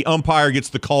 if the umpire gets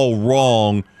the call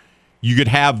wrong, you could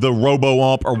have the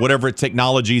robo-ump or whatever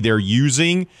technology they're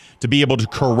using to be able to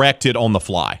correct it on the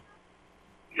fly.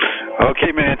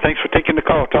 Okay, man. Thanks for taking the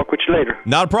call. Talk with you later.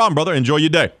 Not a problem, brother. Enjoy your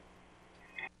day.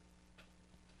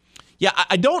 Yeah,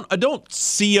 I don't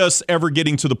see us ever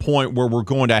getting to the point where we're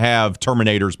going to have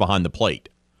Terminators behind the plate.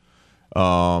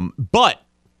 But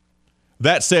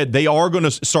that said, they are going to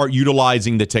start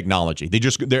utilizing the technology.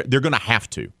 They're going to have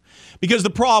to. Because the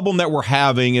problem that we're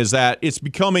having is that it's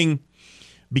becoming,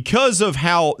 because of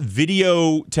how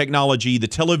video technology, the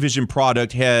television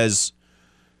product has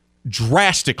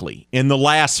drastically in the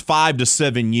last 5 to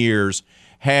 7 years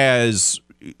has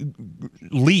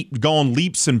gone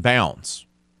leaps and bounds.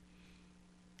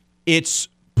 It's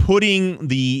putting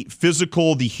the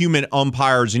human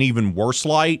umpires in even worse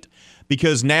light,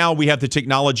 because now we have the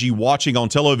technology watching on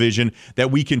television that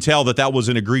we can tell that was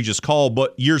an egregious call.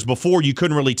 But years before, you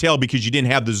couldn't really tell because you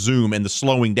didn't have the zoom and the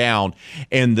slowing down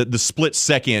and the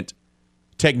split-second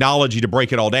technology to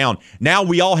break it all down. Now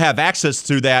we all have access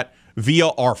to that via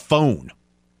our phone,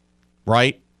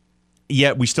 right?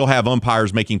 Yet we still have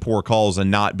umpires making poor calls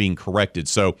and not being corrected.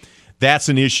 So that's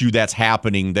an issue that's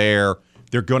happening there.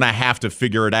 They're going to have to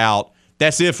figure it out.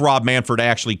 That's if Rob Manfred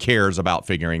actually cares about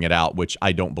figuring it out, which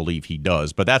I don't believe he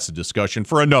does. But that's a discussion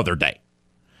for another day.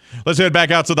 Let's head back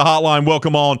out to the hotline.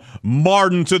 Welcome on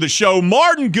Martin to the show.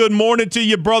 Martin, good morning to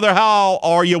you, brother. How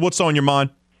are you? What's on your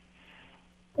mind?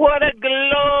 What a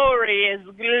glorious,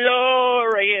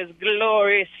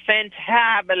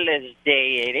 fantabulous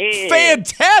day it is.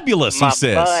 Fantabulous, he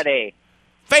says. My buddy.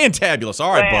 Fantabulous.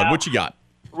 All right, bud, what you got?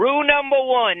 Rule number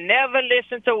 1, never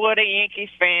listen to what a Yankees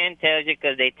fan tells you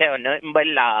because they tell nothing but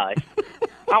lies.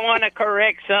 I want to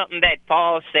correct something that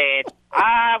Paul said.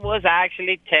 I was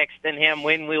actually texting him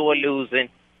when we were losing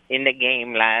in the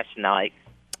game last night.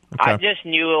 Okay. I just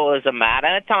knew it was a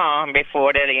matter of time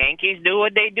before the Yankees do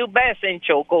what they do best and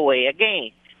choke away a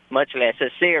game, much less a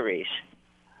series.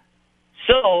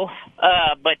 So,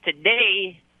 but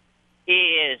today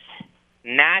is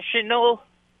National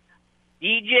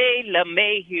DJ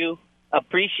LeMahieu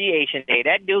Appreciation Day.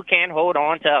 That dude can't hold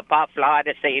on to a pop fly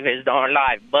to save his darn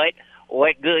life. But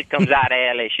what good comes out of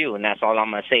LSU? And that's all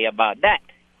I'm going to say about that.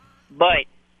 But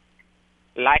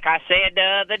like I said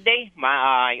the other day,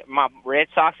 my Red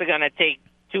Sox are going to take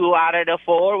 2 out of the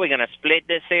 4. We're going to split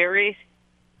the series,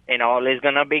 and all is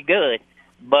going to be good.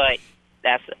 But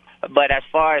as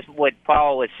far as what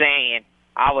Paul was saying,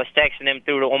 I was texting him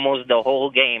through almost the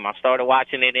whole game. I started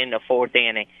watching it in the 4th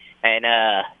inning, and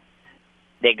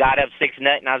they got up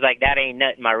 6-0. I was like, that ain't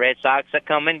nothing. My Red Sox are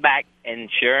coming back.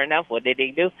 And sure enough, what did he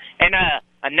do? And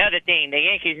another thing, the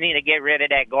Yankees need to get rid of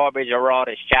that garbage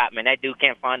Aroldis Chapman. That dude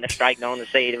can't find a strike zone to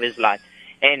save his life.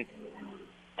 And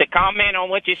to comment on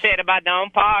what you said about the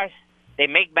umpires, they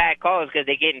make bad calls because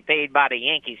they're getting paid by the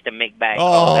Yankees to make bad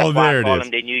calls. That's why I call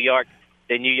them the New York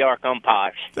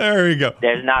umpires. There you go.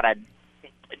 And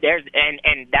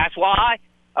that's why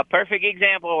a perfect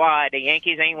example why the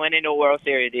Yankees ain't winning the World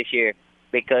Series this year,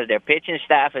 because their pitching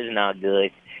staff is not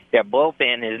good. Their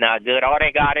bullpen is not good. All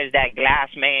they got is that glass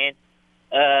man,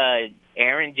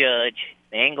 Aaron Judge.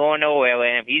 They ain't going nowhere with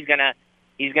him. He's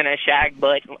gonna shag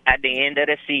butt at the end of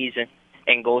the season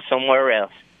and go somewhere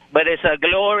else. But it's a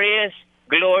glorious,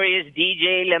 glorious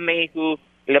DJ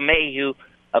LeMahieu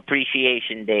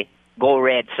Appreciation Day. Go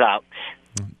Red Sox.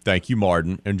 Thank you,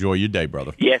 Martin. Enjoy your day,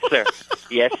 brother. Yes, sir.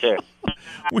 Yes, sir.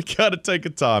 We got to take a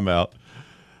timeout.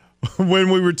 When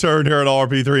we return here at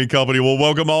RP3 and Company, we'll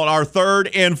welcome on our third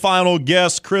and final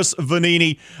guest, Chris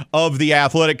Vannini of The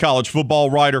Athletic, college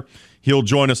football writer. He'll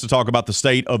join us to talk about the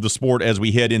state of the sport as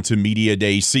we head into Media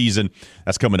Day season.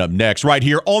 That's coming up next, right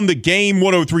here on the Game,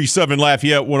 103.7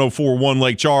 Lafayette, 104.1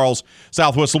 Lake Charles,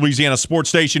 Southwest Louisiana Sports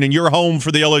Station, and your home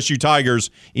for the LSU Tigers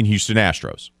in Houston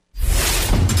Astros.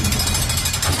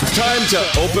 Time to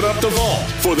open up the vault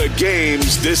for the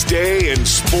games this day in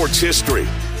sports history.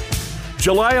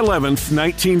 July 11th,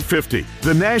 1950,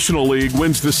 the National League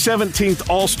wins the 17th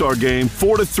All-Star Game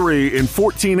 4-3 in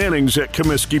 14 innings at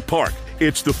Comiskey Park.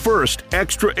 It's the first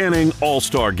extra inning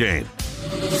All-Star Game.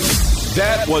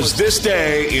 That was this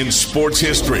day in sports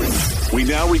history. We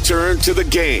now return to the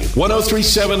Game.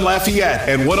 103.7 Lafayette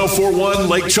and 104.1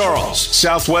 Lake Charles,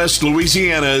 Southwest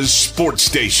Louisiana's sports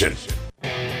station.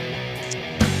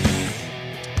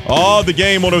 Oh, the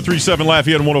Game, 103.7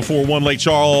 Lafayette and 104.1 Lake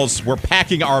Charles. We're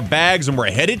packing our bags and we're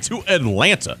headed to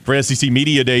Atlanta for SEC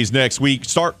Media Days next week.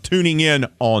 Start tuning in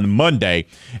on Monday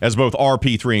as both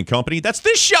RP3 and Company. That's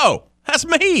this show. That's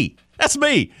me. That's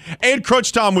me. And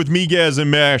Crunch Time with Miguez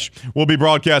and Mesh. We'll be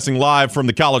broadcasting live from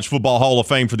the College Football Hall of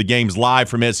Fame for the games live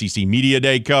from SEC Media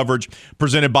Day coverage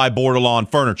presented by Bordelon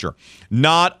Furniture.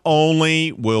 Not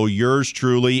only will yours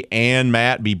truly and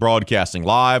Matt be broadcasting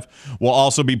live, we'll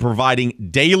also be providing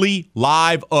daily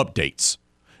live updates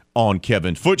on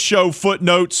Kevin Foote Show,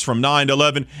 Footnotes from 9 to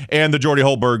 11, and the Jordy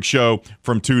Holberg Show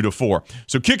from 2 to 4.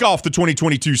 So kick off the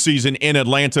 2022 season in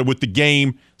Atlanta with the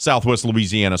Game, Southwest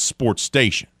Louisiana Sports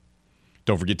Station.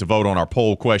 Don't forget to vote on our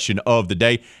poll question of the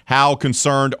day. How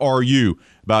concerned are you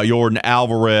about Jordan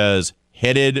Alvarez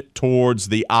headed towards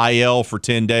the IL for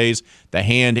 10 days? The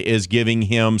hand is giving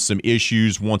him some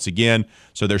issues once again,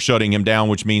 so they're shutting him down,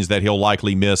 which means that he'll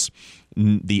likely miss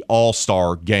the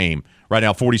All-Star game. Right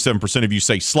now, 47% of you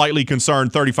say slightly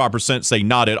concerned, 35% say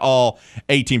not at all,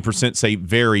 18% say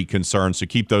very concerned. So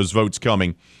keep those votes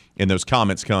coming and those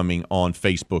comments coming on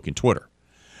Facebook and Twitter.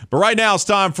 But right now, it's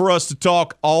time for us to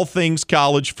talk all things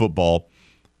college football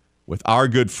with our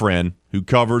good friend who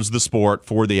covers the sport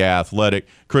for The Athletic.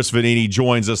 Chris Vannini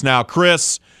joins us now.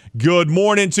 Chris, good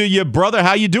morning to you, brother.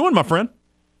 How you doing, my friend?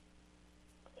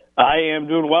 I am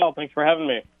doing well. Thanks for having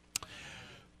me.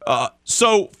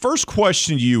 So first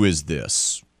question to you is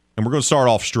this, and we're going to start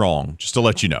off strong, just to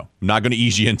let you know. I'm not going to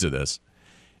ease you into this.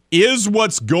 Is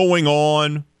what's going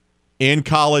on in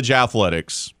college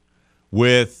athletics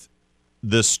with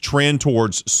this trend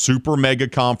towards super mega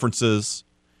conferences,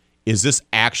 is this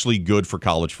actually good for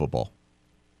college football?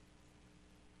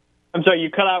 I'm sorry, you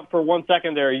cut out for 1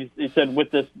 second there. You said with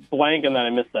this blank, and then I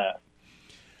missed that.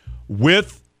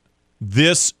 With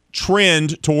this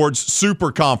trend towards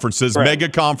super conferences, right, mega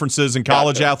conferences in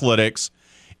college athletics,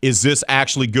 is this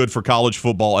actually good for college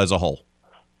football as a whole?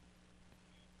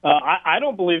 I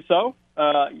don't believe so.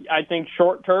 I think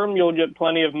short term you'll get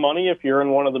plenty of money if you're in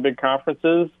one of the big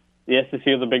conferences, the SEC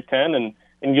or the Big Ten,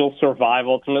 and you'll survive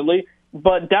ultimately.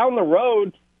 But down the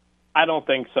road, I don't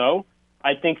think so.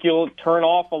 I think you'll turn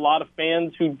off a lot of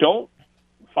fans who don't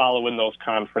follow in those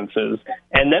conferences.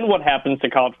 And then what happens to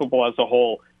college football as a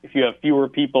whole if you have fewer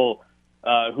people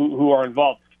who are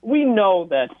involved? We know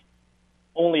that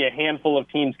only a handful of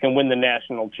teams can win the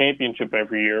national championship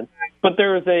every year, but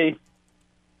there is a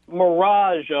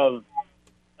mirage of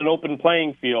an open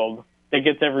playing field that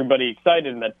gets everybody excited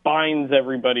and that binds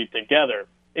everybody together.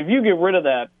 If you get rid of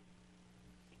that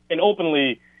and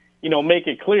openly make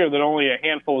it clear that only a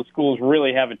handful of schools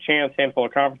really have a chance, handful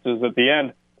of conferences at the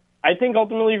end, I think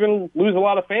ultimately you're going to lose a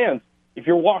lot of fans. If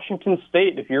you're Washington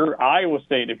State, if you're Iowa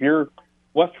State, if you're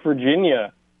West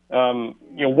Virginia,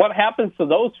 what happens to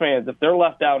those fans if they're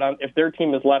left out if their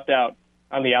team is left out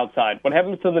on the outside? What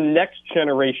happens to the next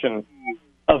generation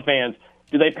of fans?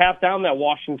 Do they pass down that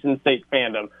Washington State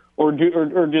fandom, or do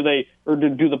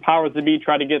the powers that be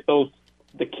try to get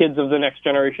the kids of the next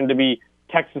generation to be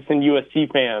Texas and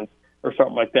USC fans or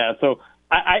something like that? So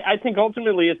I think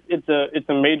ultimately it's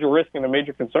a major risk and a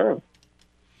major concern.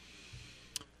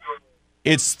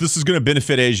 This is going to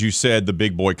benefit, as you said, the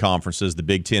big boy conferences, the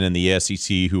Big Ten and the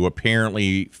SEC, who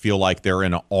apparently feel like they're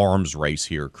in an arms race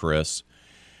here, Chris.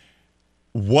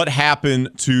 What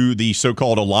happened to the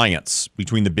so-called alliance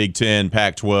between the Big Ten,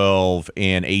 Pac-12,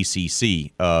 and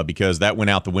ACC? Because that went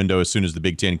out the window as soon as the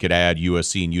Big Ten could add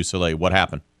USC and UCLA. What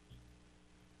happened?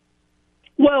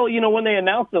 Well, when they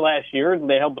announced it last year,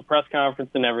 they held the press conference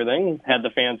and everything, had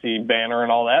the fancy banner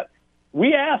and all that.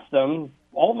 We asked them,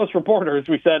 all of us reporters,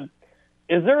 we said,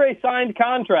 is there a signed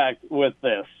contract with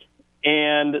this?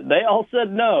 And they all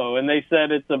said no. And they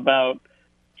said it's about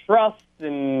trust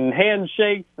and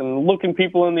handshakes and looking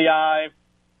people in the eye.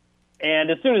 And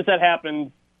as soon as that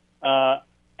happened,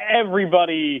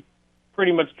 everybody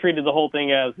pretty much treated the whole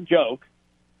thing as a joke.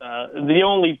 The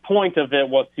only point of it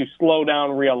was to slow down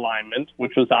realignment,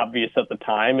 which was obvious at the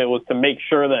time. It was to make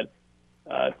sure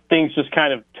that things just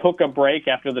kind of took a break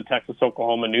after the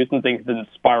Texas-Oklahoma news and things didn't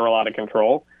spiral out of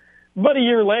control. But a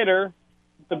year later,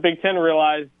 the Big Ten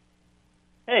realized,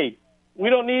 hey, we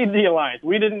don't need the alliance.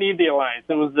 We didn't need the alliance.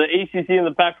 It was the ACC and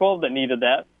the Pac-12 that needed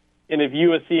that. And if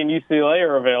USC and UCLA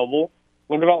are available,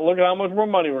 look at how much more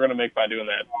money we're going to make by doing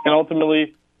that. And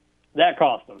ultimately, that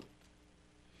cost them.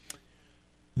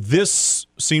 This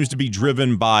seems to be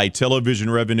driven by television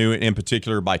revenue, and in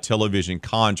particular by television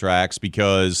contracts,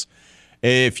 because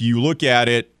if you look at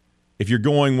it, if you're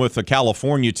going with a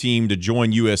California team to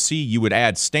join USC, you would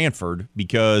add Stanford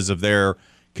because of their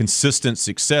consistent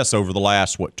success over the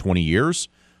last, 20 years,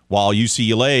 while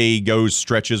UCLA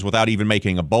stretches without even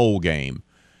making a bowl game.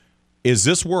 Is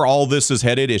this where all this is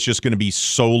headed? It's just going to be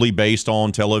solely based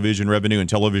on television revenue and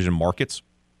television markets?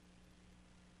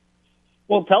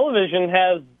 Well, television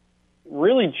has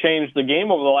really changed the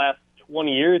game over the last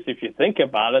 20 years, if you think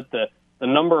about it. The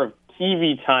number of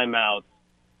TV timeouts,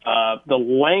 the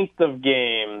length of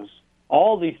games,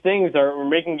 all these things are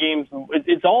making games.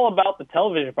 It's all about the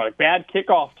television product. Bad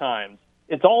kickoff times.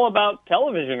 It's all about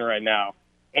television right now.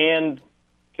 And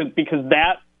because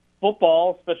that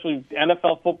football, especially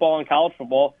NFL football and college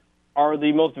football, are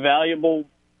the most valuable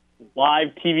live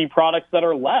TV products that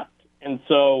are left. And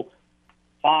so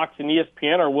Fox and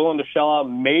ESPN are willing to shell out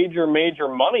major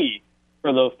money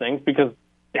for those things because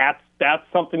that's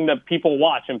something that people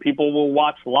watch and people will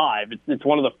watch live. It's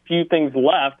one of the few things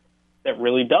left that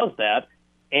really does that,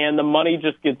 and the money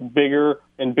just gets bigger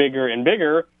and bigger and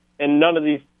bigger, and none of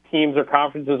these teams or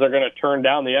conferences are going to turn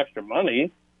down the extra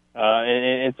money.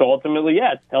 And so ultimately,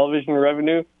 it's television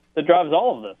revenue that drives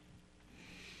all of this.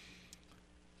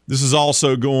 This is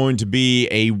also going to be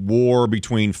a war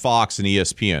between Fox and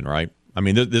ESPN, right? I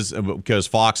mean, this because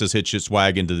Fox has hitched its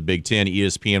wagon to the Big Ten,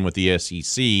 ESPN with the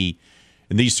SEC,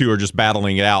 and these two are just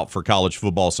battling it out for college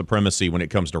football supremacy when it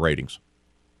comes to ratings.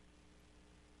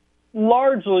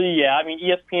 Largely, yeah. I mean,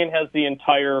 ESPN has the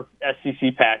entire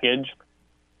SEC package.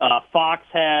 Fox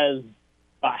has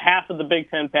half of the Big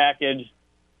Ten package,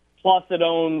 plus it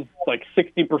owns like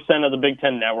 60% of the Big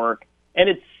Ten network, and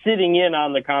it's sitting in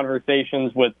on the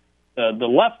conversations with the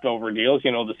leftover deals,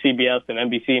 the CBS and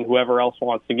NBC and whoever else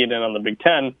wants to get in on the Big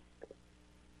Ten.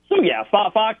 So, yeah,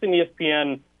 Fox and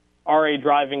ESPN are a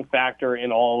driving factor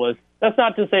in all of this. That's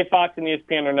not to say Fox and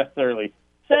ESPN are necessarily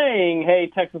saying,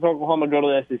 hey, Texas, Oklahoma, go to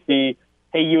the SEC.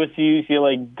 Hey, USC,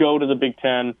 UCLA, go to the Big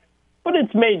Ten. But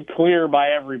it's made clear by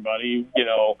everybody,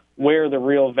 where the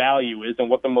real value is and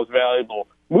what the most valuable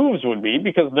moves would be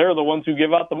because they're the ones who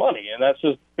give out the money. And that's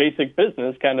just basic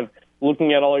business, kind of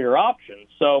looking at all your options.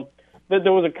 So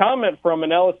there was a comment from an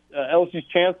LSU's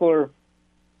chancellor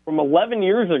from 11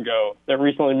 years ago that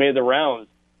recently made the rounds.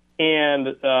 And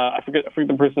I forget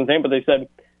the person's name, but they said,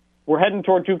 we're heading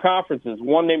toward two conferences,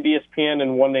 one named ESPN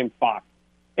and one named Fox.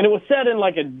 And it was said in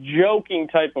like a joking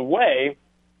type of way,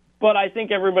 but I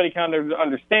think everybody kind of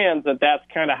understands that that's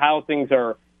kind of how things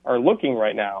are looking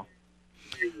right now.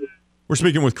 We're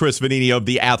speaking with Chris Vannini of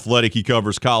The Athletic. He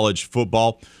covers college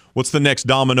football. What's the next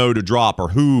domino to drop, or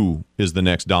who is the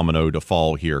next domino to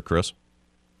fall here, Chris?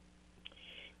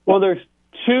 Well, there's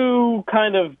two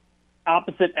kind of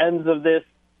opposite ends of this,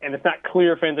 and it's not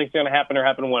clear if anything's going to happen or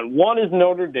happen when. One is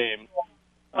Notre Dame.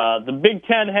 The Big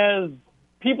Ten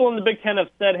people in the Big Ten have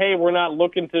said, hey, we're not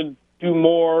looking to do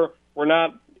more. We're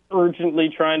not urgently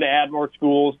trying to add more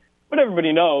schools. But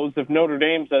everybody knows if Notre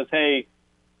Dame says, hey,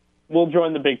 we'll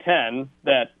join the Big Ten,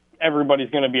 that everybody's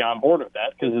going to be on board with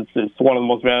that because it's one of the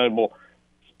most valuable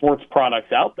sports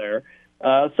products out there.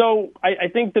 So I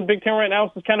think the Big Ten right now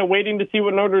is just kind of waiting to see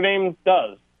what Notre Dame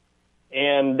does.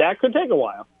 And that could take a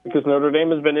while because Notre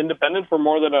Dame has been independent for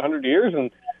more than 100 years, and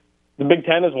the Big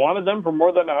Ten has wanted them for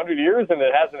more than 100 years, and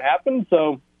it hasn't happened.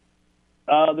 So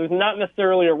there's not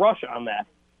necessarily a rush on that.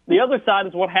 The other side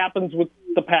is what happens with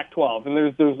the Pac-12,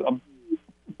 and there's a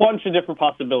bunch of different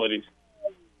possibilities.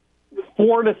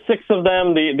 4 to 6 of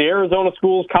them, the Arizona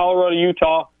schools, Colorado,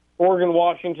 Utah, Oregon,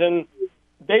 Washington,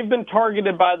 they've been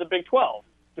targeted by the Big 12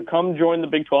 to come join the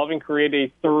Big 12 and create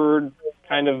a third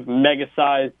kind of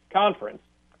mega-sized conference.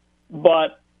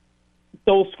 But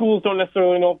those schools don't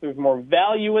necessarily know if there's more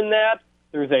value in that.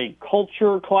 There's a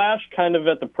culture clash kind of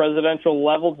at the presidential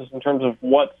level just in terms of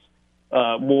what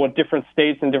different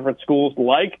states and different schools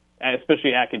like,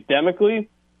 especially academically.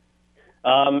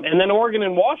 And then Oregon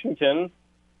and Washington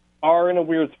are in a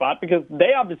weird spot because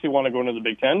they obviously want to go into the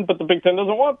Big Ten, but the Big Ten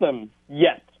doesn't want them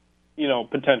yet,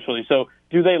 potentially. So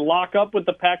do they lock up with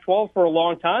the Pac-12 for a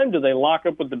long time? Do they lock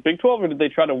up with the Big 12, or do they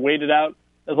try to wait it out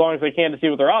as long as they can to see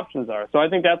what their options are? So I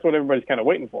think that's what everybody's kind of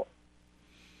waiting for.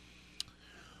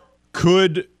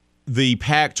 Could the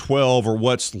Pac-12 or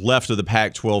what's left of the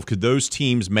Pac-12, could those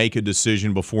teams make a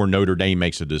decision before Notre Dame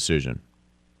makes a decision?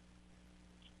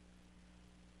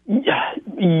 Yeah,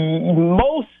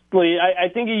 mostly, I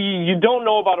think you don't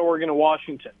know about Oregon and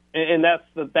Washington, and that's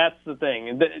the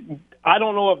thing. I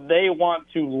don't know if they want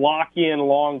to lock in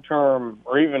long-term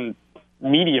or even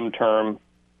medium-term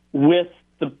with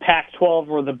the Pac-12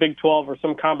 or the Big 12 or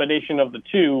some combination of the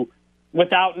two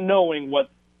without knowing what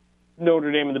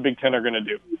Notre Dame and the Big Ten are going to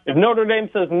do. If Notre Dame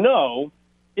says no,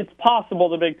 it's possible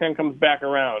the Big Ten comes back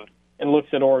around and looks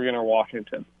at Oregon or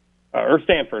Washington, or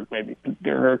Stanford maybe,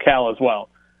 or Cal as well.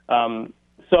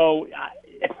 So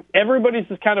everybody's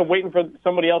just kind of waiting for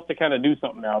somebody else to kind of do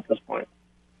something now at this point.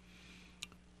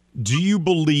 Do you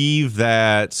believe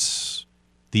that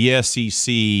the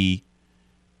SEC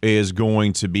is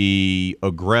going to be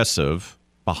aggressive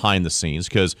behind the scenes?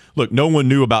 Because, look, no one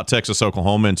knew about Texas,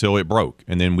 Oklahoma until it broke.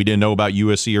 And then we didn't know about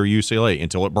USC or UCLA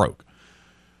until it broke.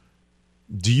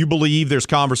 Do you believe there's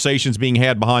conversations being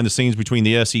had behind the scenes between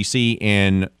the SEC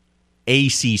and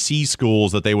ACC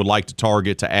schools that they would like to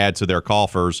target to add to their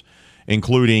coffers,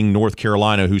 including North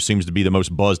Carolina, who seems to be the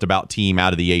most buzzed about team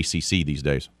out of the ACC these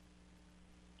days?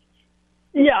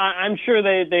 Yeah, I'm sure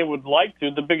they would like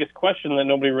to. The biggest question that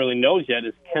nobody really knows yet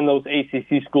is, can those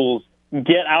ACC schools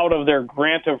get out of their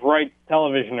grant of rights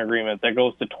television agreement that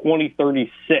goes to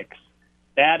 2036?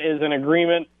 That is an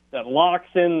agreement that locks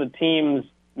in the team's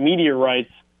media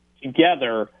rights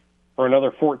together for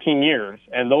another 14 years,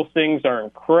 and those things are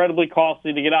incredibly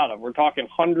costly to get out of. We're talking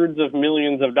hundreds of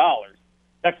millions of dollars.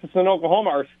 Texas and Oklahoma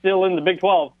are still in the Big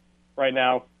 12 right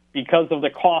now because of the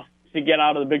cost to get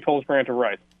out of the Big 12's grant of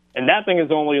rights. And that thing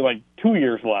is only like 2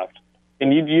 years left.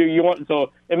 And you want,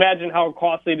 so imagine how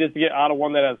costly it is to get out of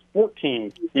one that has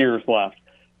 14 years left.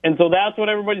 And so that's what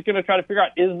everybody's going to try to figure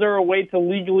out. Is there a way to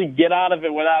legally get out of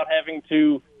it without having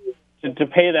to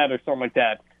pay that or something like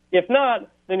that? If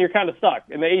not, then you're kind of stuck.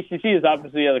 And the ACC is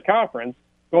obviously the conference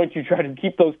going to try to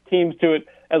keep those teams to it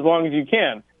as long as you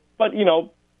can. But,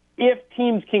 if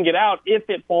teams can get out, if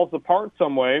it falls apart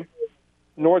some way,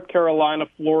 North Carolina,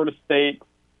 Florida State,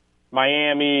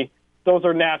 Miami, those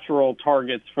are natural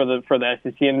targets for the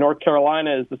SEC. And North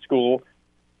Carolina is the school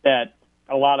that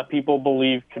a lot of people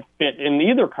believe could fit in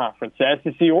either conference, the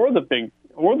SEC or the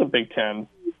Big Ten,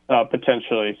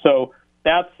 potentially. So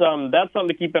that's something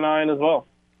to keep an eye on as well.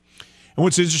 And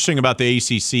what's interesting about the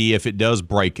ACC, if it does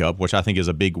break up, which I think is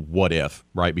a big what if,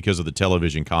 right, because of the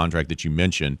television contract that you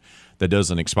mentioned that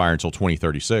doesn't expire until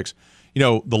 2036.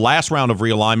 The last round of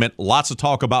realignment, lots of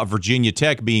talk about Virginia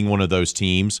Tech being one of those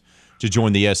teams to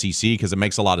join the SEC because it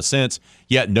makes a lot of sense,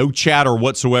 yet no chatter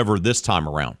whatsoever this time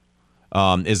around.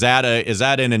 Is that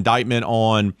an indictment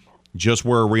on just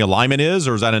where realignment is,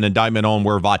 or is that an indictment on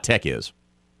where Vatech is?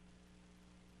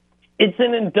 It's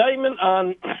an indictment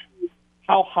on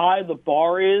how high the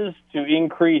bar is to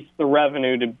increase the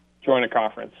revenue to join a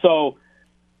conference. So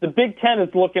the Big Ten is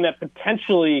looking at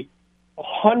potentially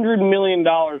 $100 million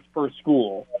per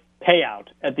school payout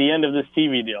at the end of this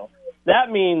TV deal. That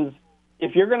means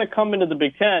if you're going to come into the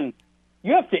Big Ten,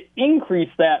 you have to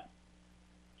increase that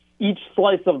each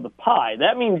slice of the pie.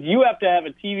 That means you have to have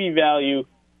a TV value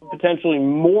of potentially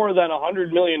more than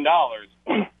 $100 million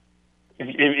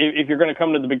if you're going to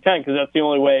come to the Big Ten, because that's the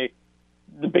only way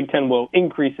the Big Ten will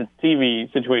increase its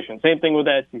TV situation. Same thing with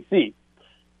the SEC.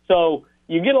 So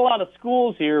you get a lot of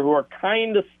schools here who are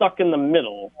kind of stuck in the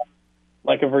middle,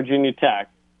 like a Virginia Tech.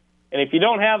 And if you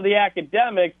don't have the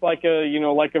academics like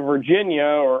a Virginia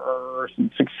or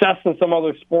success in some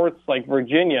other sports like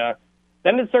Virginia,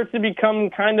 then it starts to become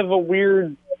kind of a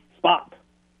weird spot.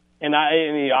 And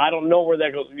I don't know where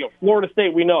that goes. Florida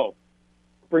State, we know,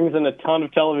 brings in a ton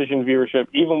of television viewership,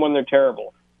 even when they're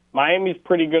terrible. Miami's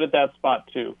pretty good at that spot,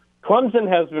 too. Clemson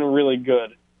has been really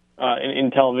good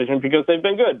in television because they've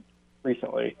been good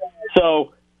recently.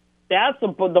 So that's the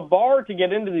bar to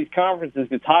get into these conferences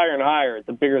gets higher and higher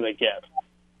the bigger they get.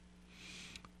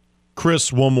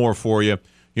 Chris, one more for you.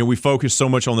 We focus so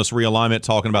much on this realignment,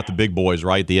 talking about the big boys,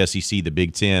 right? The SEC, the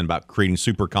Big Ten, about creating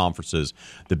super conferences,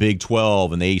 the Big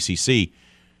 12, and the ACC.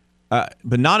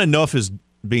 But not enough is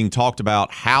being talked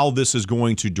about how this is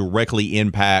going to directly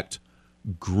impact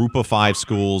Group of 5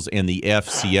 schools and the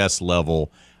FCS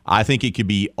level. I think it could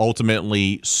be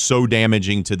ultimately so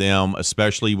damaging to them,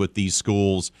 especially with these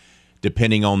schools,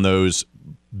 depending on those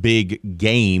big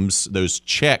games, those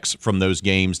checks from those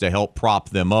games to help prop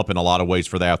them up in a lot of ways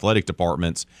for the athletic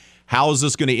departments. How is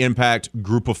this going to impact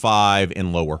Group of 5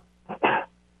 and lower?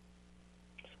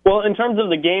 Well, in terms of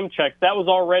the game checks, that was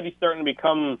already starting to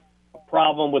become a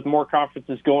problem with more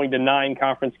conferences going to 9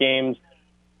 conference games.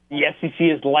 The SEC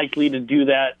is likely to do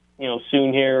that,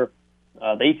 soon here.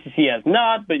 The ACC has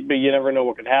not, but you never know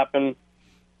what could happen.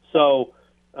 So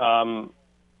that's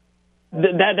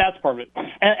part of it.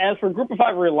 As for Group of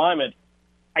 5 realignment,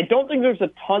 I don't think there's a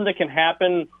ton that can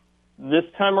happen this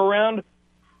time around,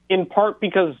 in part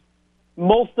because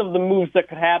most of the moves that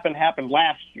could happen happened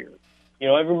last year.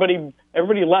 Everybody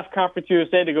left Conference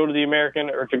USA to go to the American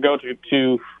or to go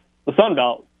to the Sun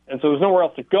Belt, and so there's nowhere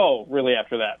else to go really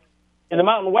after that. In the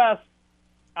Mountain West,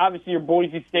 obviously your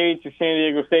Boise States, your San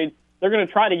Diego States, they're going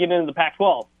to try to get into the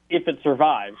Pac-12 if it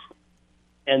survives.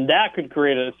 And that could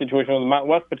create a situation where the Mountain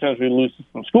West potentially loses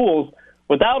some schools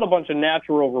without a bunch of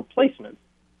natural replacements.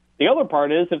 The other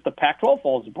part is if the Pac-12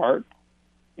 falls apart,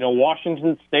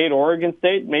 Washington State, Oregon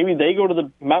State, maybe they go to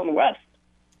the Mountain West,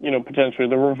 potentially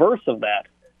the reverse of that.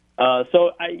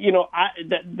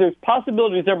 There's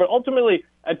possibilities there, but ultimately,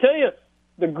 I tell you,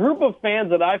 the group of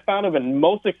fans that I found have been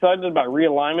most excited about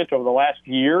realignment over the last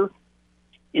year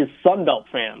is Sun Belt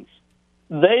fans.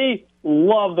 They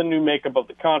love the new makeup of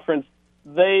the conference.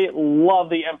 They love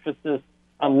the emphasis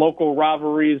on local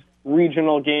rivalries,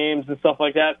 regional games, and stuff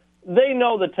like that. They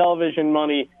know the television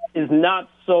money is not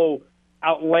so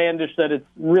outlandish that it's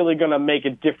really going to make a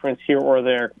difference here or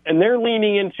there. And they're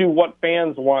leaning into what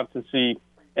fans want to see,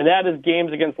 and that is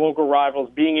games against local rivals,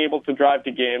 being able to drive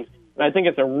to games. And I think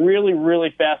it's a really,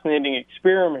 really fascinating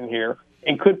experiment here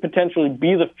and could potentially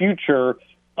be the future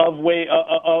of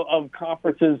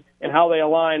conferences and how they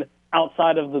align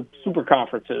outside of the super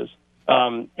conferences.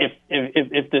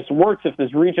 If this works, if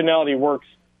this regionality works,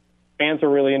 fans are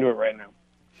really into it right now.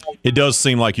 It does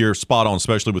seem like you're spot on,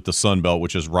 especially with the Sun Belt,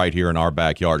 which is right here in our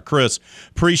backyard. Chris,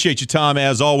 appreciate your time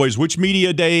as always. Which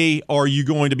media day are you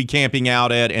going to be camping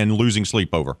out at and losing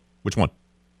sleep over? Which one?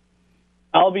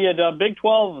 I'll be at Big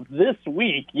 12 this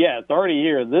week. Yeah, it's already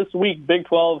here. This week, Big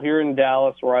 12 here in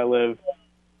Dallas, where I live.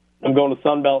 I'm going to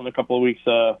Sun Belt in a couple of weeks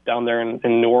down there in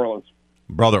New Orleans.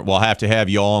 Brother, we'll have to have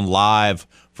you on live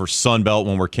for Sun Belt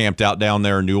when we're camped out down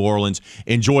there in New Orleans.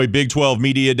 Enjoy Big 12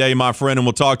 Media Day, my friend, and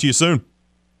we'll talk to you soon.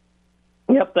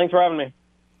 Yep, thanks for having me.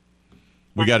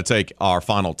 We got to take our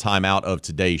final timeout of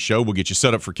today's show. We'll get you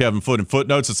set up for Kevin Foote and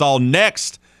Footnotes. It's all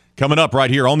next. Coming up right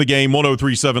here on the game,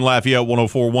 103.7 Lafayette,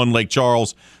 104.1 Lake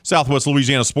Charles, Southwest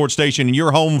Louisiana Sports Station, and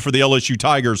your home for the LSU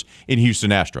Tigers in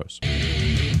Houston Astros.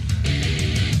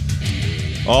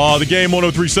 The game,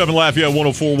 103.7 Lafayette,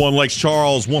 104.1 Lake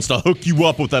Charles, wants to hook you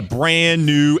up with a brand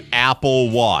new Apple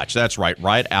Watch. That's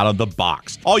right out of the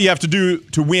box. All you have to do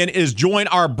to win is join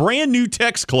our brand new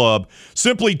text club.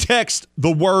 Simply text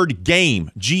the word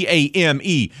GAME,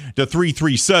 G-A-M-E, to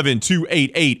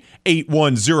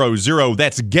 337-288-8100.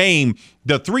 That's GAME,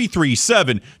 the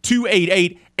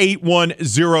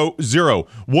 337-288-8100.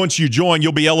 Once you join,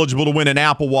 you'll be eligible to win an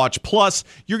Apple Watch. Plus,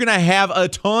 you're going to have a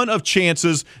ton of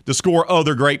chances to score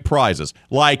other great prizes,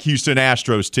 like Houston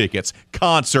Astros tickets,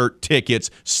 concert tickets,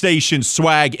 station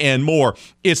swag, and more.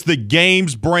 It's the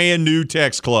Game's brand new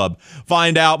text club.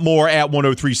 Find out more at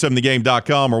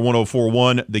 1037thegame.com or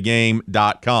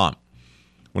 1041thegame.com.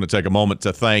 I want to take a moment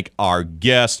to thank our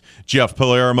guest, Jeff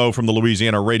Palermo from the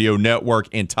Louisiana Radio Network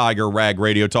and Tiger Rag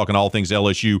Radio, talking all things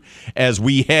LSU as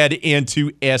we head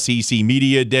into SEC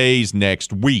Media Days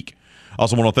next week. I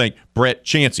also want to thank Brett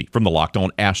Chansey from the Locked On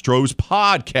Astros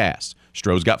podcast.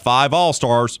 Astros got 5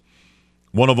 All-Stars.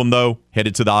 One of them, though,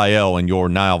 headed to the IL, and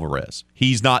Jordan Alvarez.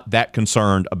 He's not that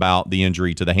concerned about the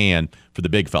injury to the hand for the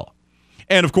big fella.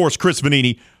 And, of course, Chris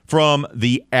Vanini from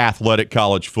the Athletic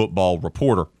College Football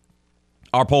Reporter.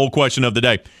 Our poll question of the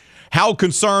day. How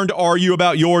concerned are you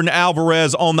about Jordan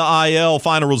Alvarez on the IL?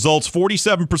 Final results,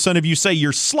 47% of you say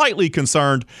you're slightly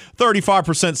concerned,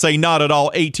 35% say not at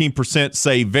all, 18%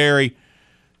 say very.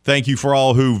 Thank you for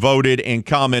all who voted and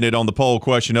commented on the poll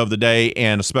question of the day,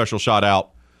 and a special shout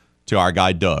out to our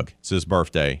guy Doug. It's his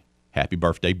birthday. Happy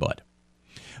birthday, bud.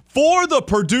 For the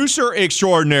producer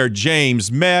extraordinaire,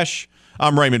 James Mesh,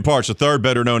 I'm Raymond Parks III,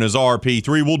 better known as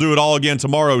RP3. We'll do it all again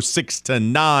tomorrow, 6 to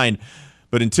 9.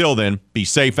 But until then, be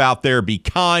safe out there. Be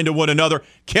kind to one another.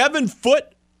 Kevin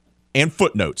Foote and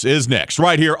Footnotes is next,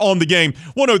 right here on The Game.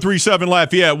 103.7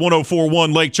 Lafayette,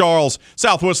 104.1 Lake Charles,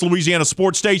 Southwest Louisiana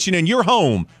Sports Station, and your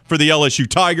home for the LSU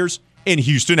Tigers and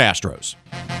Houston Astros.